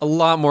a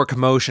lot more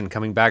commotion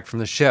coming back from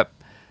the ship.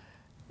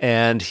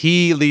 And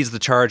he leads the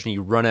charge and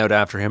you run out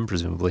after him,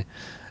 presumably.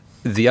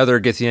 The other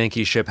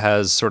Githyanki ship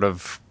has sort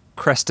of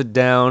crested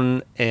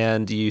down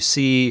and you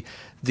see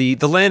the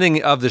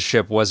landing of the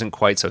ship wasn't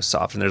quite so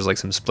soft. And there's like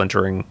some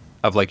splintering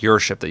of like your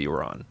ship that you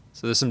were on.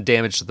 So there's some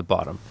damage to the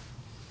bottom.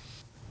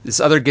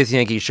 This other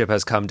Githyanki ship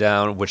has come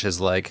down, which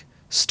has like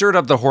stirred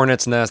up the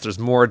hornet's nest. There's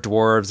more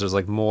dwarves. There's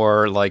like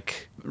more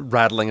like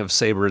rattling of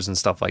sabers and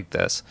stuff like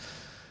this.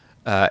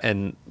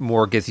 And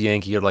more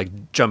Githyanki are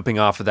like jumping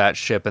off of that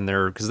ship, and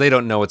because they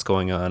don't know what's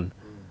going on,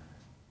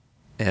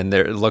 and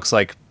it looks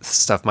like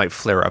stuff might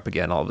flare up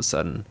again all of a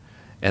sudden.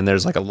 And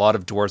there's like a lot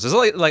of dwarves.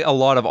 There's like a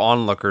lot of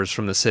onlookers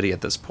from the city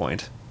at this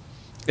point.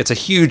 It's a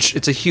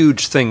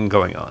huge thing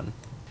going on.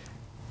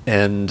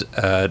 And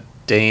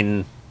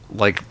Dane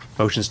like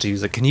motions to you.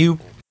 He's like, "Can you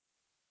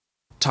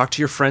talk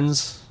to your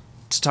friends?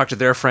 To talk to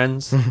their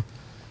friends?"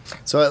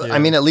 So, I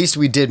mean, at least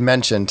we did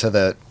mention to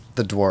the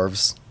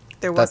dwarves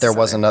that there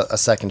wasn't a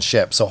second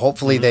ship. So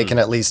hopefully they can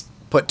at least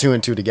put two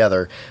and two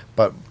together.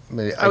 But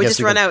I would guess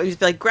just run out and just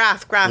be like,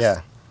 Graf,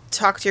 Yeah.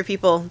 talk to your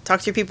people.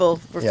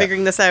 We're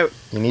figuring this out.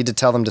 You need to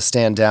tell them to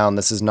stand down.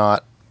 This is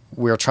not...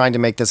 We're trying to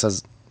make this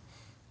as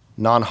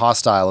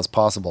non-hostile as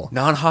possible.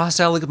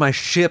 Non-hostile. Look at my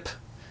ship.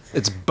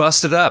 It's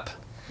busted up.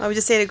 I would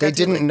just say to They Graf,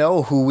 didn't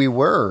know who you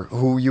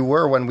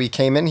were when we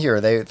came in here.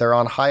 They're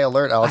on high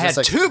alert. I had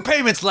 2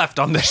 payments left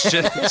on this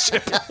ship.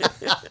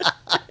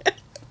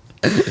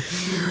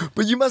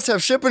 But you must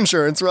have ship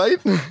insurance, right?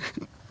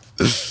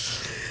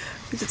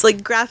 It's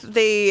like Graf,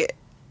 this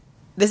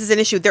is an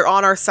issue. They're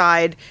on our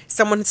side.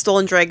 Someone had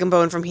stolen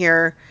Dragonbone from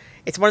here.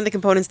 It's one of the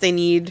components they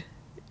need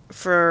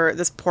for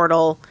this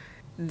portal.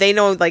 They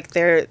know like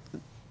they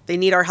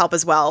need our help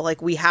as well. Like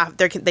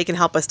they can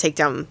help us take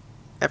down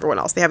everyone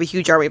else. They have a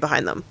huge army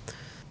behind them.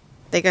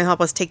 They can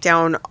help us take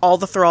down all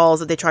the thralls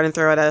that they try to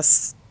throw at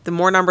us. The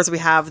more numbers we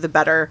have, the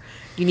better.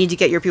 You need to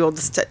get your people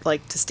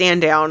to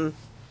stand down.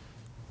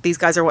 These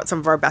guys are some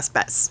of our best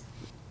bets.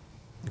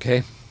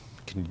 Okay.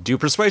 Can you do a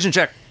persuasion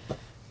check?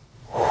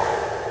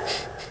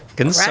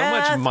 Getting so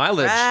much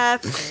mileage.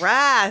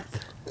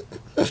 Wrath.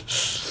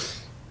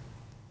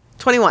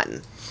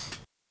 21.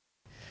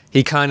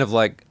 He kind of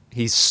like,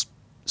 he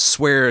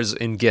swears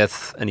in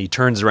Gith and he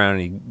turns around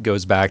and he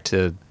goes back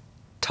to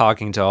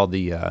talking to all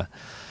the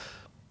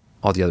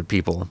other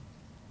people.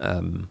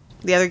 The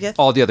other Gith?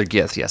 All the other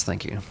Gith, yes,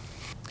 thank you.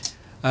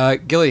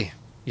 Gilly,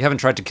 you haven't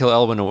tried to kill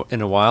Elwyn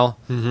in a while.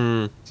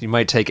 Mm-hmm. So you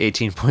might take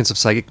 18 points of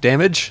psychic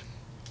damage.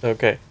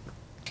 Okay.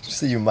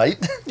 So you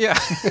might? Yeah.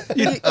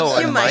 You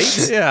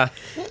might. Yeah.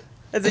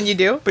 As in you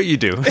do? But you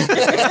do.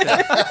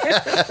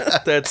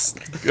 That's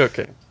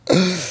okay.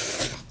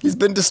 He's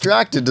been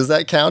distracted. Does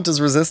that count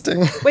as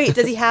resisting? Wait,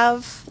 does he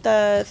have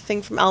the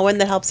thing from Elwyn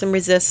that helps him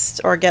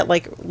resist or get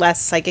like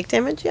less psychic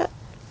damage yet?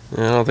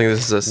 I don't think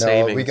this is a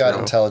saving. No, we got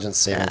intelligence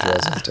saving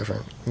throws. It's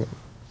different.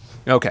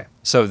 Okay.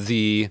 So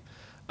the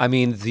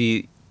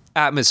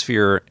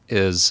atmosphere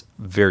is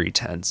very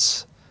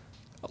tense.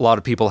 A lot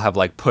of people have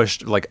like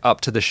pushed like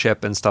up to the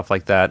ship and stuff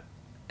like that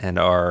and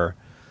are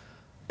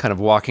kind of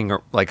walking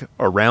like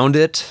around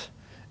it,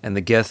 and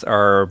the Gith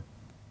are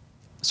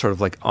sort of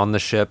like on the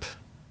ship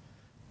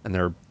and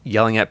they're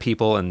yelling at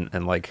people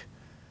and like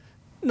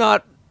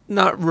not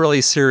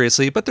really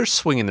seriously, but they're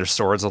swinging their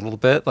swords a little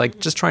bit, like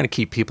just trying to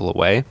keep people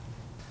away.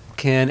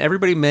 Can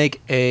everybody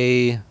make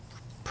a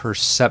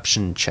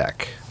perception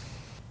check?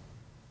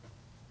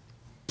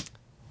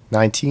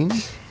 19?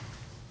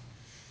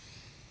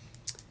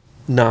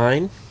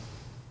 9.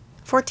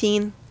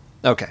 14.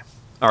 Okay.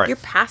 All right. Your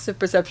passive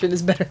perception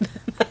is better than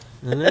that.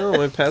 I know,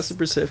 my passive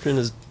perception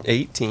is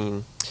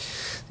 18.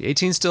 The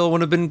 18 still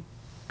wouldn't have been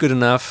good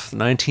enough.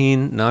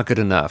 19, not good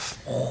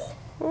enough.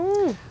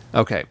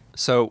 Okay,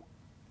 so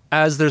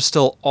as there's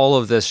still all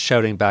of this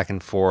shouting back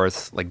and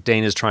forth, like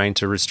Dane is trying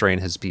to restrain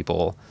his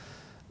people.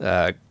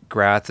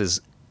 Grath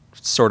is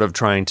sort of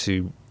trying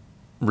to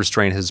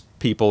restrain his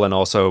people and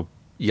also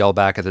yell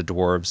back at the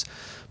dwarves.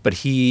 But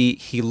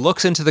he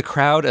looks into the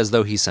crowd as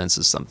though he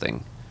senses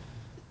something.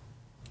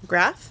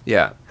 Graf?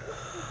 Yeah.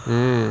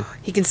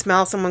 He can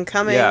smell someone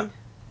coming. Yeah.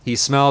 He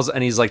smells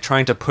and he's like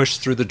trying to push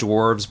through the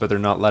dwarves, but they're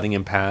not letting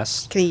him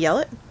pass. Can he yell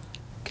it?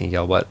 Can you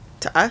yell what?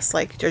 To us,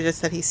 like Georgia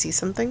said, he sees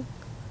something.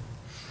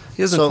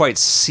 He doesn't So- quite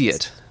see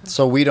it.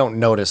 So we don't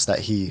notice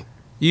that he.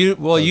 You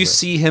it.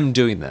 see him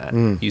doing that.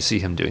 You see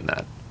him doing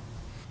that.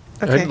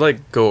 Okay. I'd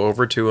like go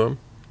over to him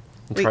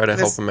and Wait, try to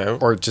help this- him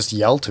out. Or just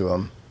yell to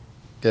him.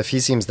 If he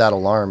seems that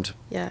alarmed.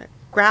 Yeah.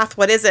 Grath,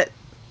 what is it?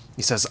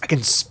 He says, "I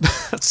can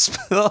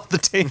smell the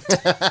taint."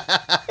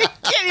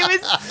 Can't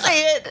even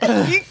say it.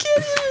 You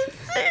can't even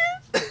say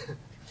it.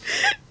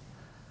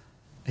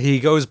 He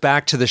goes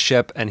back to the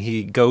ship and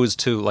he goes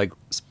to like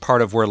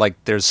part of where like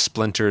there's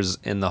splinters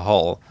in the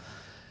hull,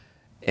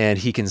 and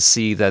he can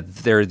see that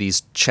there are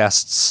these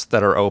chests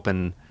that are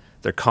open,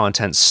 their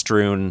contents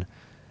strewn,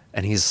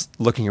 and he's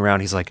looking around.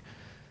 He's like,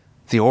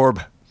 "The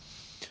orb.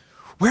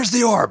 Where's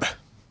the orb?"